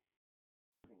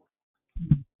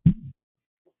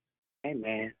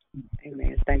 Amen.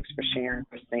 Amen. Thanks for sharing,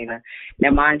 Christina.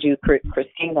 Now, mind you,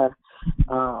 Christina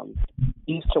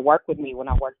used to work with me when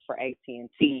I worked for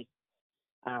AT&T.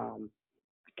 I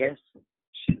guess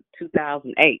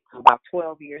 2008, so about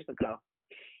 12 years ago,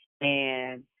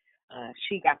 and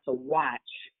she got to watch.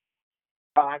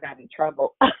 Oh, I got in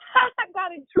trouble. I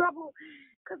got in trouble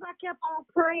because I kept on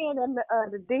praying, and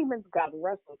the demons got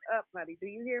wrestled up, honey. Do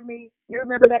you hear me? You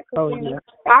remember that, Christina? Oh,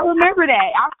 yeah. I remember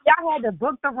that. Y'all had to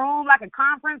book the room like a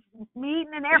conference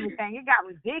meeting and everything. It got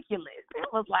ridiculous. It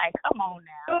was like, come on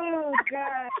now. Oh,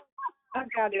 God. I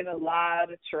got in a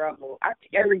lot of trouble.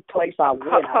 Every place I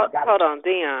went, Hold on,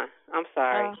 Dion. I'm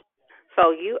sorry.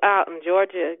 So you out in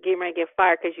Georgia getting ready to get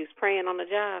fired because you was praying on the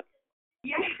job?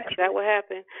 Yeah. Is that what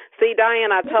happened? See,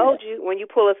 Diane, I told you when you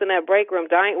pull us in that break room,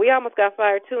 Diane, we almost got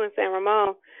fired too in San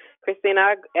Ramon. Christina,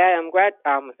 I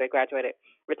almost say graduated,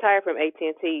 retired from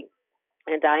AT&T,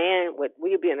 and Diane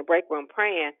we'd be in the break room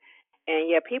praying, and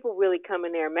yeah, people really come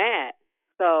in there mad.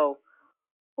 So,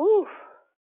 whew,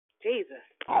 Jesus.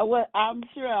 I'm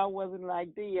sure I wasn't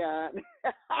like Dion.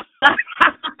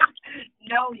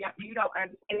 No, you don't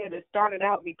understand. It started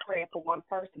out me praying for one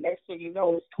person. Next thing you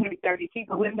know, it's 20, 30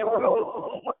 people in the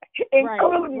room,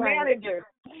 including managers.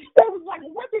 They was like,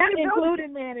 what did you do?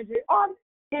 Including managers.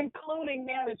 Including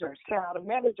managers. So the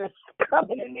managers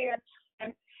coming in there,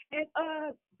 and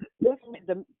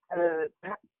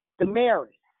the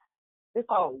Marys. This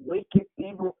all wicked,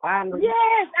 evil, violent. Yes,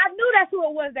 I knew that's who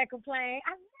it was that complained.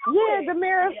 The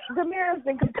Marys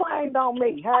been complained on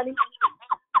me, honey.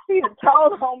 She done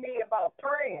told on me about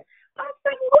praying. I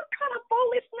said, what kind of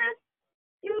foolishness?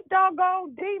 You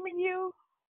doggone demon, you.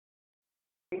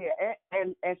 Yeah,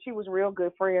 and she was real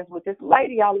good friends with this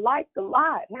lady I liked a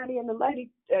lot, honey, and the lady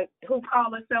who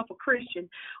called herself a Christian.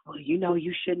 Well, you know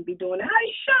you shouldn't be doing that.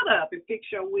 Hey, shut up and fix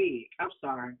your wig. I'm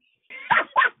sorry.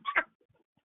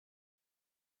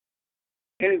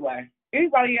 Anyway,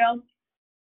 anybody else?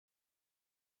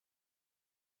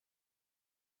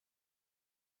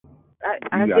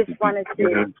 I just wanted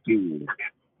to.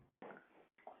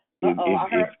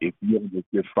 If you ever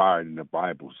get fired in the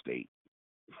Bible state,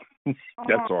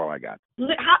 that's all I got.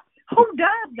 Who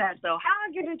does that though? How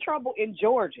I get in trouble in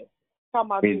Georgia? Talking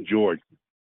about In Georgia.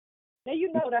 Now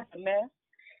you know that's a mess.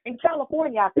 In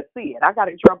California, I could see it. I got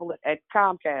in trouble at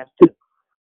Comcast too.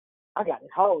 I got in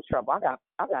whole trouble. I got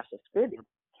suspended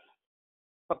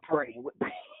for praying with me.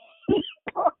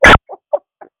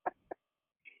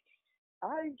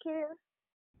 I didn't care.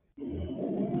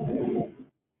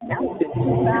 That was in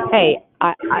 2000. Hey,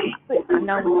 I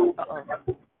know. Go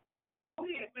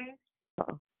ahead, man.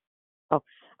 Oh,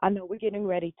 I know we're getting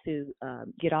ready to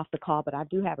get off the call, but I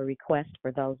do have a request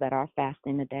for those that are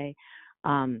fasting today.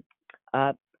 My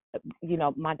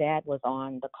dad was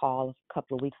on the call a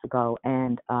couple of weeks ago,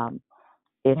 and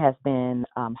it has been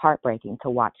heartbreaking to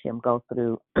watch him go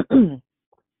through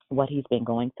what he's been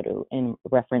going through in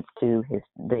reference to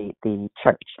the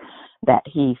church that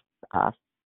he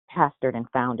pastored and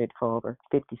founded for over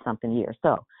 50-something years.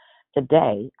 So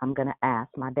today I'm going to ask,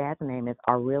 my dad's name is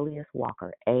Aurelius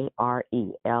Walker,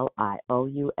 Arelious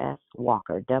Walker,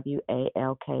 Walker.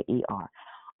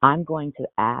 I'm going to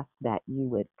ask that you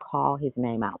would call his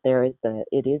name out. There is a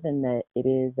decision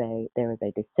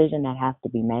that has to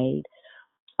be made.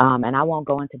 And I won't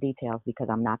go into details because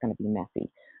I'm not going to be messy,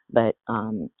 but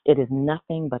it is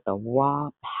nothing but the raw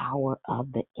power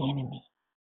of the enemy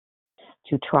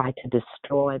to try to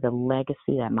destroy the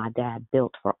legacy that my dad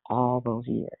built for all those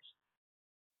years.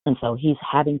 And so he's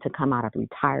having to come out of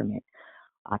retirement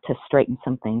to straighten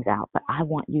some things out. But I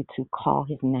want you to call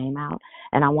his name out,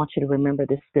 and I want you to remember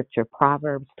this scripture,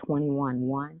 Proverbs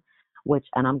 21:1, which,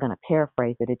 and I'm going to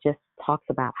paraphrase it, it just talks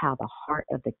about how the heart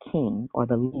of the king or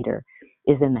the leader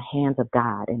is in the hands of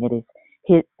God, and it is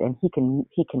his, and he can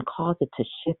cause it to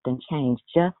shift and change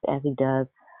just as he does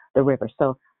the river.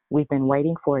 So we've been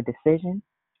waiting for a decision.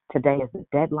 Today is the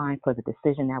deadline for the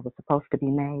decision that was supposed to be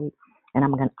made. And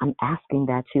I'm asking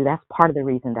that that's part of the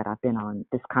reason that I've been on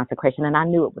this consecration. And I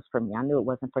knew it was for me. I knew it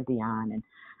wasn't for Dion and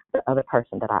the other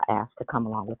person that I asked to come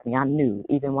along with me. I knew,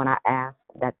 even when I asked,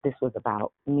 that this was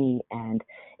about me and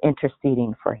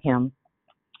interceding for him,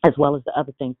 as well as the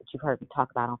other things that you've heard me talk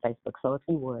about on Facebook. So if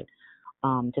you would,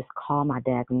 just call my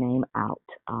dad's name out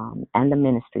and the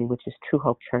ministry, which is True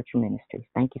Hope Church Ministries.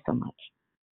 Thank you so much.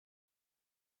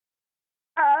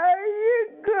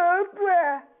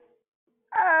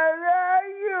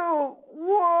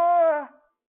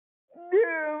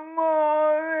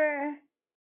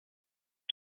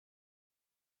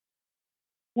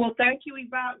 Well, thank you,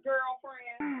 Yvonne,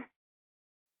 girlfriend.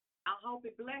 I hope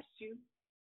it blessed you.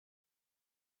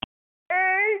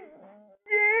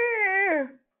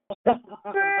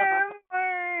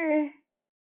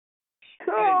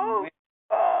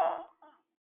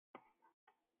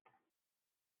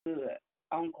 Good.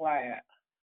 I'm glad.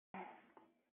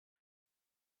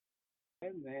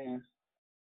 Amen.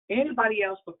 Anybody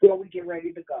else before we get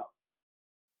ready to go?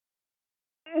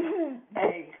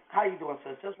 Hey, how you doing,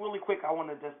 sis? Just really quick, I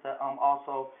wanted just to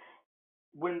also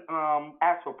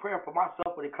ask for prayer for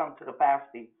myself when it comes to the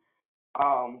fasting.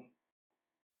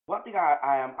 One thing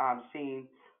I'm seeing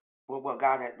with what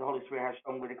the Holy Spirit has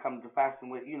shown when it comes to fasting,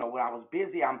 when I was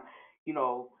busy,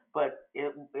 but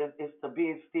it's the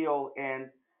being still, and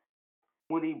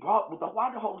when why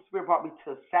the Holy Spirit brought me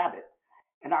to Sabbath,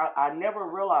 and I never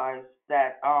realized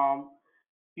that I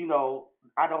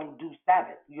don't do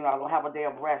Sabbath. I don't have a day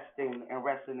of rest and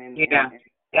resting in. Yeah,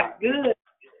 that's good.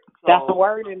 So, that's the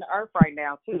word in the earth right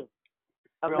now too,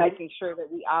 of really? making sure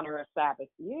that we honor a Sabbath.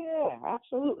 Yeah,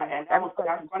 absolutely. And that's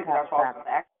funny. That's why I was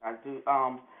asking. I do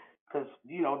because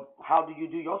how do you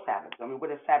do your Sabbath? I mean,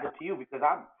 what is Sabbath to you? Because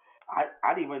I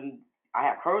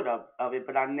have heard of it,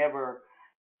 but I never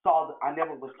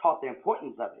was taught the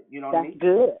importance of it. You know what I mean? That's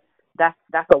good.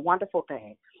 That's a wonderful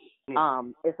thing. Yeah.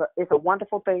 It's a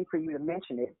wonderful thing for you to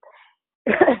mention it,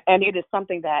 and it is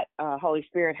something that Holy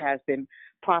Spirit has been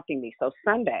prompting me. So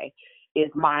Sunday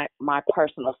is my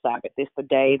personal Sabbath. It's the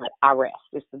day that I rest.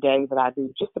 It's the day that I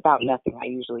do just about nothing. I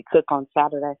usually cook on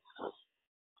Saturday,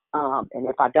 and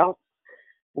if I don't,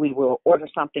 we will order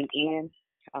something in.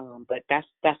 But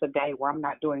that's a day where I'm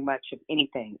not doing much of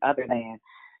anything other than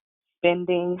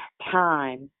spending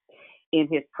time in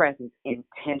His presence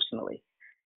intentionally.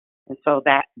 And so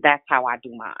that's how I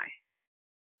do mine.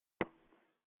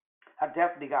 I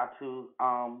definitely got to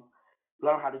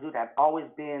learn how to do that. Always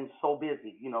been so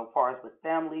busy, as far as with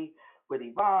family, with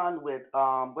Yvonne, with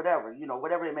whatever,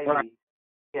 whatever it may right. be.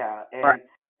 Yeah, and right.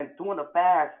 and doing the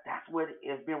fast, that's what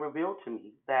has been revealed to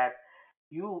me, that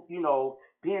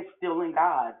being still in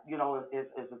God, is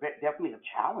definitely a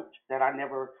challenge that I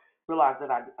never realized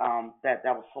that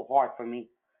that was so hard for me.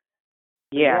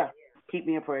 Yeah. Keep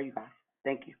me in prayer, you guys.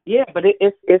 Thank you. Yeah, but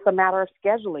it's a matter of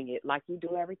scheduling it like you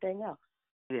do everything else.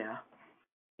 Yeah.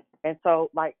 And so,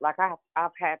 like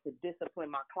I've had to discipline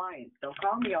my clients. Don't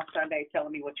call me on Sunday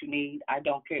telling me what you need. I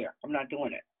don't care. I'm not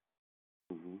doing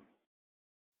it. Mm-hmm.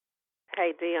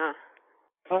 Hey, Dion.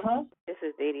 This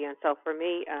is Dee Dee. And so for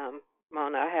me,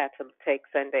 Mona, I had to take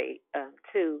Sunday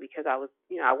too because I was,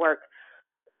 I work.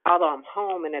 Although I'm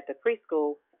home and at the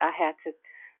preschool, I had to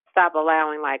stop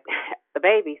allowing like the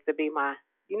babies to be my,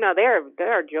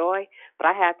 they're a joy. But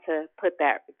I had to put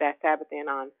that Sabbath in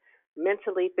on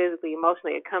mentally, physically,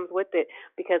 emotionally. It comes with it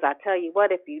because I tell you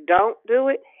what, if you don't do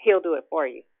it, he'll do it for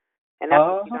you, and that's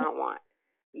what you don't want.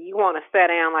 You want to sit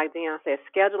down, like Dion said,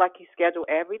 schedule like you schedule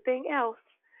everything else.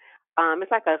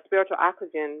 It's like a spiritual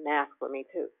oxygen mask for me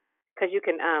too, because you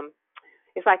can.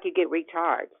 It's like you get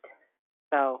recharged.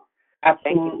 So.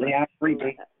 Absolutely, I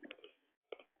agree.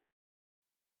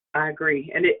 I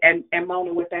agree, and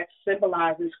Mona, what that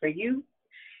symbolizes for you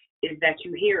is that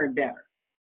you're hearing better.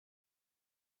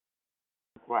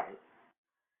 Right.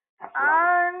 That's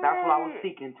what I was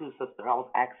seeking too, sister. I was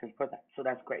asking for that, so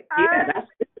that's great. Yeah, that's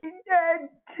did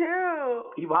too.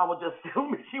 Yvonne was just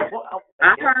telling me she wanted.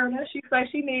 I heard her. She said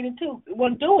she needed to.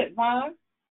 Well, do it, Vaughn.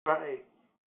 Right.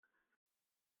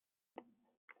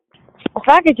 If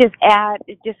I could just add,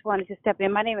 just wanted to step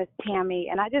in. My name is Tammy,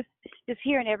 and I just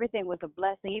hearing everything was a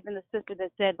blessing. Even the sister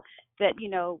that said that,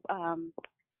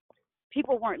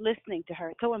 people weren't listening to her.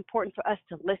 It's so important for us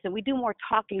to listen. We do more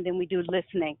talking than we do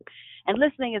listening. And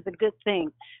listening is a good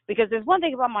thing, because there's one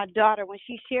thing about my daughter when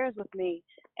she shares with me,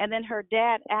 and then her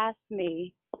dad asked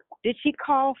me, did she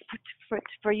call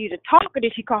for you to talk, or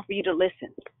did she call for you to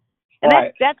listen? And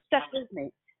that stuck with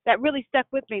me. That really stuck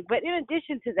with me. But in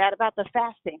addition to that, about the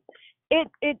fasting,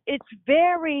 it's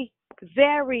very,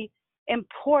 very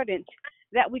important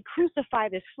that we crucify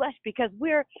this flesh, because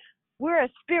we're a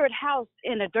spirit housed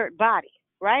in a dirt body,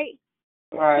 right?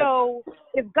 Right. So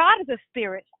if God is a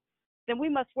spirit, then we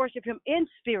must worship him in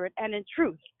spirit and in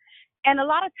truth. And a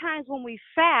lot of times when we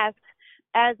fast,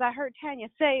 as I heard Tanya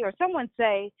say, or someone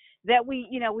say, that we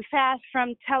fast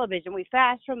from television, we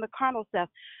fast from the carnal stuff.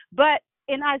 But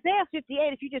in Isaiah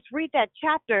 58, if you just read that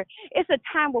chapter, it's a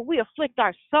time where we afflict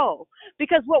our soul,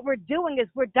 because what we're doing is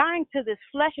we're dying to this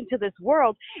flesh and to this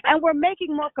world, and we're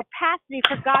making more capacity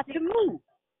for God to move.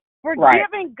 We're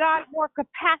giving God more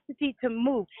capacity to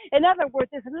move. In other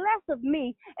words, it's less of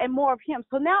me and more of him.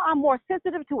 So now I'm more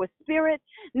sensitive to his spirit.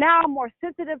 Now I'm more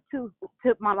sensitive to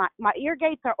my ear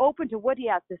gates are open to what he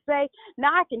has to say.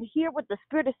 Now I can hear what the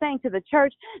Spirit is saying to the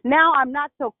church. Now I'm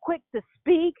not so quick to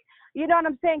speak. You know what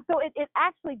I'm saying? So it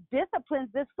actually disciplines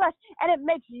this flesh, and it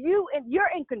makes you're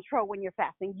in control when you're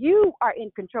fasting. You are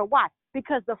in control. Why?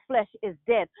 Because the flesh is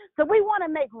dead. So we want to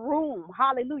make room,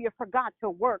 hallelujah, for God to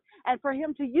work and for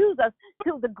him to use us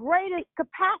to the greatest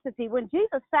capacity. When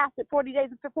Jesus fasted 40 days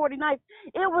and 40 nights,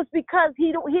 it was because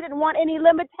he didn't want any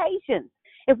limitations.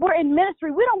 If we're in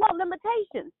ministry, we don't want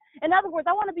limitations. In other words,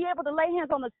 I want to be able to lay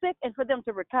hands on the sick and for them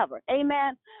to recover.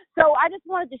 Amen. So I just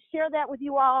wanted to share that with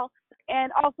you all.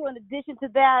 And also, in addition to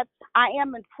that, I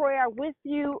am in prayer with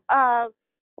you,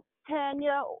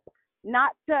 Tanya,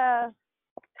 not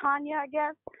Tanya, I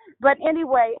guess. But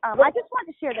anyway, I just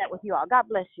wanted to share that with you all. God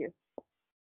bless you.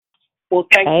 Well,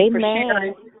 thank you for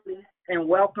sharing and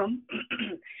welcome.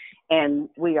 And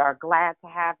we are glad to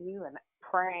have you, and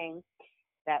praying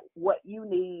that what you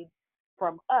need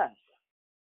from us,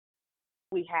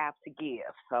 we have to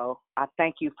give. So I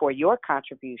thank you for your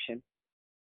contribution.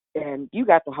 And you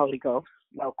got the Holy Ghost,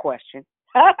 no question.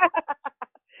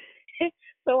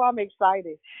 So I'm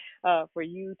excited for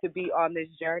you to be on this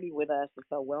journey with us. And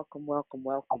so welcome, welcome,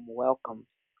 welcome, welcome.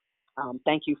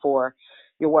 Thank you for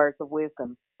your words of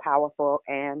wisdom, powerful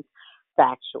and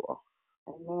factual.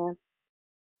 Amen.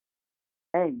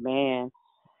 Amen.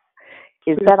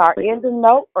 Is that our ending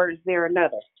note, or is there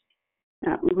another?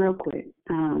 Real quick.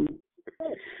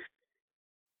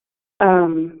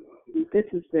 This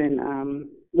has been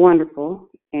wonderful,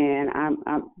 and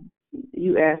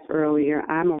you asked earlier.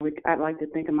 I'd like to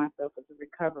think of myself as a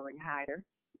recovering hider.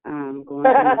 Going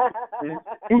through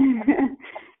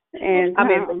and I'm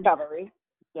in recovery.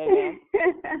 Yeah.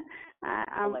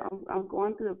 I'm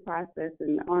going through the process,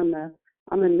 and on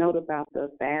the note about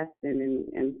the fasting,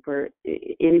 and for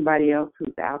anybody else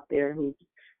who's out there who's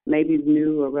maybe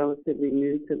new or relatively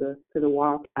new to the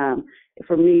walk.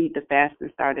 For me, the fasting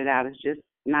started out as just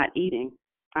not eating.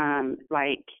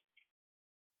 Like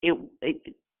it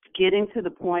getting to the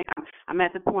point. I'm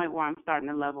at the point where I'm starting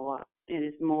to level up, and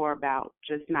it's more about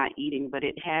just not eating. But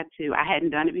I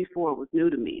hadn't done it before. It was new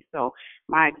to me, so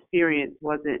my experience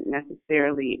wasn't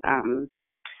necessarily.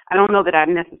 I don't know that I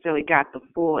necessarily got the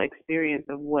full experience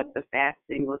of what the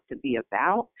fasting was to be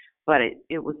about, but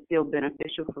it was still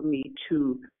beneficial for me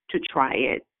to try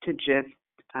it, to just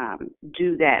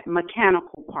do that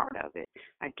mechanical part of it,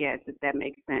 I guess, if that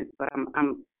makes sense. But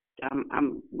I'm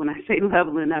when I say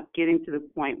leveling up, getting to the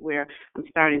point where I'm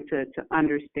starting to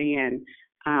understand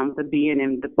the being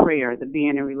in the prayer, the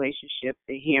being in relationship,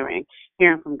 the hearing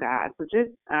from God. So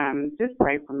just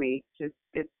pray for me. It's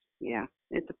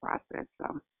a process. So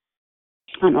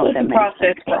I don't know if that It's a makes process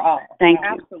sense. for all. Thank you.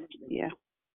 Absolutely. Yeah.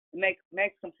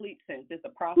 Makes complete sense. It's a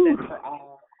process for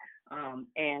all.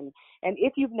 And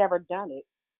if you've never done it,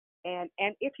 and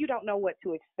if you don't know what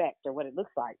to expect or what it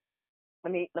looks like,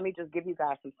 let me just give you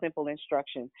guys some simple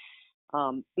instruction.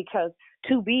 Because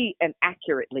to be an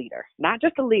accurate leader, not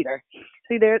just a leader,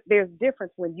 see, there's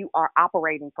difference when you are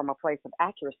operating from a place of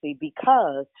accuracy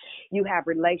because you have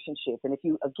relationship. And if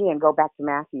you, again, go back to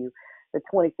Matthew, the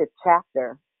 25th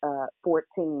chapter,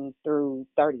 14 through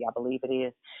 30, I believe it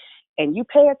is, and you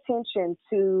pay attention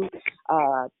to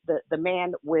the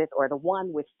man with, or the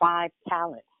one with 5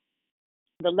 talents,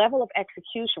 the level of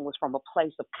execution was from a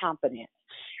place of confidence.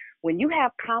 When you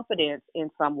have confidence in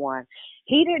someone,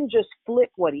 he didn't just flip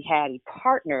what he had, he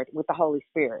partnered with the Holy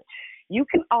Spirit. You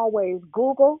can always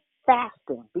Google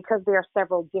fasting because there are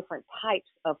several different types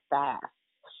of fasts.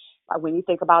 Like when you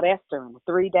think about Esther and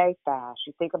the 3-day fast,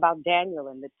 you think about Daniel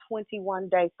and the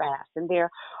 21-day fast, and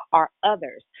there are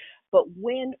others. But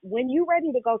when you're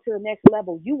ready to go to the next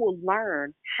level, you will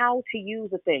learn how to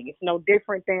use a thing. It's no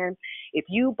different than if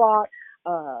you bought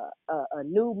a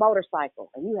new motorcycle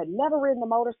and you had never ridden a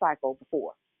motorcycle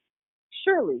before.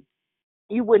 Surely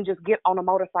you wouldn't just get on a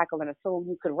motorcycle and assume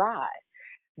you could ride.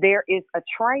 There is a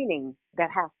training that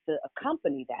has to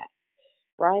accompany that,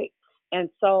 right? And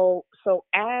so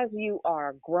as you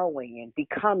are growing and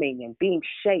becoming and being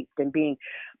shaped and being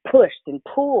pushed and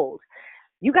pulled,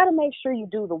 you got to make sure you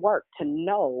do the work to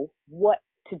know what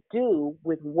to do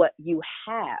with what you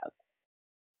have,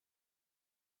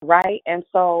 right? And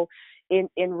so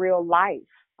in real life,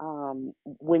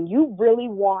 when you really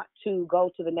want to go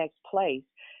to the next place,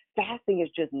 fasting is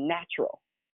just natural.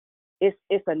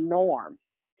 It's a norm.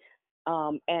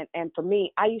 And for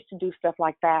me, I used to do stuff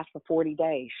like fast for 40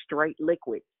 days, straight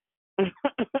liquid,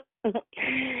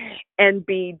 and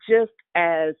be just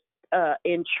as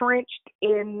entrenched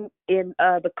in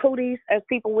the cooties, as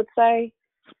people would say.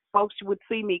 Folks would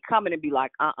see me coming and be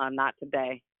like, not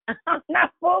today. I'm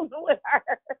not fooling with her.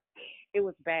 It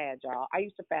was bad, y'all. I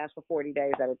used to fast for 40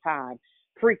 days at a time,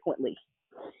 frequently,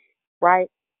 right?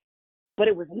 But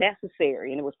it was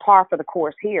necessary, and it was par for the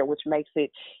course here, which makes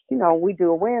it, we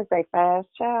do a Wednesday fast,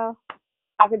 child.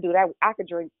 I could do that. I could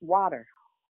drink water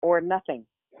or nothing,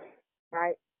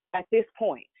 right, at this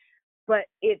point. But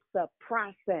it's a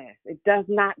process. It does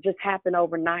not just happen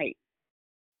overnight.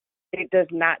 It does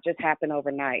not just happen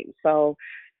overnight. So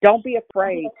don't be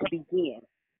afraid to begin,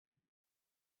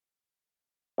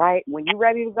 right? When you're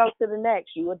ready to go to the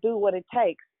next, you will do what it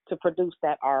takes to produce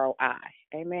that ROI.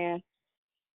 Amen.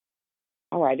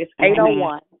 All right, it's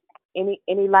 8:01.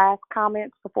 Any last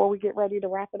comments before we get ready to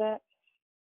wrap it up?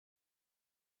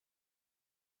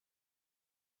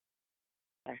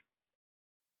 Okay.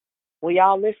 Well,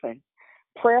 y'all listen.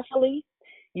 Prayerfully,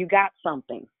 you got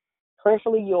something.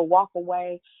 Prayerfully, you'll walk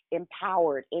away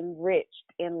empowered, enriched,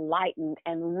 enlightened,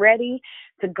 and ready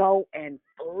to go and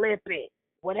flip it.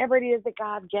 Whatever it is that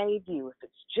God gave you, if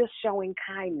it's just showing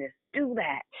kindness, do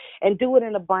that. And do it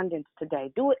in abundance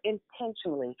today. Do it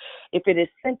intentionally. If it is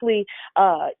simply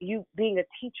you being a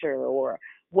teacher or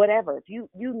whatever, if you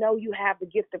know you have the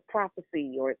gift of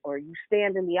prophecy, or you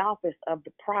stand in the office of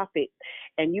the prophet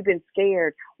and you've been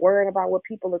scared, worrying about what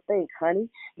people will think, honey,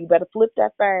 you better flip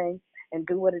that thing and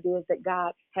do what it is that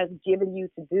God has given you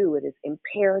to do. It is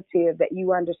imperative that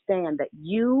you understand that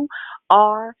you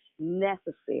are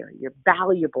necessary. You're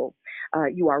valuable.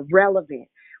 You are relevant.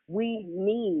 We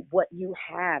need what you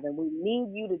have, and we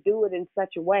need you to do it in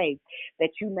such a way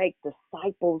that you make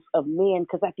disciples of men,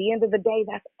 because at the end of the day,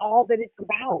 that's all that it's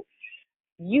about.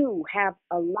 You have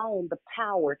alone the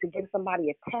power to give somebody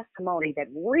a testimony that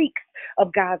reeks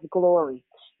of God's glory.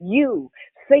 You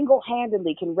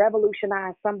single-handedly can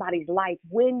revolutionize somebody's life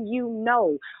when you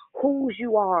know whose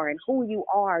you are and who you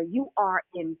are. You are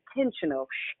intentional.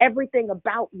 Everything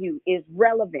about you is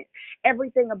relevant.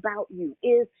 Everything about you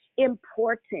is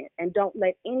important, and don't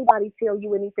let anybody tell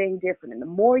you anything different. And the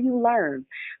more you learn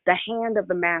the hand of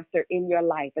the master in your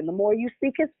life, and the more you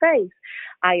seek his face,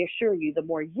 I assure you, the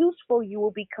more useful you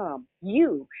will become.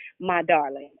 You, my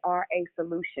darling, are a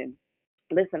solution.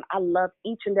 Listen, I love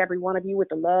each and every one of you with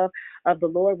the love of the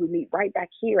Lord. We meet right back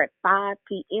here at 5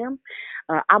 p.m.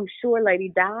 I'm sure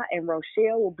Lady Di and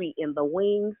Rochelle will be in the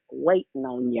wings waiting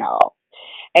on y'all.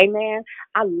 Amen.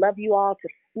 I love you all to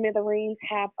smithereens.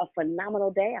 Have a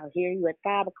phenomenal day. I'll hear you at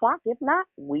 5 o'clock. If not,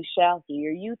 we shall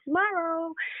hear you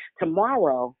tomorrow.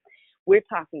 Tomorrow, we're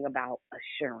talking about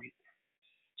assurance.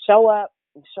 Show up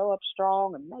and show up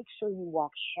strong, and make sure you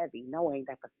walk heavy, knowing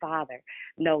that the Father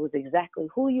knows exactly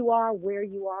who you are, where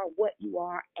you are, what you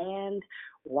are, and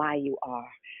why you are.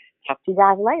 Talk to you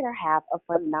guys later. Have a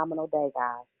phenomenal day,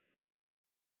 guys.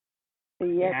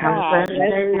 See you Have a at blessed 5.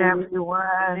 day, everyone.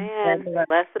 Amen.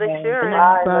 Blessed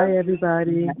assurance. Bye,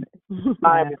 everybody.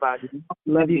 Bye, everybody.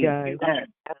 Love you guys.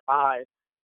 Bye.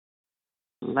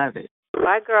 Love it.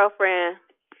 Bye, girlfriend.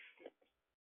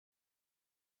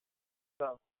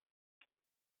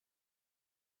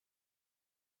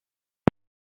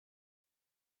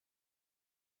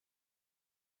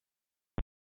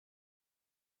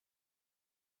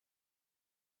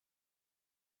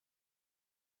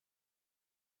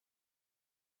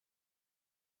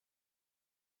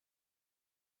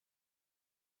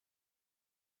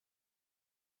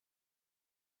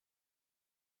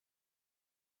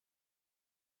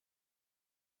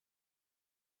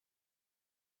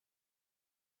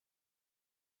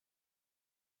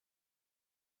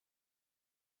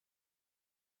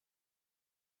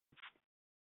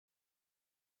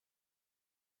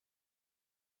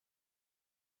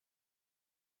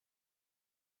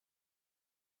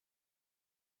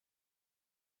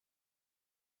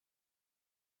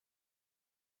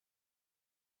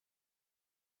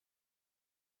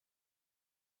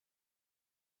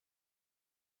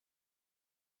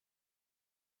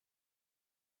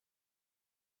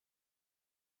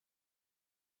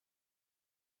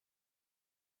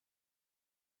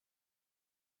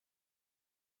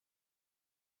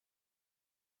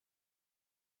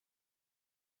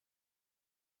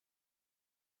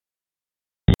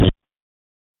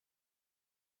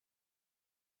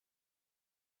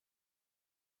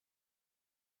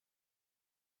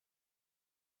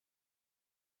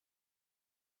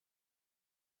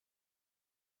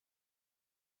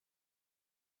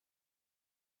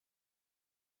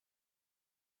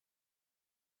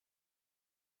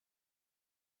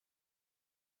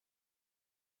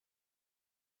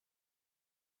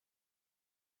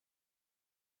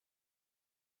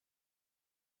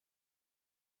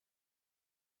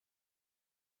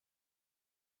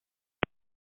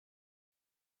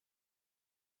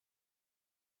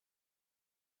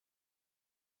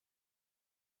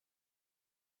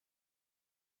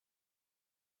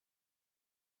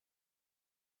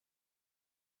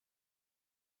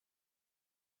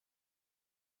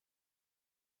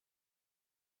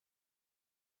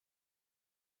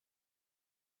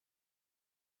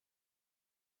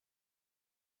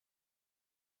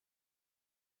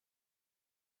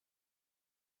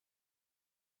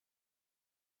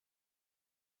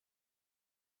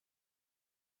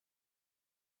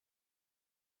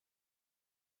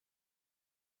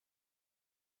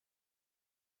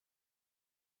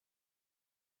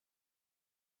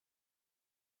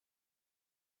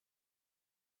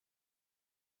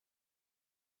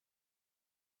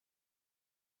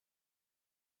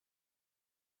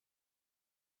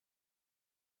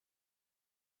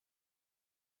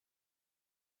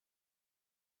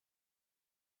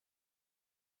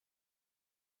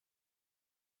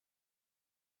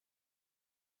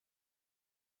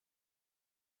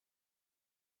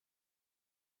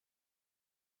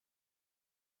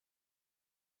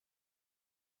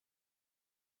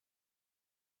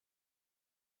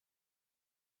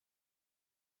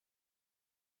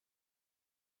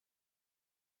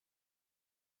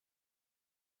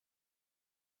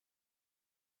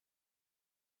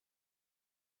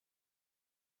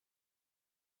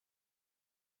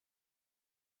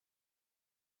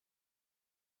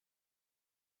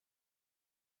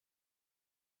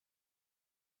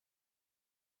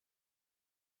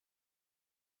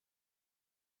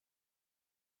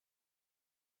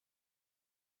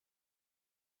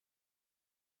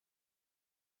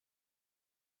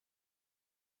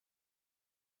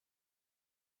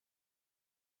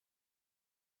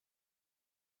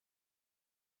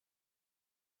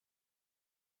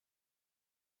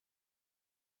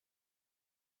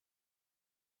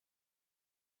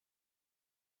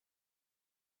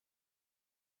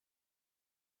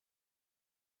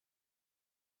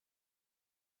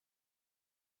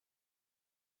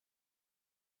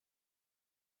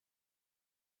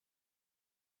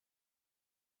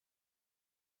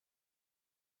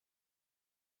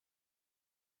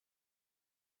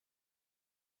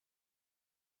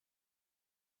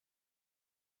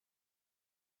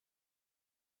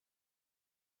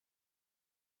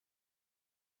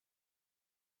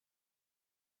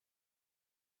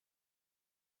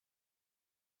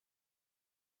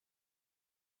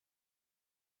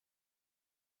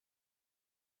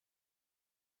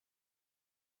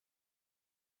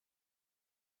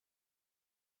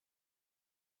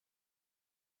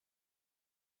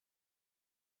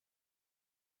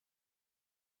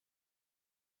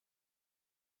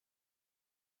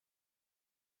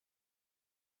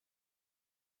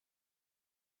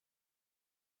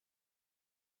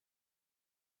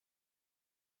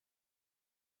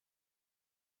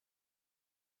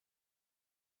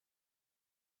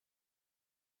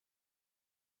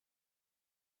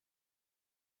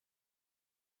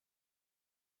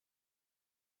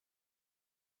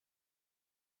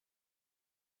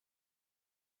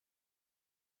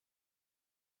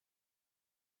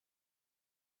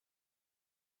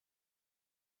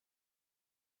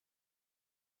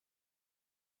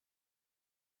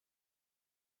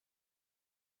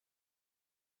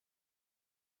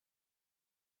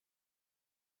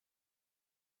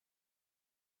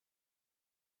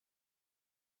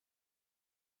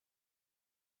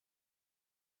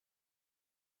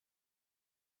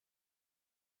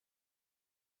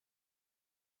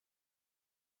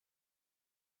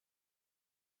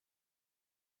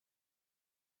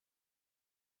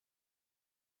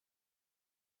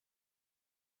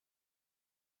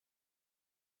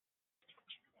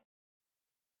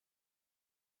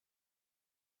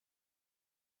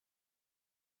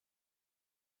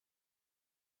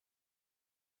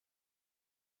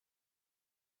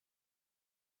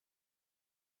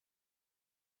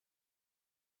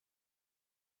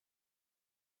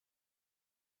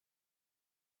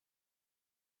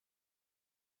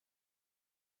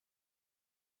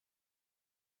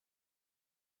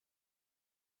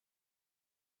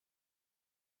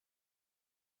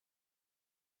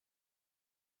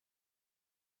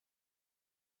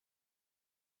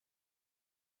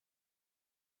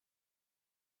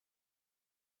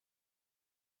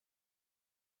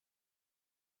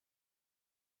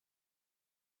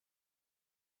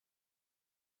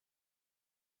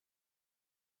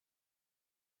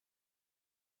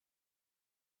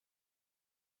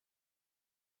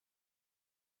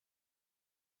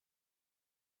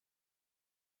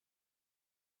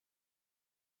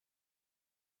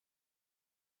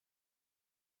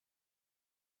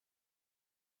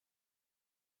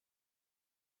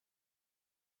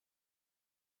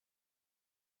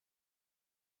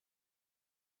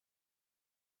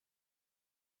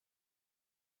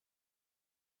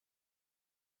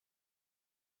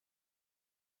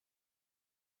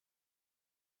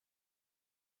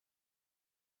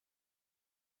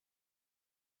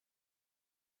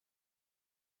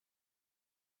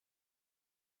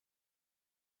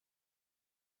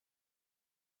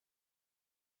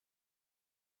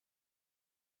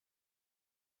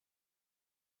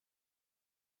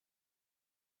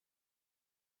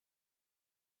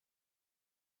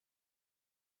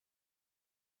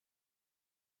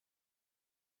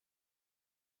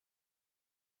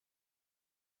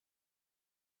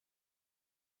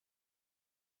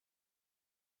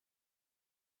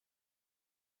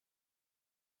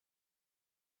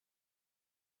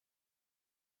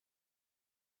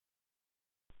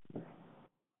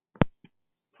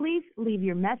 Please leave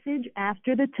your message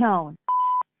after the tone.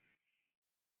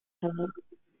 Hello.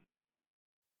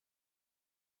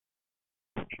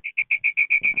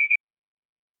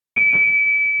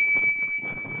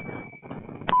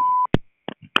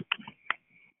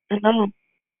 Hello.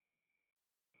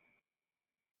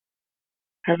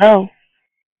 Hello.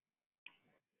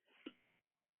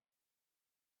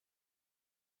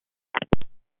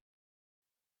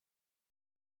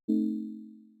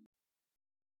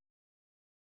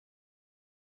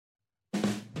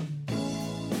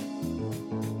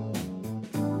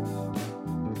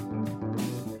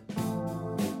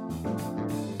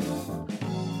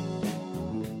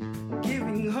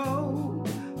 Giving hope,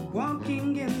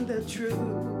 walking in the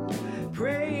truth,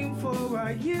 praying for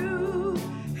our youth,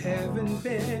 having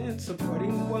been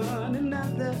supporting one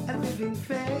another. A living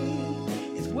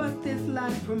faith is what this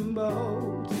life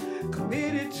promotes.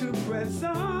 Committed to press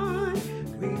on,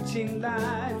 reaching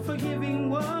light, forgiving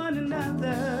one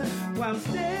another while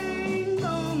staying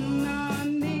on our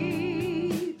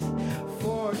knees.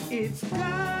 For it's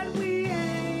God we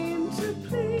aim to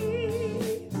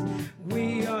please.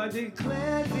 We are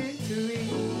declared victory.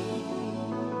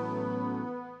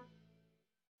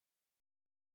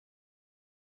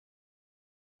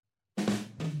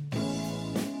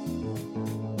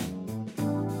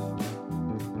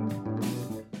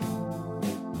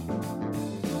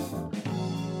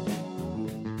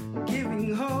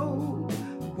 Giving hope,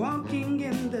 walking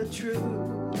in the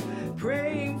truth,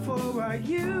 praying for our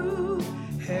youth,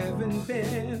 having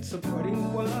been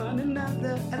supporting one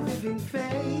another. A living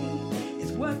faith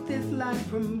is what this life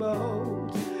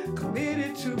promotes.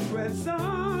 Committed to press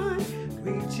on,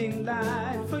 reaching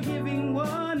light, forgiving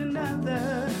one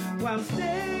another while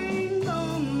staying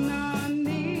on our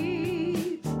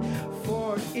knees.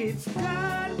 For it's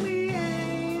God we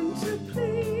aim to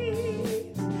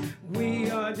please. We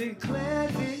are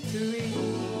declared victory.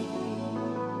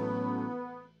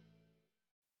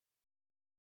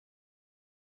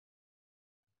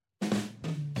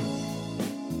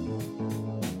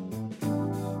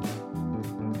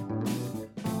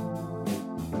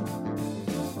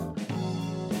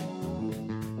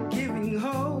 Giving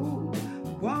hope,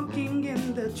 walking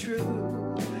in the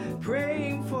truth,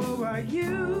 praying for our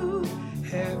youth,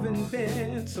 having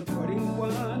been supporting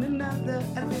one another.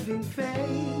 A living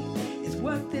faith is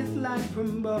what this life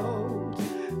promotes.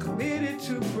 Committed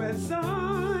to press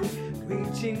on,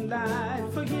 reaching light,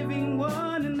 forgiving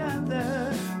one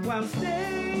another while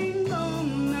staying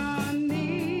on our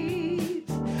knees.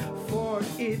 For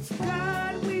it's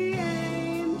God we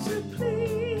aim to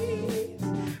please.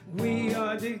 We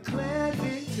are declared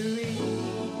victory.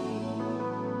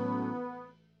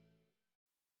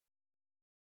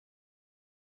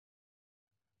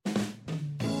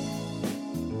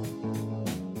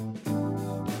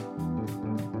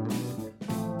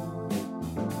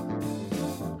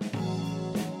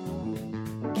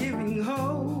 Giving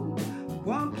hope,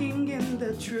 walking in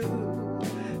the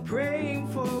truth, praying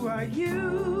for our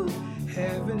youth,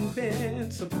 having been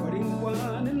supporting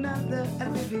one another. A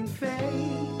living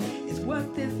faith is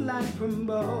what this life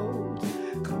promotes.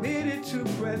 Committed to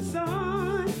press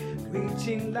on,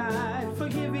 reaching light,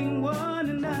 forgiving one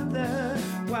another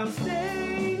while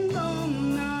staying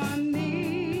on our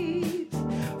knees.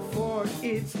 For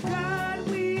it's God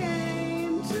we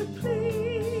aim to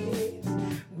please.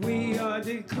 We are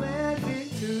declared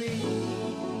victory.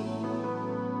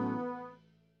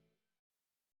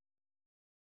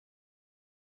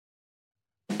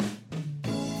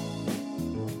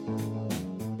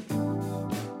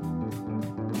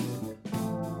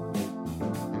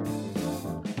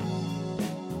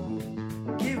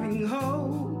 Giving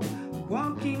hope,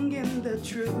 walking in the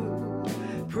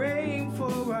truth, praying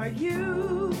for our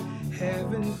youth,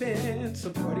 having been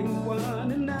supporting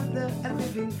one another. A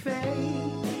living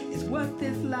faith is what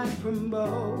this life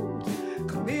promotes.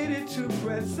 Committed to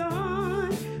press on,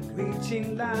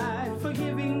 reaching light,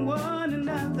 forgiving one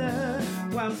another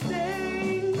while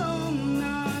staying on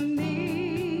our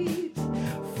knees.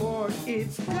 For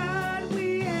it's God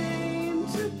we aim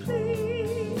to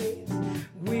please.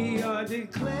 We are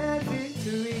declared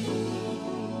victory.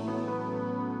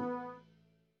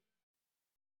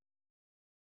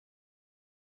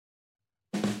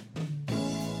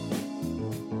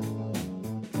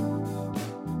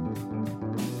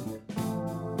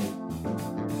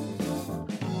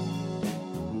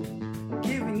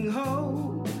 Giving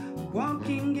hope,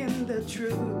 walking in the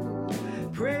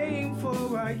truth, praying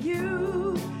for our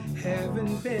youth,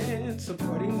 having been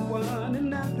supporting one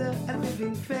another. A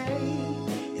living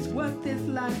faith is what this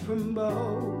life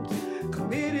promotes.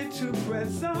 Committed to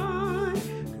press on,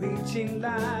 reaching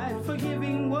light,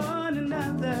 forgiving one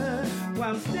another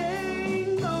while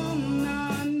staying on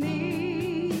our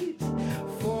knees.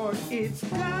 For it's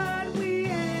God we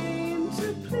aim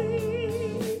to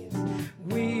please.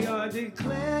 We are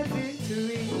declared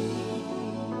victory.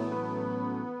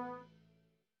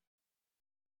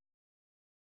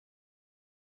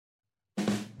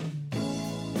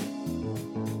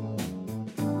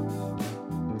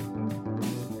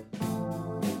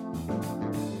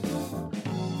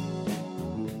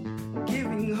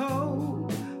 Giving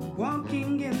hope,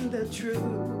 walking in the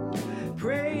truth,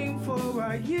 praying for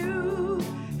our youth,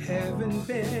 having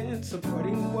been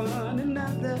supporting one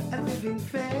another. A living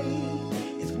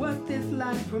faith is what this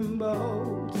life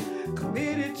promotes.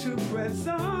 Committed to press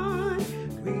on,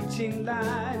 reaching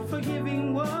light,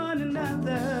 forgiving one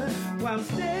another while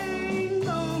staying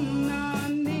on our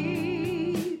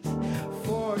knees.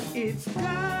 For it's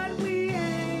God we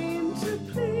aim to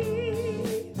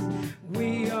please.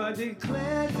 We are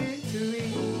declared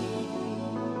victory.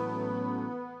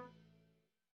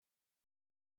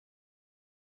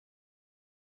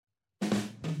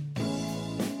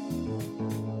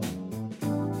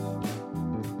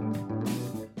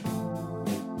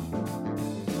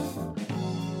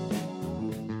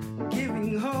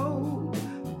 Giving hope,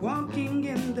 walking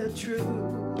in the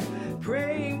truth,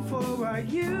 praying for our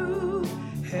youth,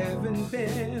 having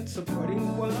been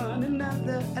supporting one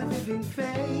another. A living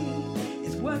faith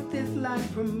is what this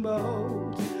life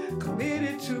promotes.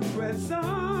 Committed to press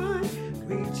on,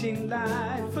 reaching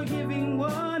light, forgiving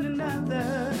one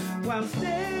another while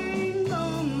staying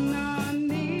on our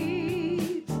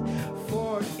knees.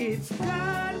 For it's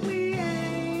God we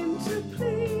aim to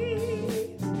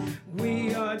please.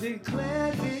 We are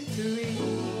declared victory.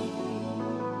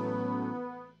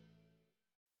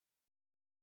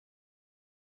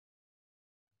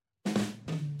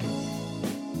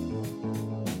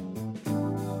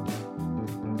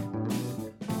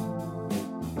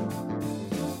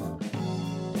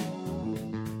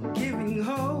 Giving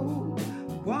hope,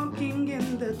 walking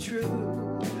in the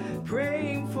truth,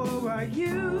 praying for our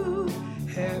youth,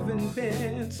 having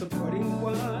been supporting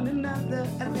one another.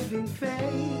 A living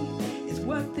faith is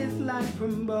what this life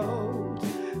promotes.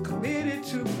 Committed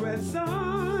to press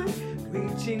on,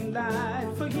 reaching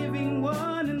light, forgiving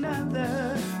one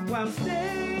another while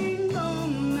staying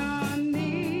on our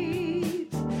knees.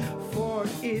 For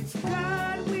it's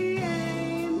God we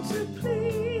aim to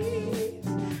please.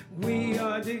 We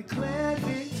are declared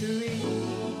victory.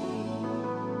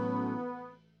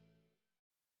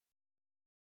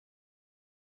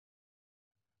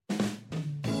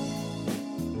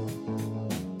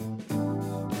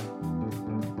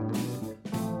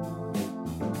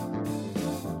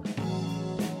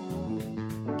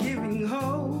 Giving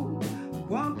hope,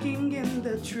 walking in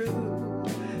the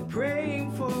truth,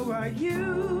 praying for our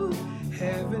youth,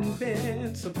 having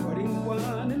been supporting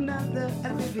one another.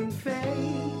 A living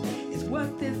faith is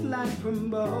what this life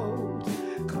promotes.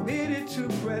 Committed to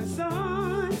press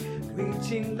on,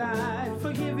 reaching light,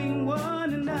 forgiving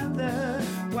one another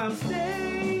while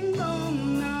staying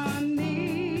on our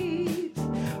knees.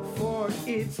 For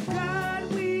it's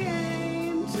God we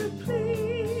aim to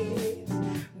please.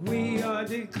 We are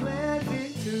declared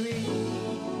victory.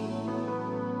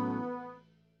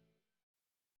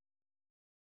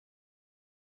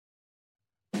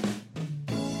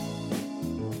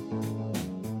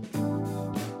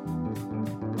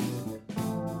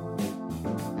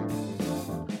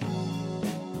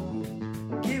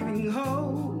 Giving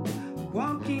hope,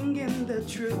 walking in the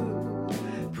truth,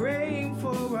 praying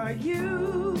for our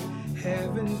youth,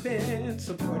 having been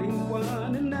supporting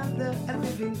one another. A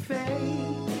living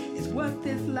faith is what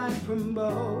this life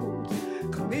promotes.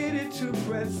 Committed to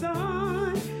press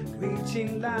on,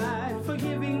 reaching light,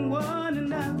 forgiving one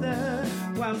another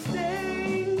while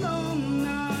staying on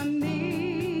our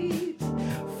knees.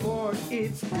 For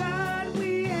it's God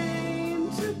we aim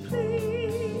to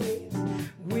please.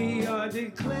 We are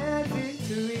declared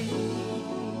victory.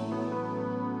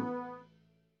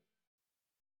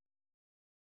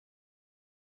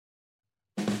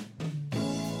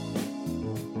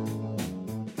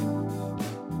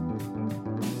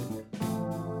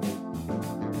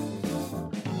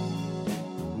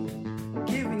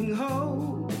 Giving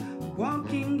hope,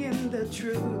 walking in the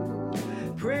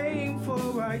truth, praying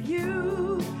for our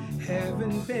youth,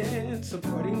 having been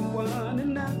supporting one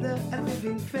another. A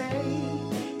living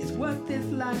faith is what this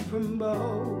life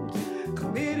promotes.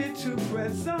 Committed to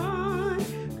press on,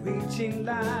 reaching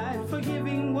light,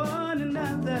 forgiving one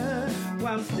another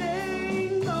while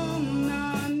staying on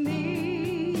our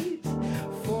knees.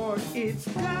 For it's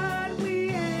God we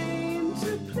aim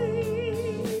to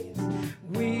please.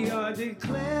 We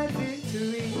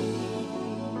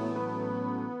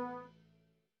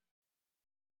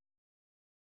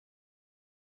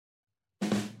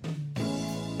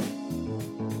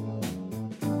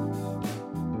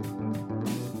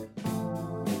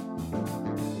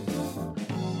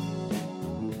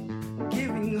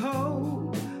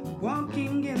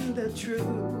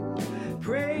truth,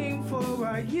 praying for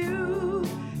our youth.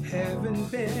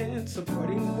 Haven't been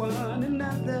supporting one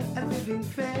another. A living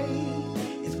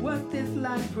faith is what this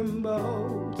life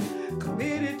promotes.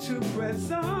 Committed to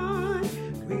press on,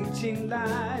 reaching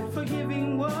light,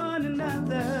 forgiving one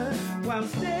another while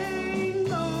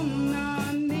staying on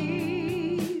our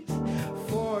knees.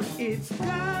 For it's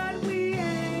God we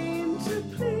aim to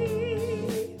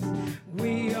please.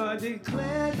 We are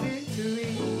declared victory.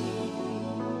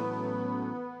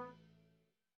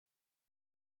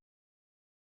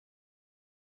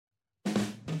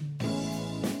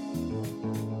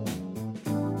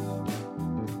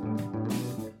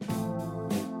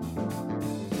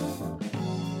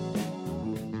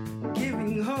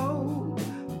 Hope,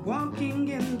 walking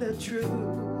in the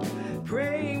truth,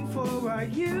 praying for our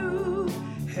youth.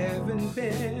 Haven't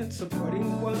been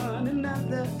supporting one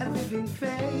another. A living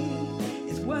faith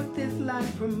is what this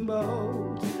life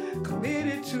promotes.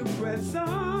 Committed to press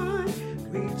on,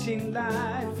 reaching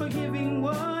light, forgiving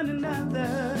one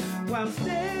another while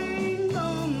staying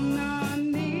on our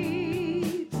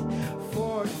knees.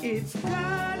 For it's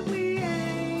God we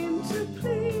aim to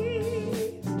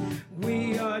please.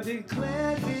 We are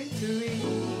declared victory.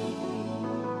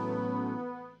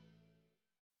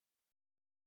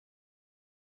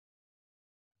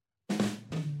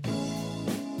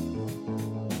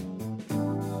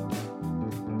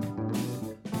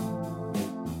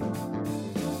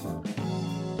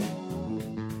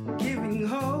 Giving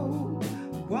hope,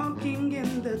 walking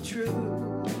in the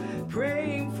truth,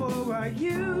 praying for our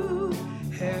youth.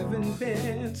 Haven't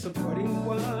been supporting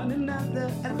one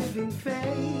another. A living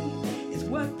faith is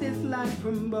what this life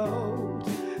promotes.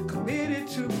 Committed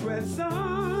to press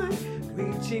on,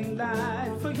 reaching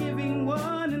light, forgiving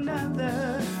one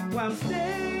another while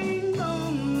staying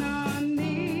on our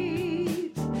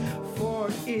knees. For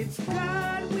it's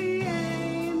God we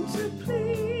aim to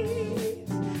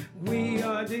please. We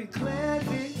are declared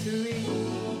victory.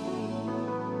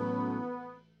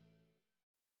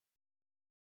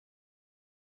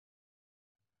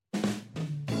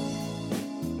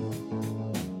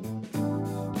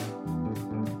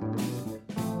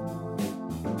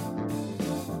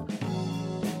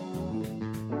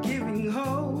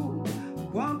 Hope,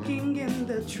 walking in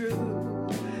the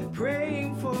truth,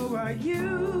 praying for our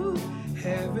youth.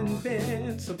 Haven't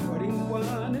been supporting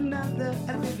one another.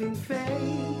 A living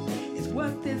faith is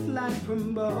what this life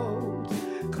promotes.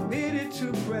 Committed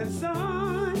to press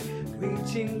on,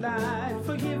 reaching light,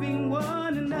 forgiving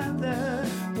one another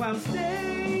while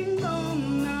staying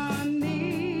on our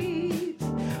knees.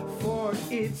 For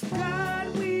it's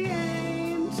God we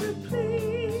aim to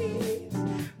please.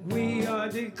 We are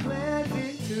declared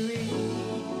victory.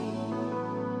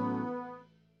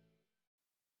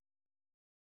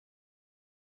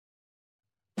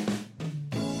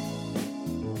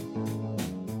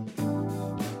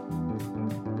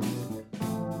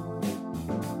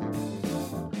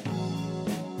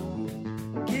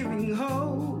 Giving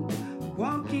hope,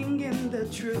 walking in the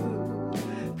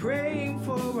truth, praying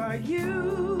for our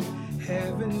youth.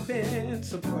 Haven't been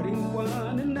supporting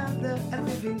one another. A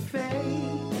living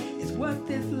faith is what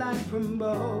this life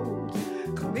promotes.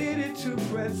 Committed to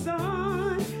press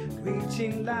on,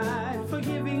 reaching light,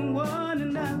 forgiving one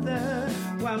another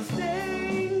while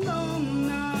staying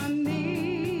on our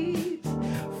knees.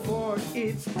 For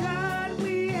it's God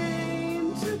we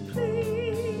aim to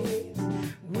please.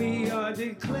 We are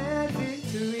declared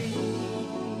victory.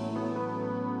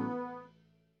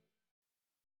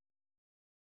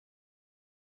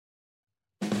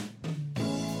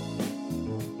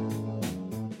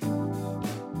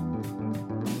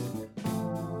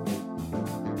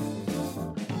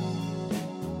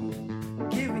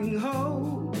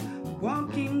 Hope,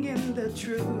 walking in the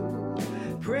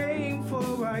truth, praying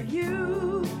for our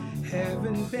youth.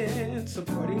 Haven't been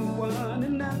supporting one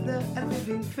another. A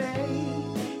living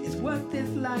faith is what this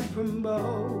life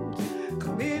promotes.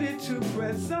 Committed to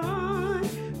press on,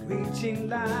 reaching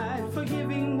light,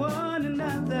 forgiving one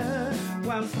another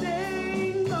while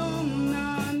staying on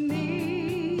our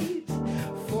knees.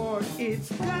 For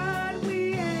it's God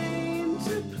we aim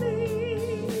to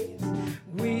please.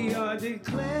 We are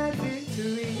declared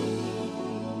victory.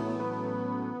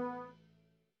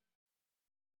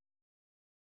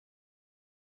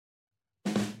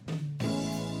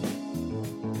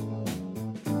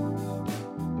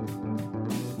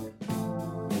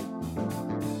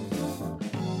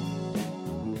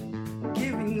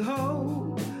 Giving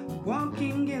hope,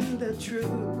 walking in the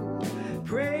truth,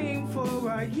 praying for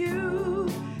our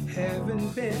youth.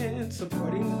 Haven't been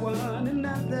supporting one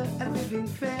another. A living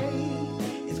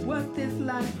faith is what this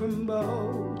life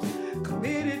promotes.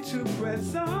 Committed to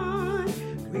press on,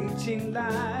 reaching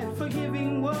light,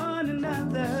 forgiving one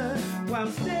another while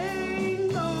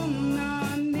staying on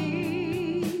our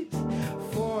knees.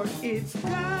 For it's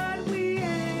God we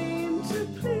aim to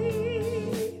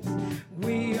please.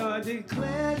 We are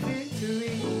declared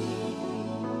victory.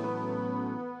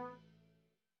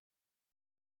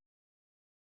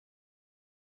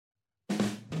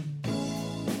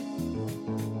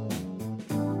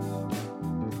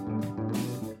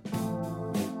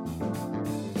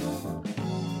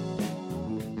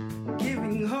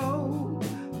 Giving hope,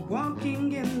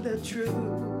 walking in the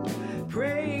truth,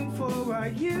 praying for our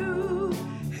youth,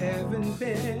 having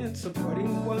been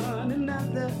supporting one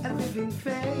another. A living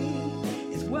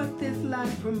faith is what this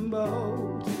life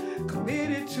promotes.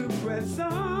 Committed to press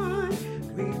on,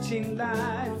 reaching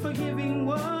light, forgiving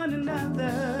one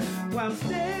another while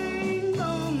staying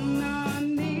on our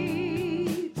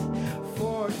knees.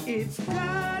 For it's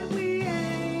God we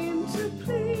aim to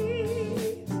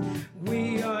please.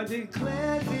 We are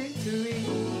declared victory.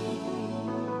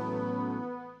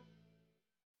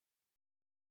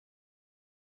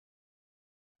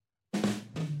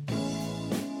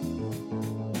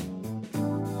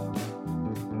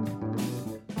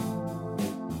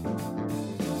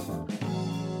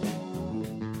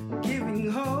 Giving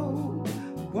hope,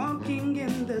 walking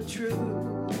in the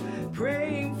truth,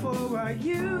 praying for our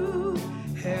youth,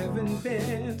 having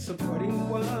been supporting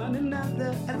one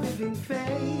another. A living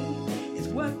faith is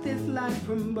what this life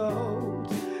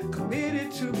promotes.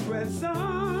 Committed to press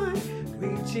on,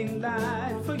 reaching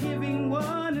light, forgiving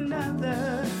one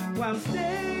another while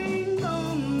staying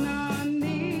on our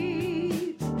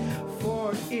knees.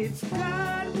 For it's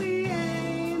God we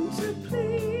aim to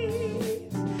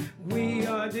please. We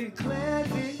are declared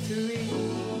victory.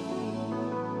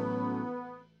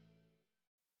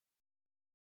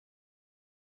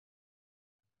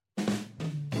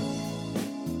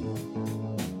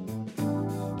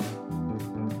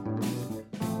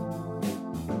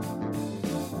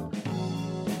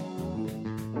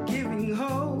 Giving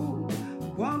hope,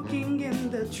 walking in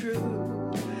the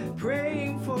truth,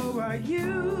 praying for our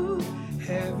youth,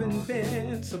 having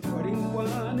been supporting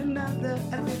one another.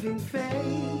 A living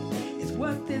faith is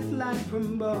what this life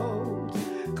promotes.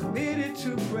 Committed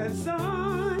to press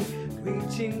on,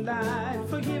 reaching light,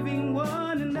 forgiving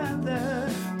one another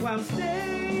while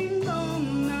staying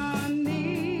on our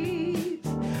knees.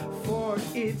 For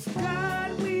it's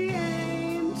God we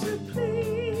aim to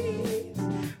please.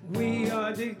 We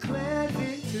are declared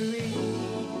victory.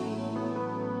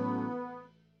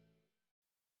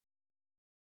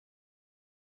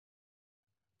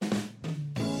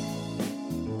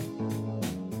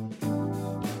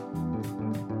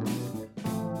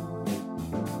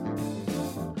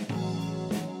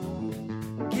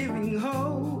 Giving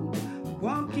hope,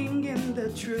 walking in the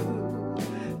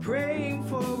truth, praying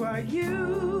for our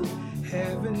youth,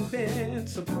 having been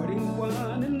supporting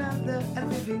one another. A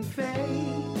living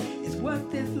faith is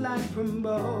what this life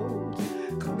promotes.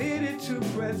 Committed to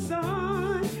press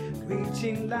on,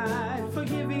 reaching light,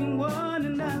 forgiving one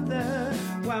another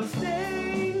while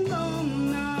staying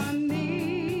on our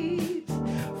knees.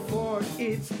 For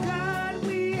it's God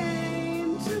we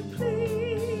aim to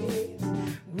please.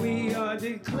 We are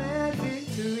declared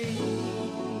victory.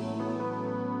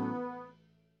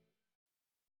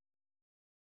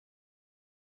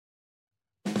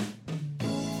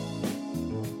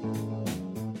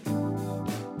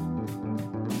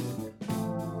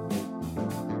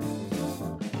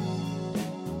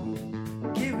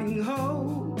 Giving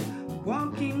hope,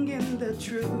 walking in the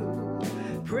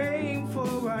truth, praying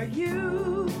for our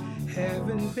youth,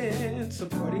 having been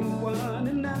supporting one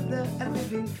another. A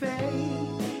living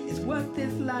faith is what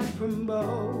this life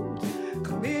promotes.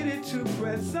 Committed to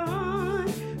press on,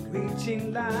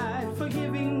 reaching light,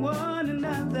 forgiving one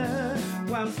another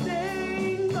while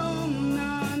staying on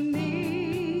our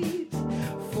knees.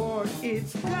 For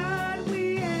it's God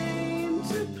we aim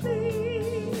to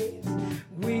please.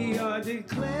 We are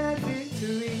declared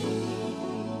victory.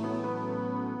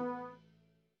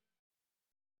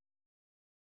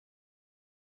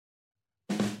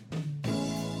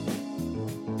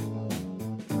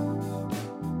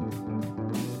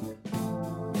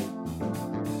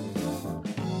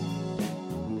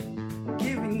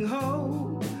 Giving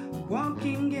hope,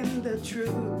 walking in the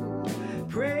truth,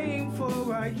 praying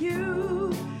for our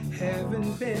youth,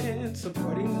 having been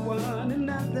supporting one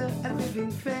another. A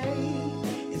living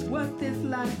faith is what this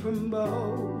life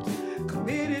promotes.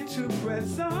 Committed to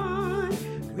press on,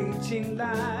 reaching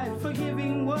light,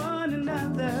 forgiving one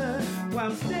another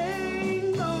while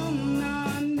staying on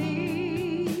our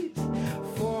knees.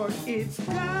 For it's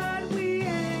God we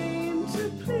aim to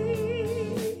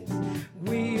please.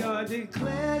 We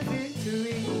declared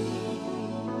victory.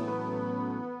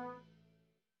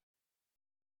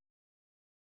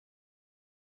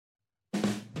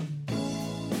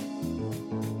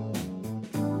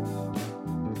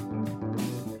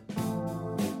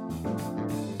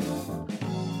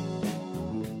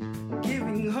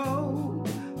 Giving hope,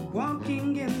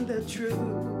 walking in the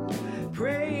truth,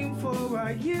 praying for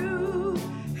our youth,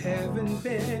 having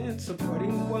been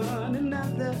supporting one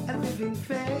another. A living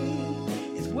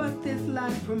faith is what this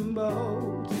life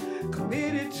promotes.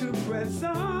 Committed to press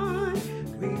on,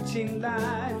 reaching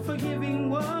light, forgiving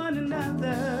one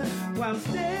another while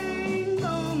staying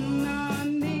on our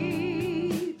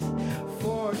knees.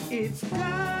 For it's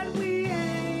God we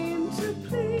aim to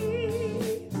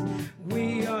please.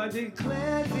 We are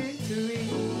declared victory.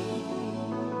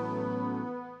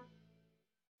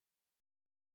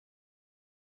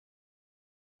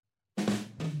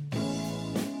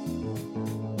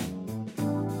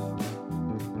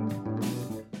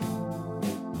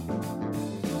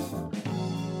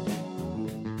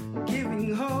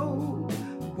 Giving hope,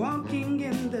 walking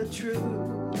in the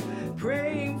truth,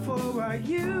 praying for our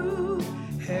youth,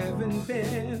 having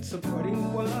been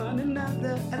supporting one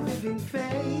another. A living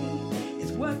faith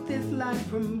is what this life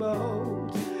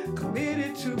promotes.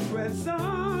 Committed to press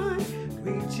on,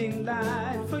 reaching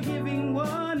light, forgiving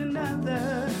one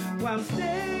another while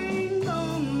staying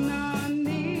on our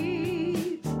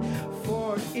knees.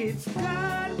 For it's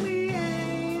God we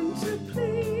aim to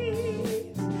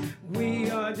please. We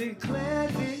are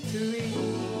declared victory.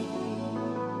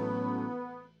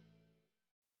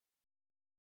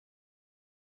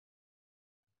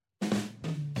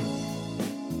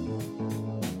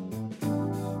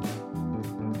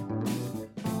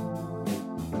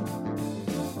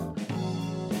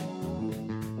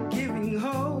 Giving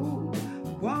hope,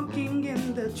 walking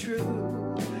in the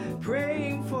truth,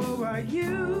 praying for our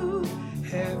youth,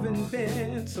 having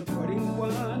been supporting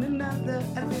one another.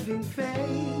 A living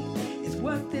faith is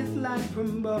what this life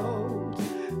promotes.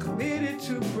 Committed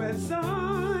to press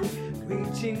on,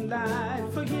 reaching light,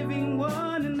 forgiving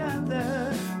one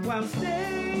another while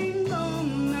staying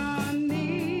on our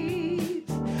knees.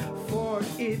 For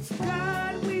it's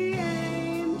God we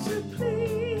aim to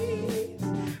please.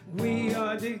 We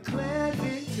are declared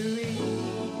victory.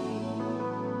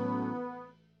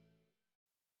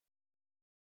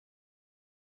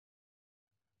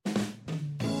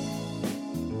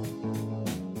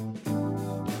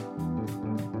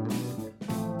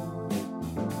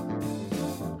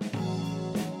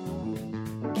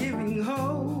 Giving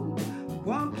hope,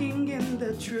 walking in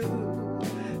the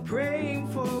truth, praying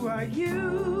for our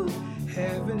youth,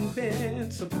 having been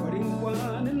supporting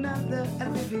one another. A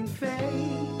living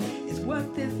faith is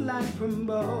what this life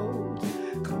promotes.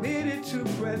 Committed to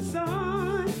press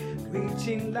on,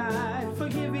 reaching light,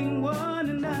 forgiving one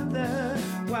another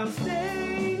while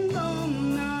staying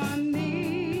on our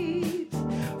knees.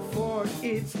 For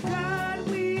it's God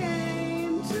we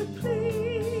aim to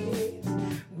please.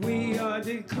 We are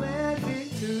declared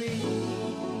victory.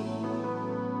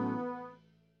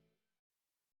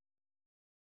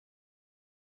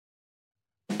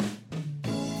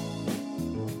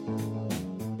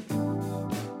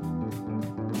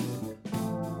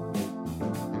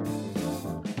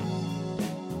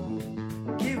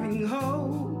 Giving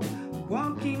hope,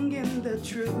 walking in the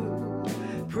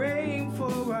truth, praying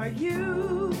for our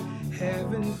youth,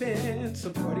 having been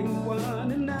supporting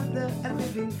one another. A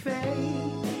living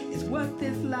faith is what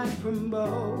this life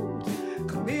promotes.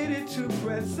 Committed to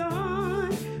press on,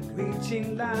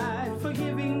 reaching light,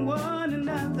 forgiving one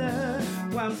another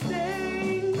while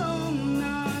staying on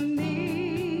our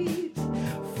knees.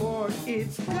 For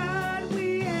it's God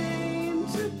we aim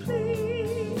to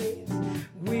please.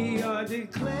 We are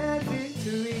declared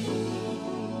victory.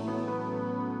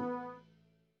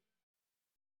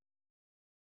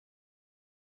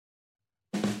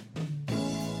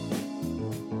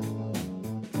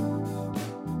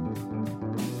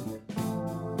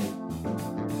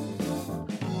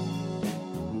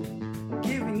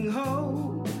 Giving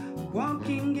hope,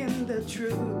 walking in the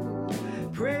truth,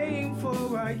 praying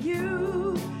for our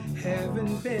youth,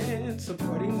 having been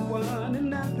supporting one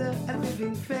another. A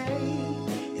living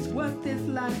faith is what this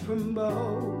life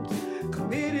promotes.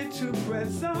 Committed to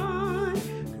press on,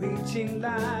 reaching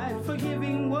light,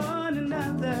 forgiving one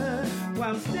another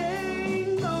while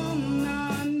staying on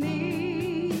our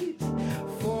knees.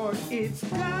 For it's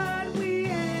God we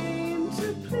aim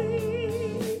to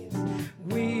please.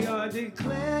 We are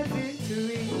declared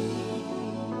victory.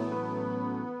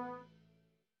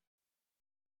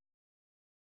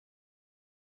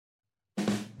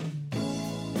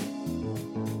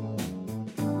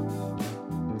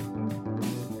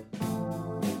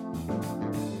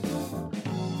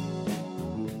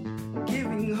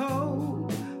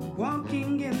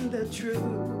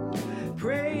 truth,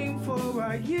 praying for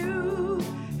our youth.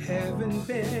 Haven't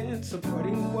been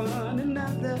supporting one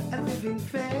another. A living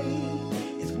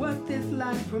faith is what this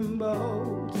life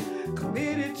promotes.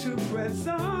 Committed to press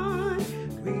on,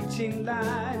 reaching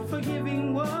life,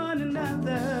 forgiving one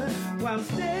another while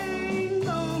staying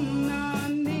on our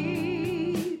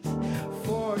knees.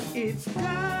 For it's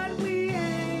God we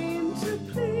aim to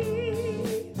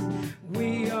please.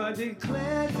 We are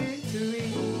declared victory.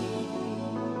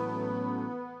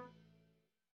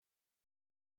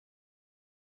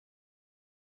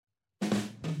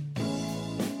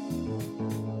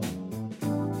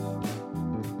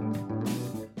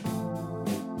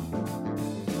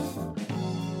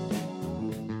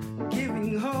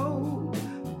 Hope,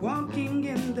 walking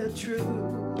in the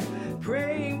truth,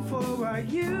 praying for our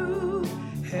youth.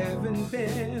 Haven't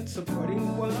been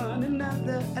supporting one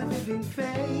another. A living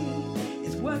faith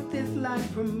is what this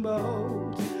life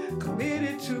promotes.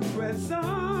 Committed to press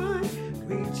on,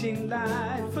 reaching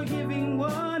life, forgiving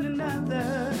one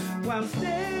another while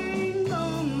staying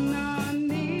on our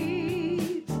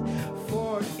knees.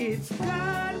 For it's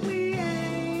God we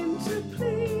aim to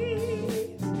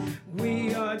please.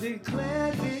 We are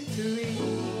declared victory.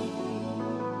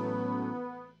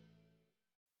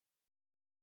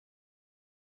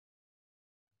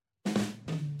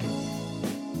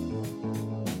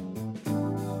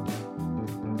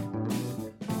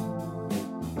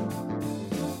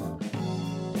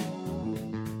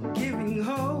 Giving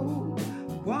hope,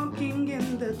 walking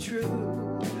in the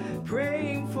truth,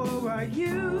 praying for our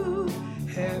youth.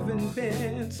 Haven't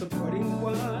been supporting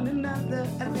one another.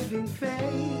 A living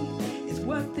faith is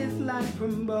what this life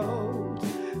promotes.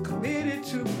 Committed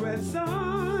to press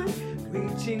on,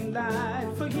 reaching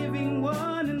life, forgiving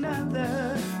one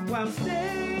another while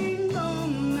staying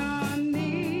on our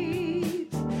knees.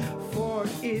 For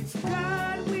it's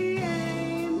God we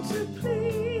aim to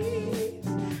please.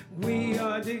 We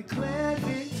are declared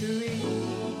victory.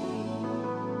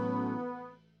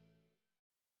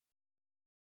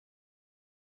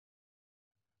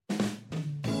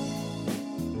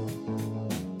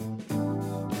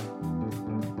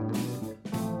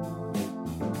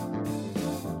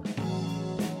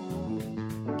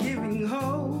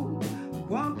 Hope,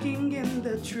 walking in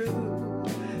the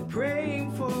truth,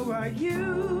 praying for our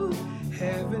youth.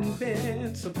 Haven't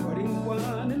been supporting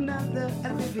one another.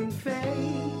 A living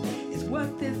faith is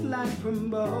what this life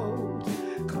promotes.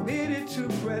 Committed to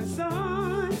press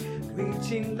on,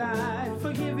 reaching life,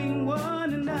 forgiving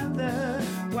one another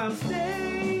while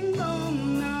staying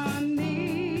on our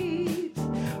knees.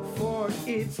 For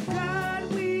it's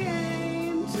God we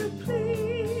aim to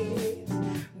please.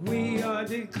 We are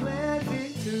declared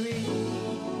victory.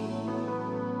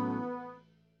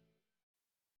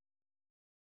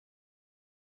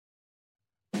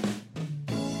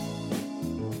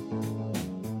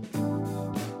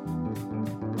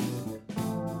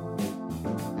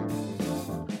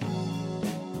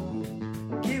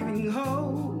 Giving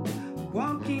hope,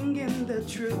 walking in the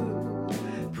truth,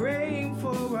 praying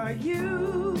for our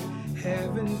youth.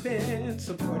 Haven't been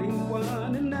supporting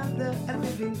one another. A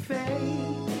living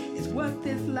faith is what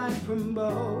this life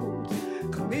promotes.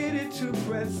 Committed to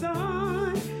press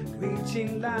on,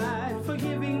 reaching life,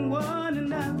 forgiving one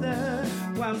another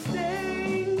while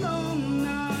staying on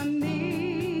our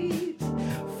knees.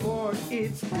 For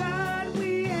it's God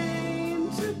we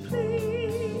aim to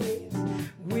please.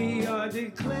 We are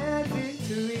declared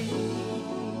victory.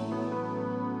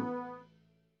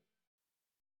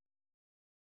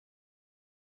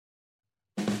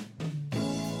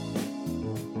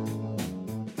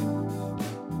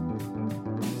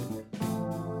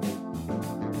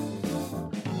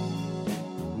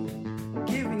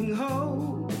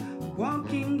 Hope,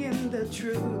 walking in the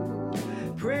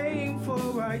truth, praying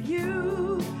for our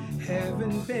youth.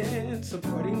 Haven't been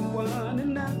supporting one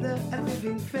another. A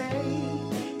living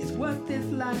faith is what this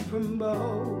life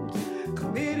promotes.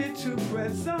 Committed to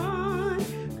press on,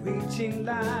 reaching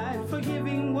life,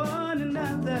 forgiving one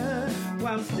another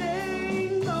while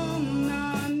staying on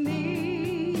our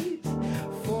knees.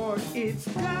 For it's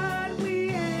God we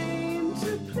aim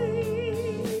to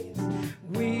please.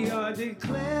 We are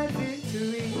declared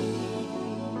victory.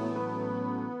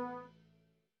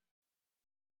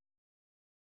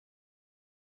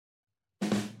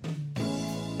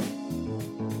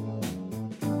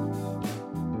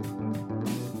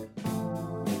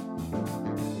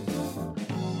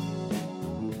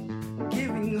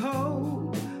 Giving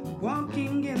hope,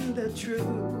 walking in the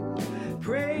truth,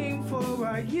 praying for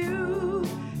our youth.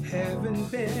 haven't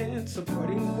been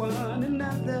supporting one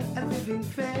another. A living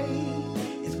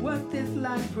faith is what this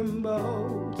life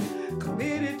promotes.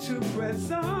 Committed to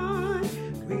press on,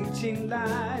 reaching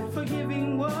life,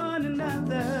 forgiving one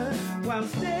another while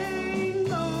staying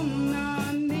on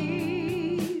our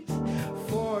knees.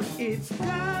 For it's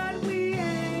God we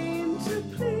aim to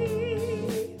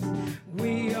please.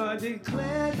 We are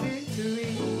declared victory.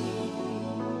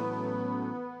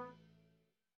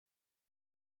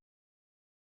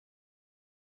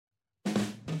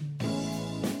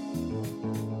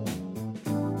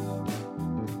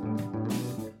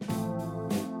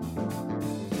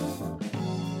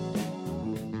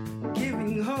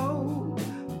 Hope,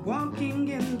 walking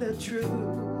in the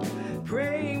truth,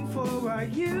 praying for our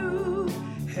youth,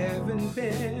 haven't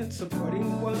been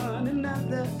supporting one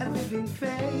another. A living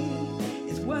faith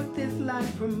is what this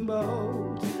life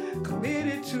promotes.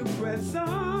 Committed to press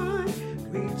on,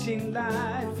 reaching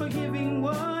life, forgiving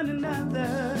one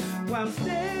another while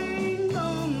staying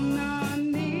on our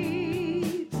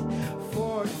knees.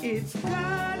 For it's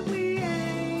God we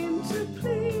aim to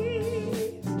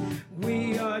please.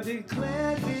 We are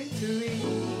declared victory.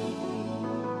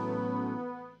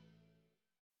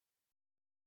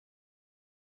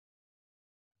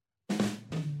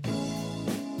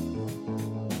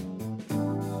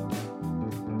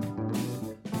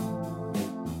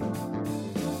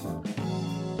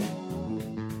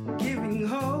 Giving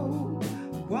hope,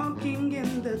 walking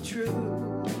in the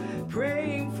truth,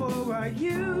 praying for our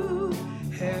youth,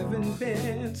 haven't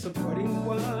been supporting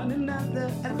one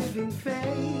another. A living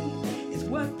faith is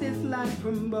what this life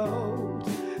promotes.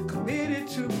 Committed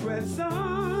to press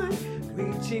on,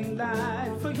 reaching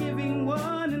life, forgiving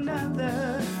one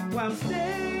another while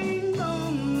staying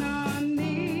on our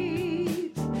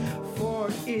knees. For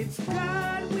it's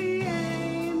God we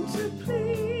aim to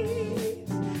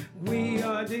please. We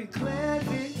are declared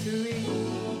victory.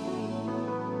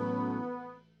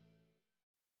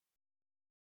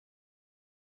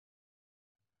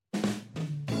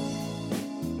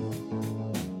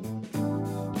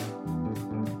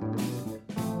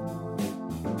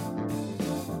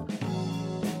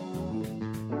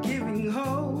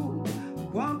 Hope,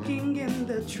 walking in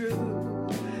the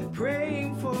truth,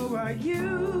 praying for our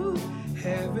youth,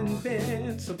 haven't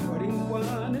been supporting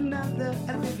one another.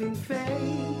 A living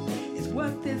faith is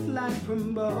what this life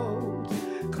promotes.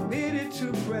 Committed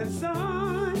to press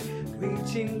on,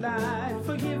 reaching life,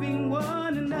 forgiving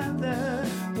one another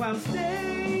while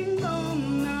staying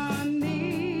on our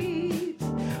knees.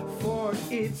 For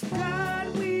it's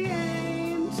God we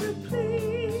aim to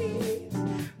please.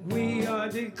 We are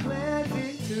declared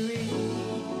victory.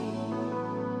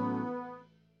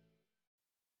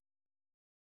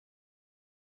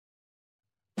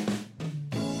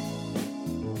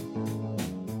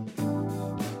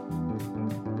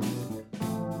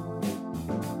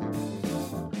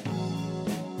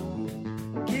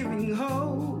 Giving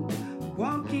hope,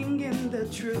 walking in the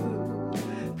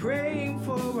truth, praying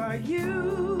for our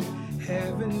youth,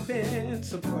 haven't been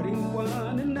supporting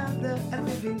one another. A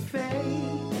living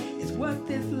faith is what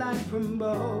this life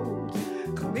promotes.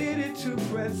 Committed to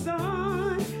press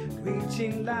on,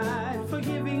 reaching life,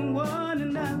 forgiving one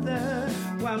another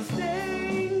while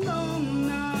staying on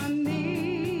our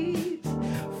knees.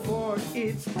 For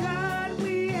it's God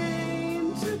we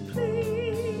aim to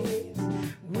please.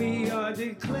 We are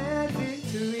declared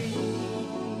victory.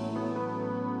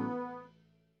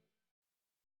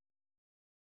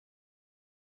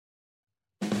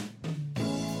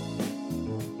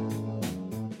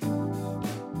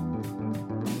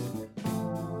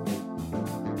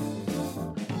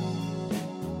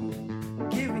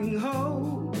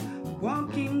 Hope,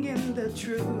 walking in the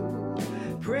truth,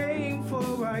 praying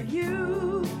for our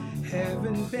youth,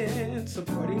 haven't been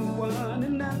supporting one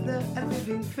another. A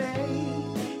living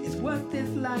faith is what this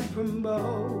life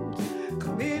promotes.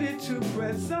 Committed to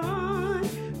press on,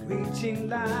 reaching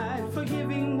life,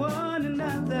 forgiving one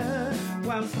another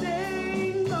while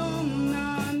staying on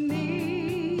our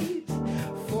knees.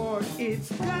 For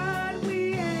it's God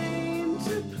we aim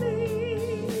to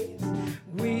please.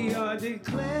 We are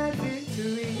declared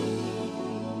victory.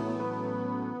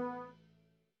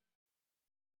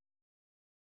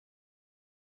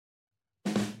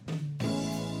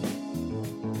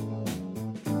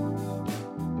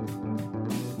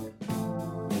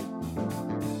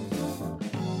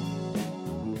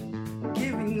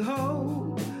 Giving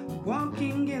hope,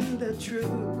 walking in the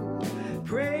truth,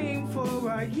 praying for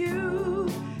our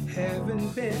youth,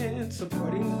 haven't been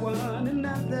supporting one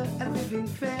another. A living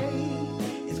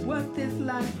faith is what this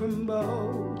life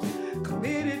promotes.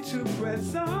 Committed to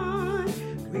press on,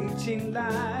 reaching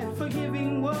life,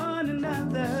 forgiving one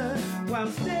another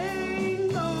while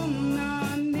staying on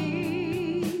our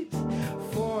knees.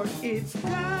 For it's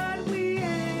God we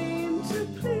aim to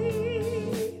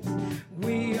please.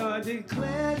 We are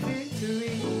declared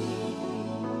victory.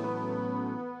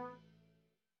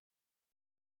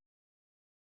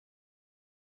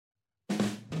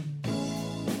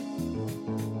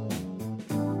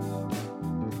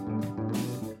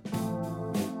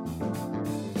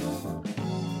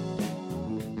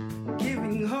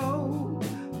 Giving hope,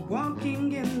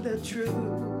 walking in the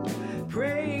truth,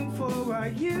 praying for our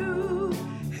youth,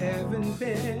 having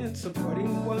been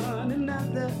supporting one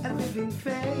another. A living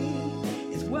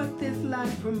faith is what this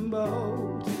life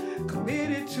promotes.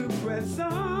 Committed to press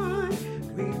on,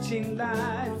 reaching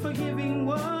life, forgiving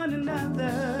one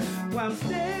another while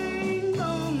staying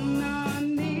on our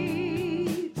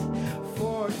knees.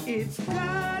 For it's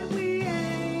God we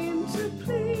aim to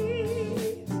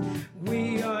please.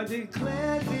 We are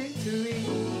declared victory.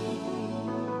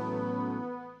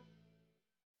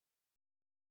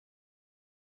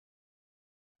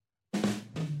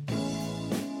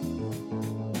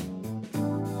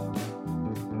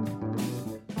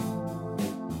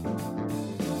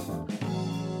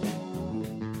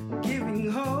 Giving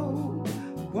hope,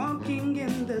 walking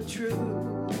in the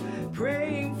truth,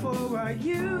 praying for our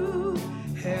youth,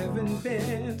 having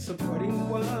been supporting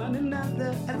one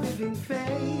another. A living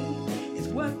faith is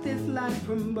what this life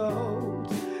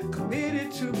promotes.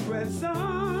 Committed to press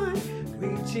on,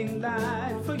 reaching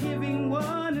life, forgiving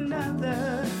one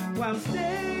another while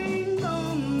staying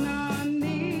on our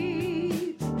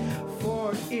knees.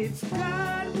 For it's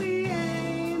God we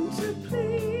aim to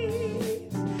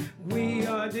please. We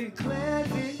are declared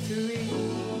victory.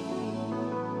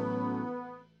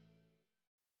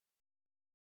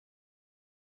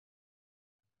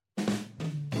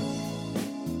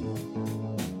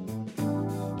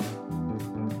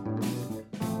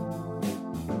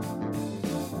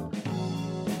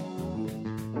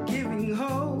 Giving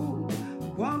hope,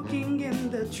 walking in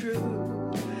the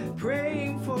truth,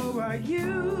 praying for our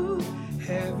youth,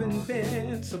 having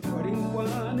been supporting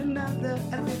one another.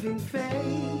 A living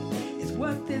faith is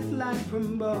what this life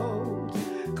promotes.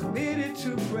 Committed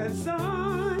to press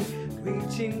on,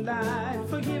 reaching life,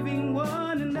 forgiving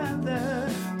one another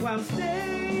while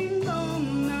staying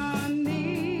on our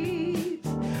knees.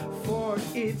 For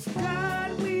it's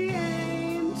God we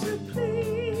aim to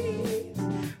please.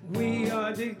 We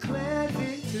are declared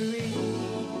victory.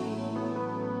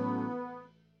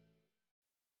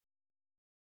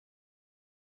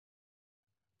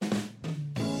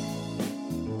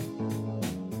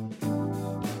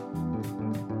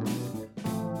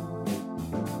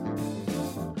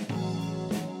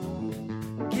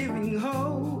 Giving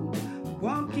hope,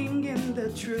 walking in the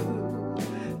truth,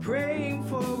 praying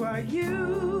for our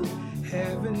youth,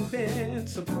 having been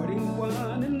supporting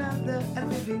one another. A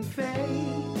living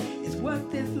faith is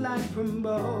what this life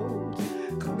promotes.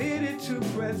 Committed to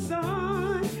press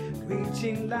on,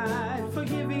 reaching life,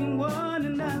 forgiving one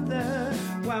another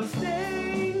while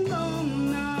staying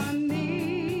on our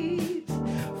knees.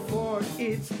 For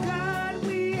it's God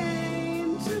we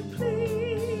aim to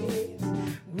please.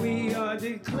 We are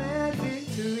declared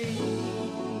victory.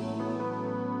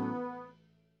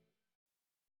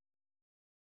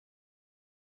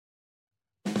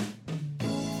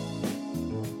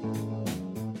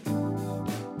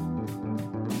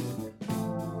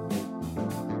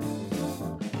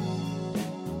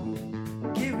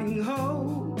 Giving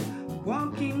hope,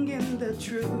 walking in the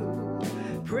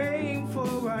truth, praying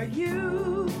for our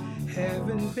youth,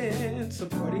 having been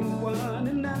supporting one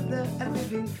another. A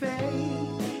living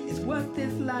faith is what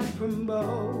this life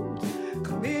promotes.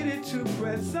 Committed to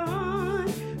press on,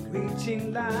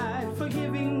 reaching life,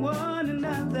 forgiving one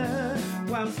another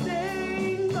while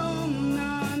staying on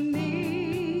our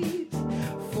knees.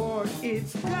 For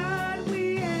it's God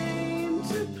we aim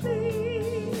to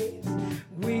please.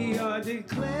 We are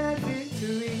declared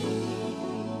victory.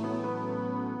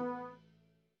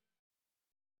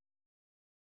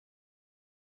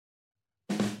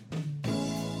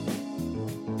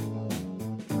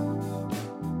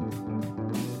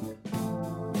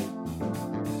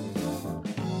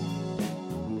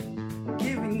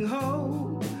 Giving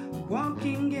hope,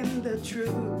 walking in the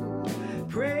truth,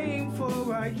 praying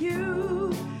for our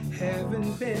youth,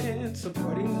 having been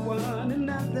supporting one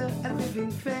another. A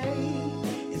living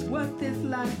faith is what this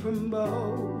life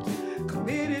promotes.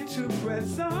 Committed to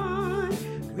press on,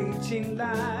 reaching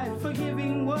life,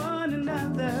 forgiving one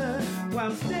another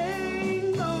while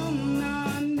staying on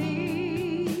our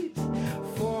knees.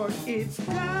 For it's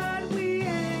God we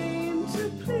aim to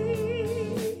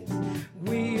please.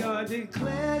 We are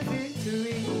declared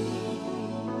victory.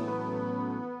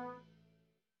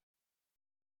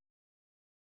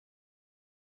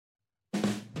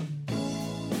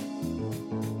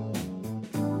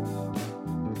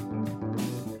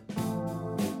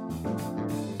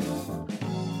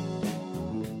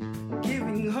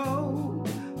 giving hope,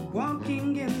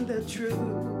 walking in the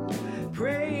truth,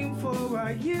 praying for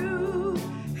our youth,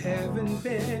 having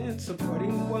been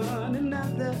supporting one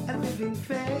another. A living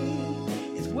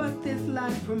faith is what this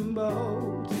life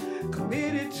promotes,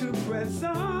 committed to press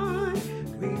on,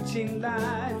 reaching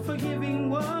light, forgiving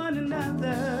one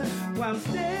another while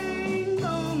staying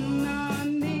on our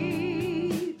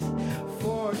knees.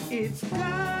 For it's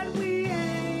God we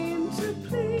aim to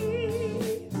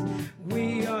please.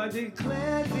 We are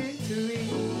declared victory.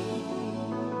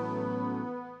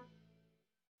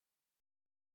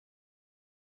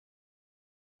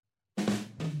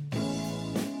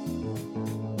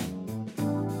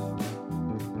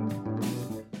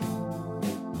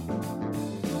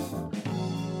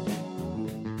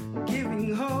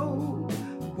 Hope,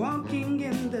 walking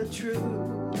in the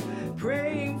truth,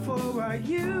 praying for our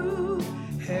youth,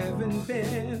 having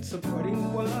been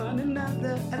supporting one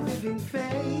another. A living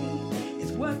faith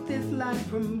is what this life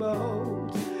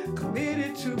promotes,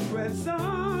 committed to press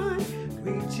on,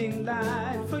 reaching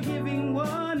light, forgiving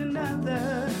one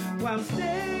another while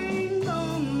staying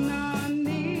on our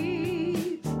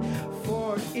knees.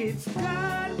 For it's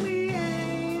God we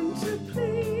aim to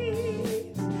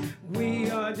please. We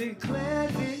are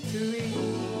declared victory.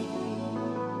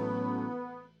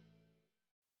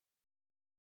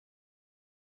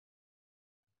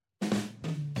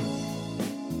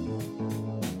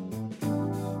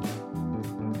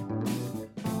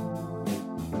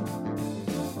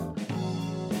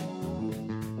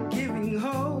 Giving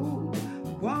hope,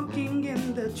 walking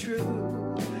in the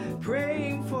truth,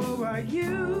 praying for our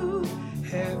youth,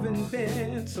 having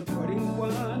been supporting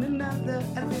one another.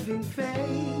 A living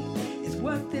faith is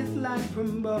what this life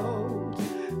promotes,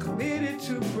 committed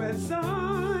to press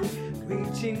on,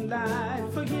 reaching light,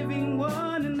 forgiving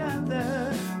one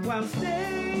another while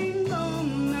staying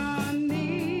on our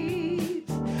knees.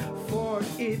 For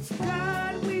it's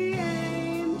God we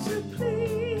aim to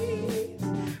please.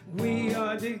 We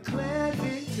are declared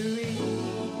victory.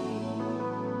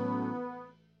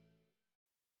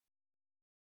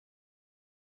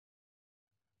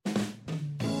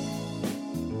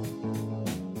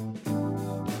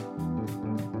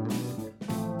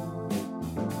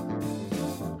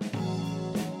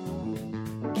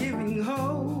 Giving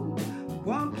hope,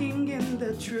 walking in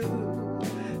the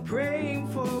truth, praying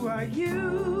for our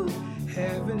youth,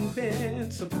 having been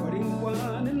supporting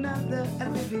one another. A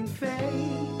living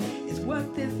faith is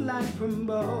what this life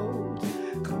promotes,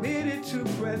 committed to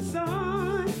press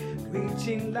on,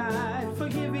 reaching light,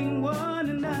 forgiving one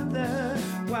another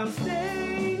while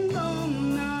staying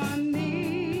on our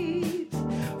knees.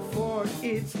 For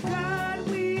it's God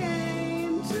we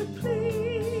aim to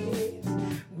please.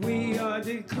 We are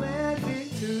declared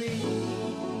victory.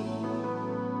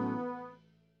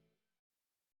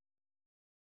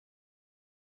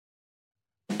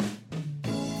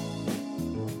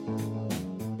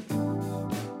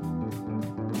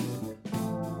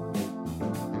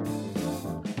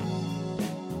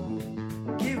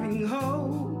 Giving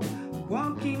hope,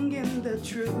 walking in the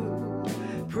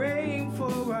truth, praying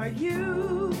for our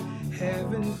youth,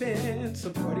 having been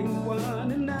supporting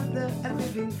one another. A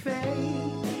living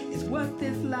faith is what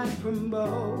this life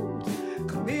promotes,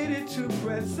 committed to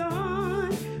press on,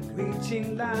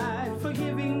 reaching light,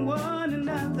 forgiving one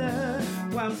another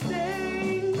while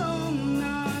staying on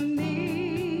our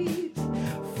knees.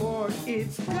 For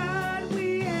it's God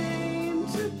we aim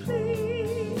to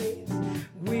please.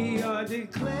 We are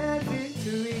declared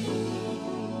victory.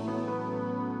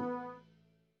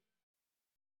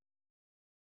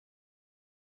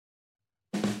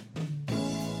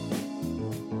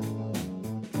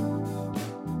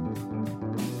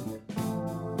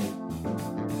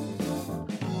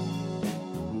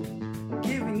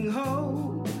 Giving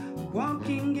hope,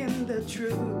 walking in the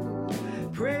truth,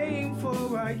 praying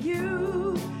for our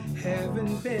youth,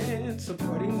 having been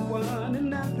supporting one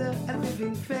another. A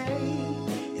living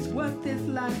faith is what this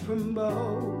life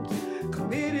promotes,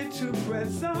 committed to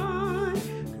press on,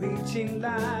 reaching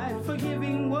light,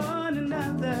 forgiving one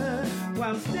another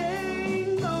while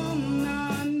staying on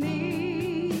our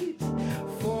knees.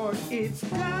 For it's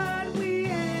God we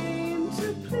aim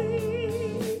to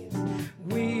please.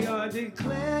 We are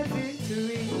declared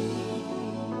victory.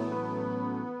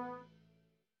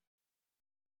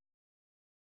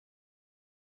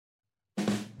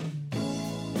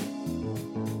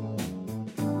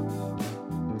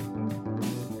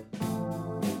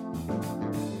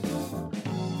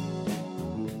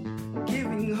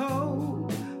 Giving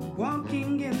hope,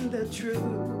 walking in the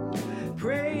truth,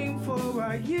 praying for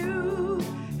our youth,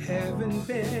 having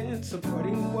been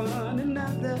supporting one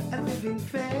another. A living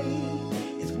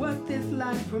faith is what this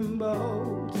life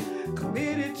promotes.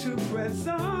 Committed to press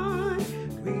on,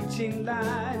 reaching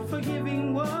life,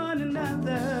 forgiving one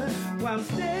another while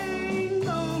staying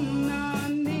on our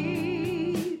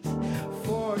knees.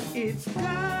 For it's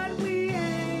God we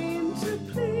aim to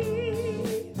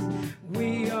please.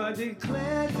 We are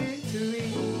declared victory.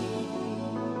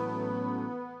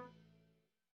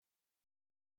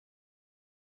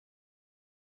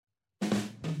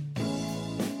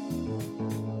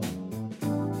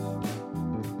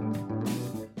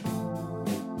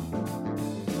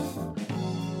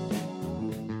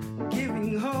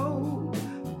 Hope,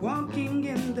 walking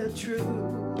in the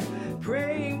truth,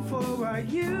 praying for our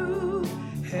youth,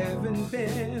 having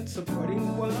been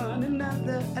supporting one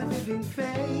another. A living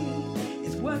faith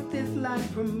is what this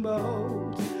life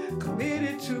promotes.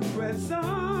 Committed to press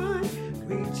on,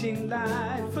 reaching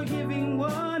life, forgiving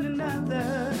one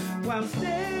another while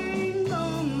staying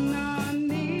on our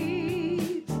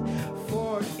knees.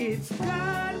 For it's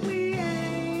God we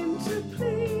aim to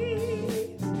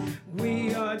please.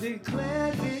 We are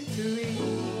declared victory.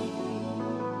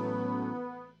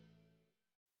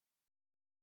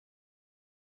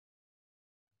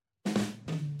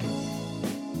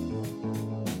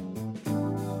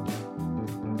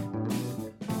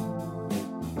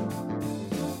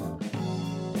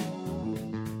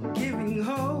 Giving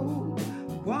hope,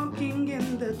 walking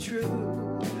in the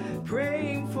truth,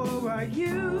 praying for our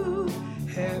youth,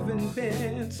 having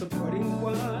been supporting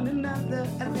one another.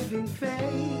 A living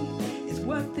faith is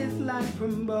what this life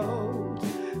promotes.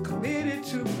 Committed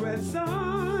to press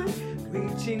on,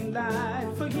 reaching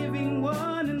life, forgiving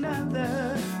one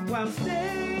another while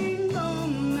staying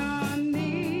on our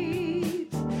knees.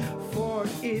 For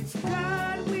it's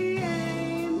God we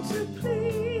aim to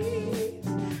please.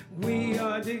 We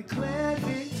are declared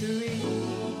victory.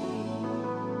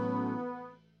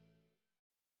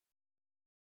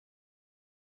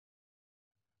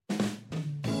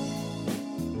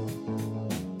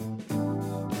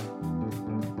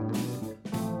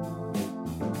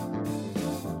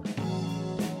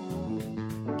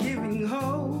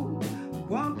 Hope,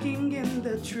 walking in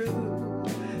the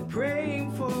truth,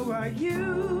 praying for our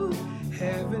youth,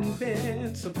 having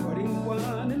been supporting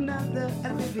one another.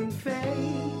 A living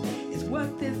faith is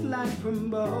what this life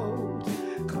promotes.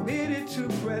 Committed to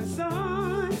press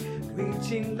on,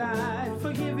 reaching life,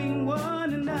 forgiving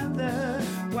one another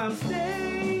while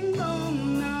staying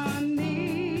on our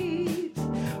knees.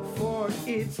 For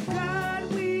it's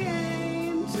God we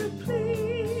aim to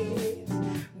please.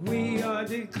 We are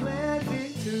declared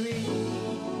victory.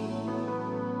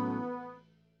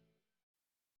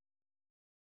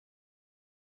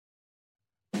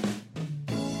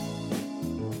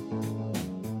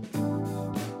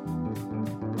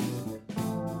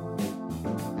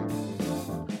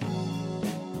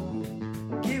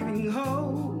 Giving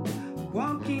hope,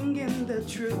 walking in the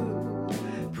truth,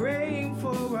 praying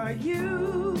for our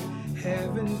youth,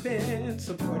 having been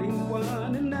supporting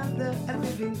one another. A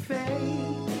living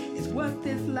faith is what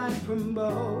this life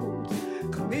promotes.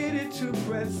 Committed to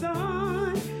press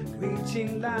on,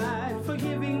 reaching life,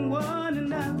 forgiving one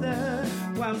another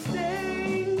while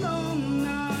staying on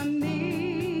our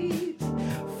knees.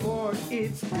 For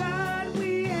it's God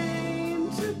we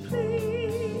aim to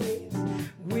please.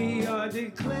 We are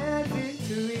declared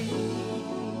victory.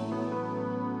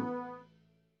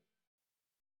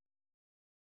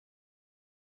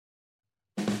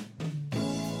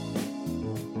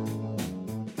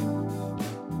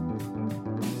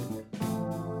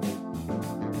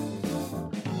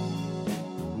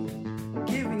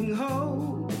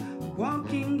 Hope,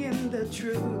 walking in the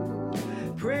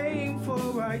truth, praying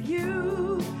for our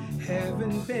youth,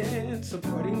 having been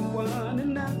supporting one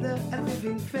another. A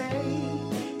living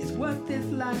faith is what this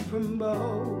life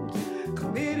promotes.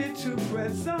 Committed to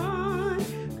press on,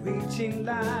 reaching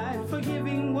life,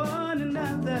 forgiving one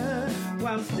another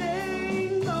while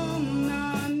staying on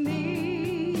our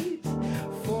knees.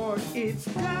 For it's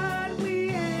God we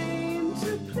aim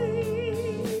to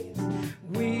please.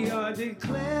 We are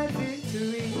declared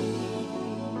victory.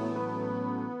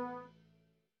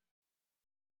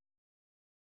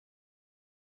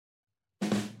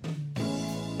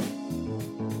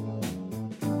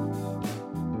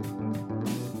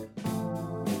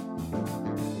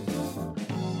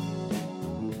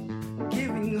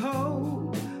 Giving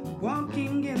hope,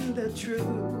 walking in the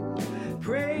truth,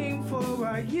 praying for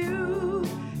our youth,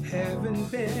 having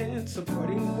been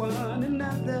supporting one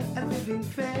another. A living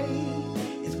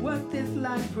faith is what this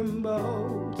life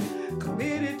promotes.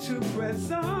 Committed to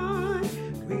press on,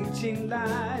 reaching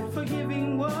life,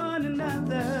 forgiving one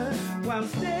another while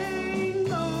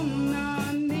staying on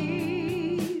our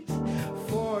knees.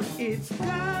 For it's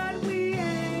God we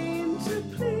aim to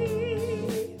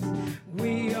please.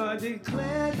 We are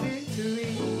declared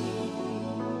victory.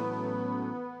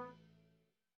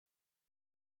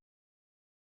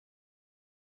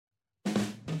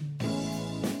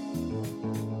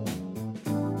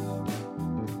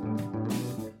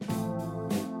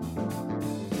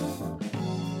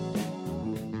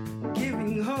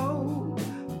 Giving hope,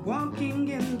 walking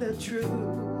in the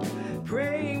truth,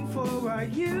 praying for our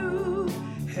youth,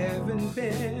 heaven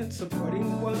bent,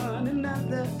 supporting one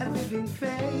another. A living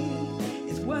faith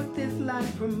is what this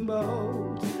life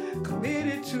promotes.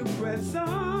 Committed to press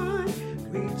on,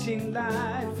 reaching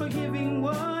light, forgiving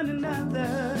one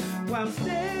another while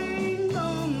staying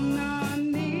on our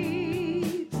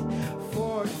knees.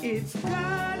 For it's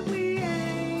God we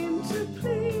aim to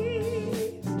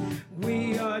please.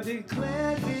 We are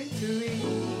declared victory.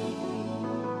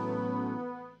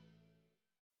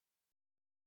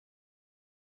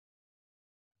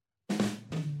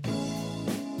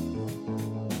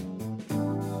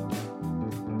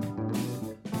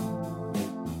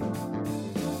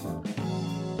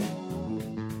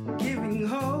 Giving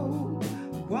hope,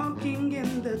 walking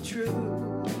in the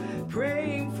truth,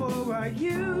 praying for our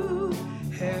youth,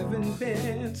 heaven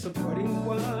bent, supporting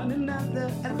one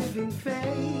another. A living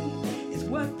faith is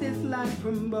what this life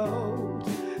promotes.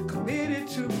 Committed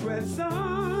to press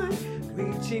on,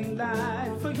 reaching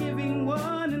light, forgiving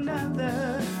one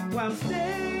another while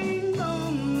staying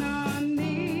on our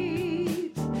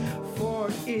knees. For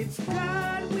it's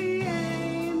God we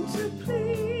aim to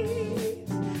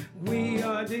please. We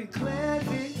are declared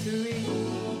victory.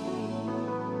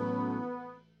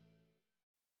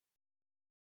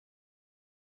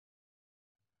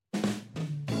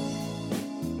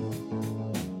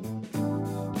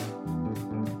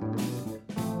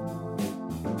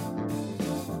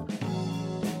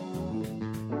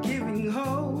 Giving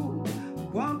hope,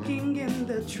 walking in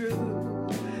the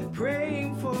truth,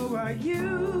 praying for our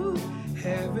youth,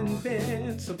 heaven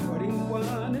bent, supporting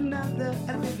one another.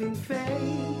 A living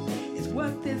faith is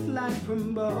what this life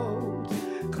promotes.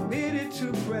 Committed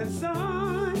to press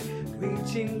on,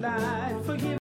 reaching light, forgiving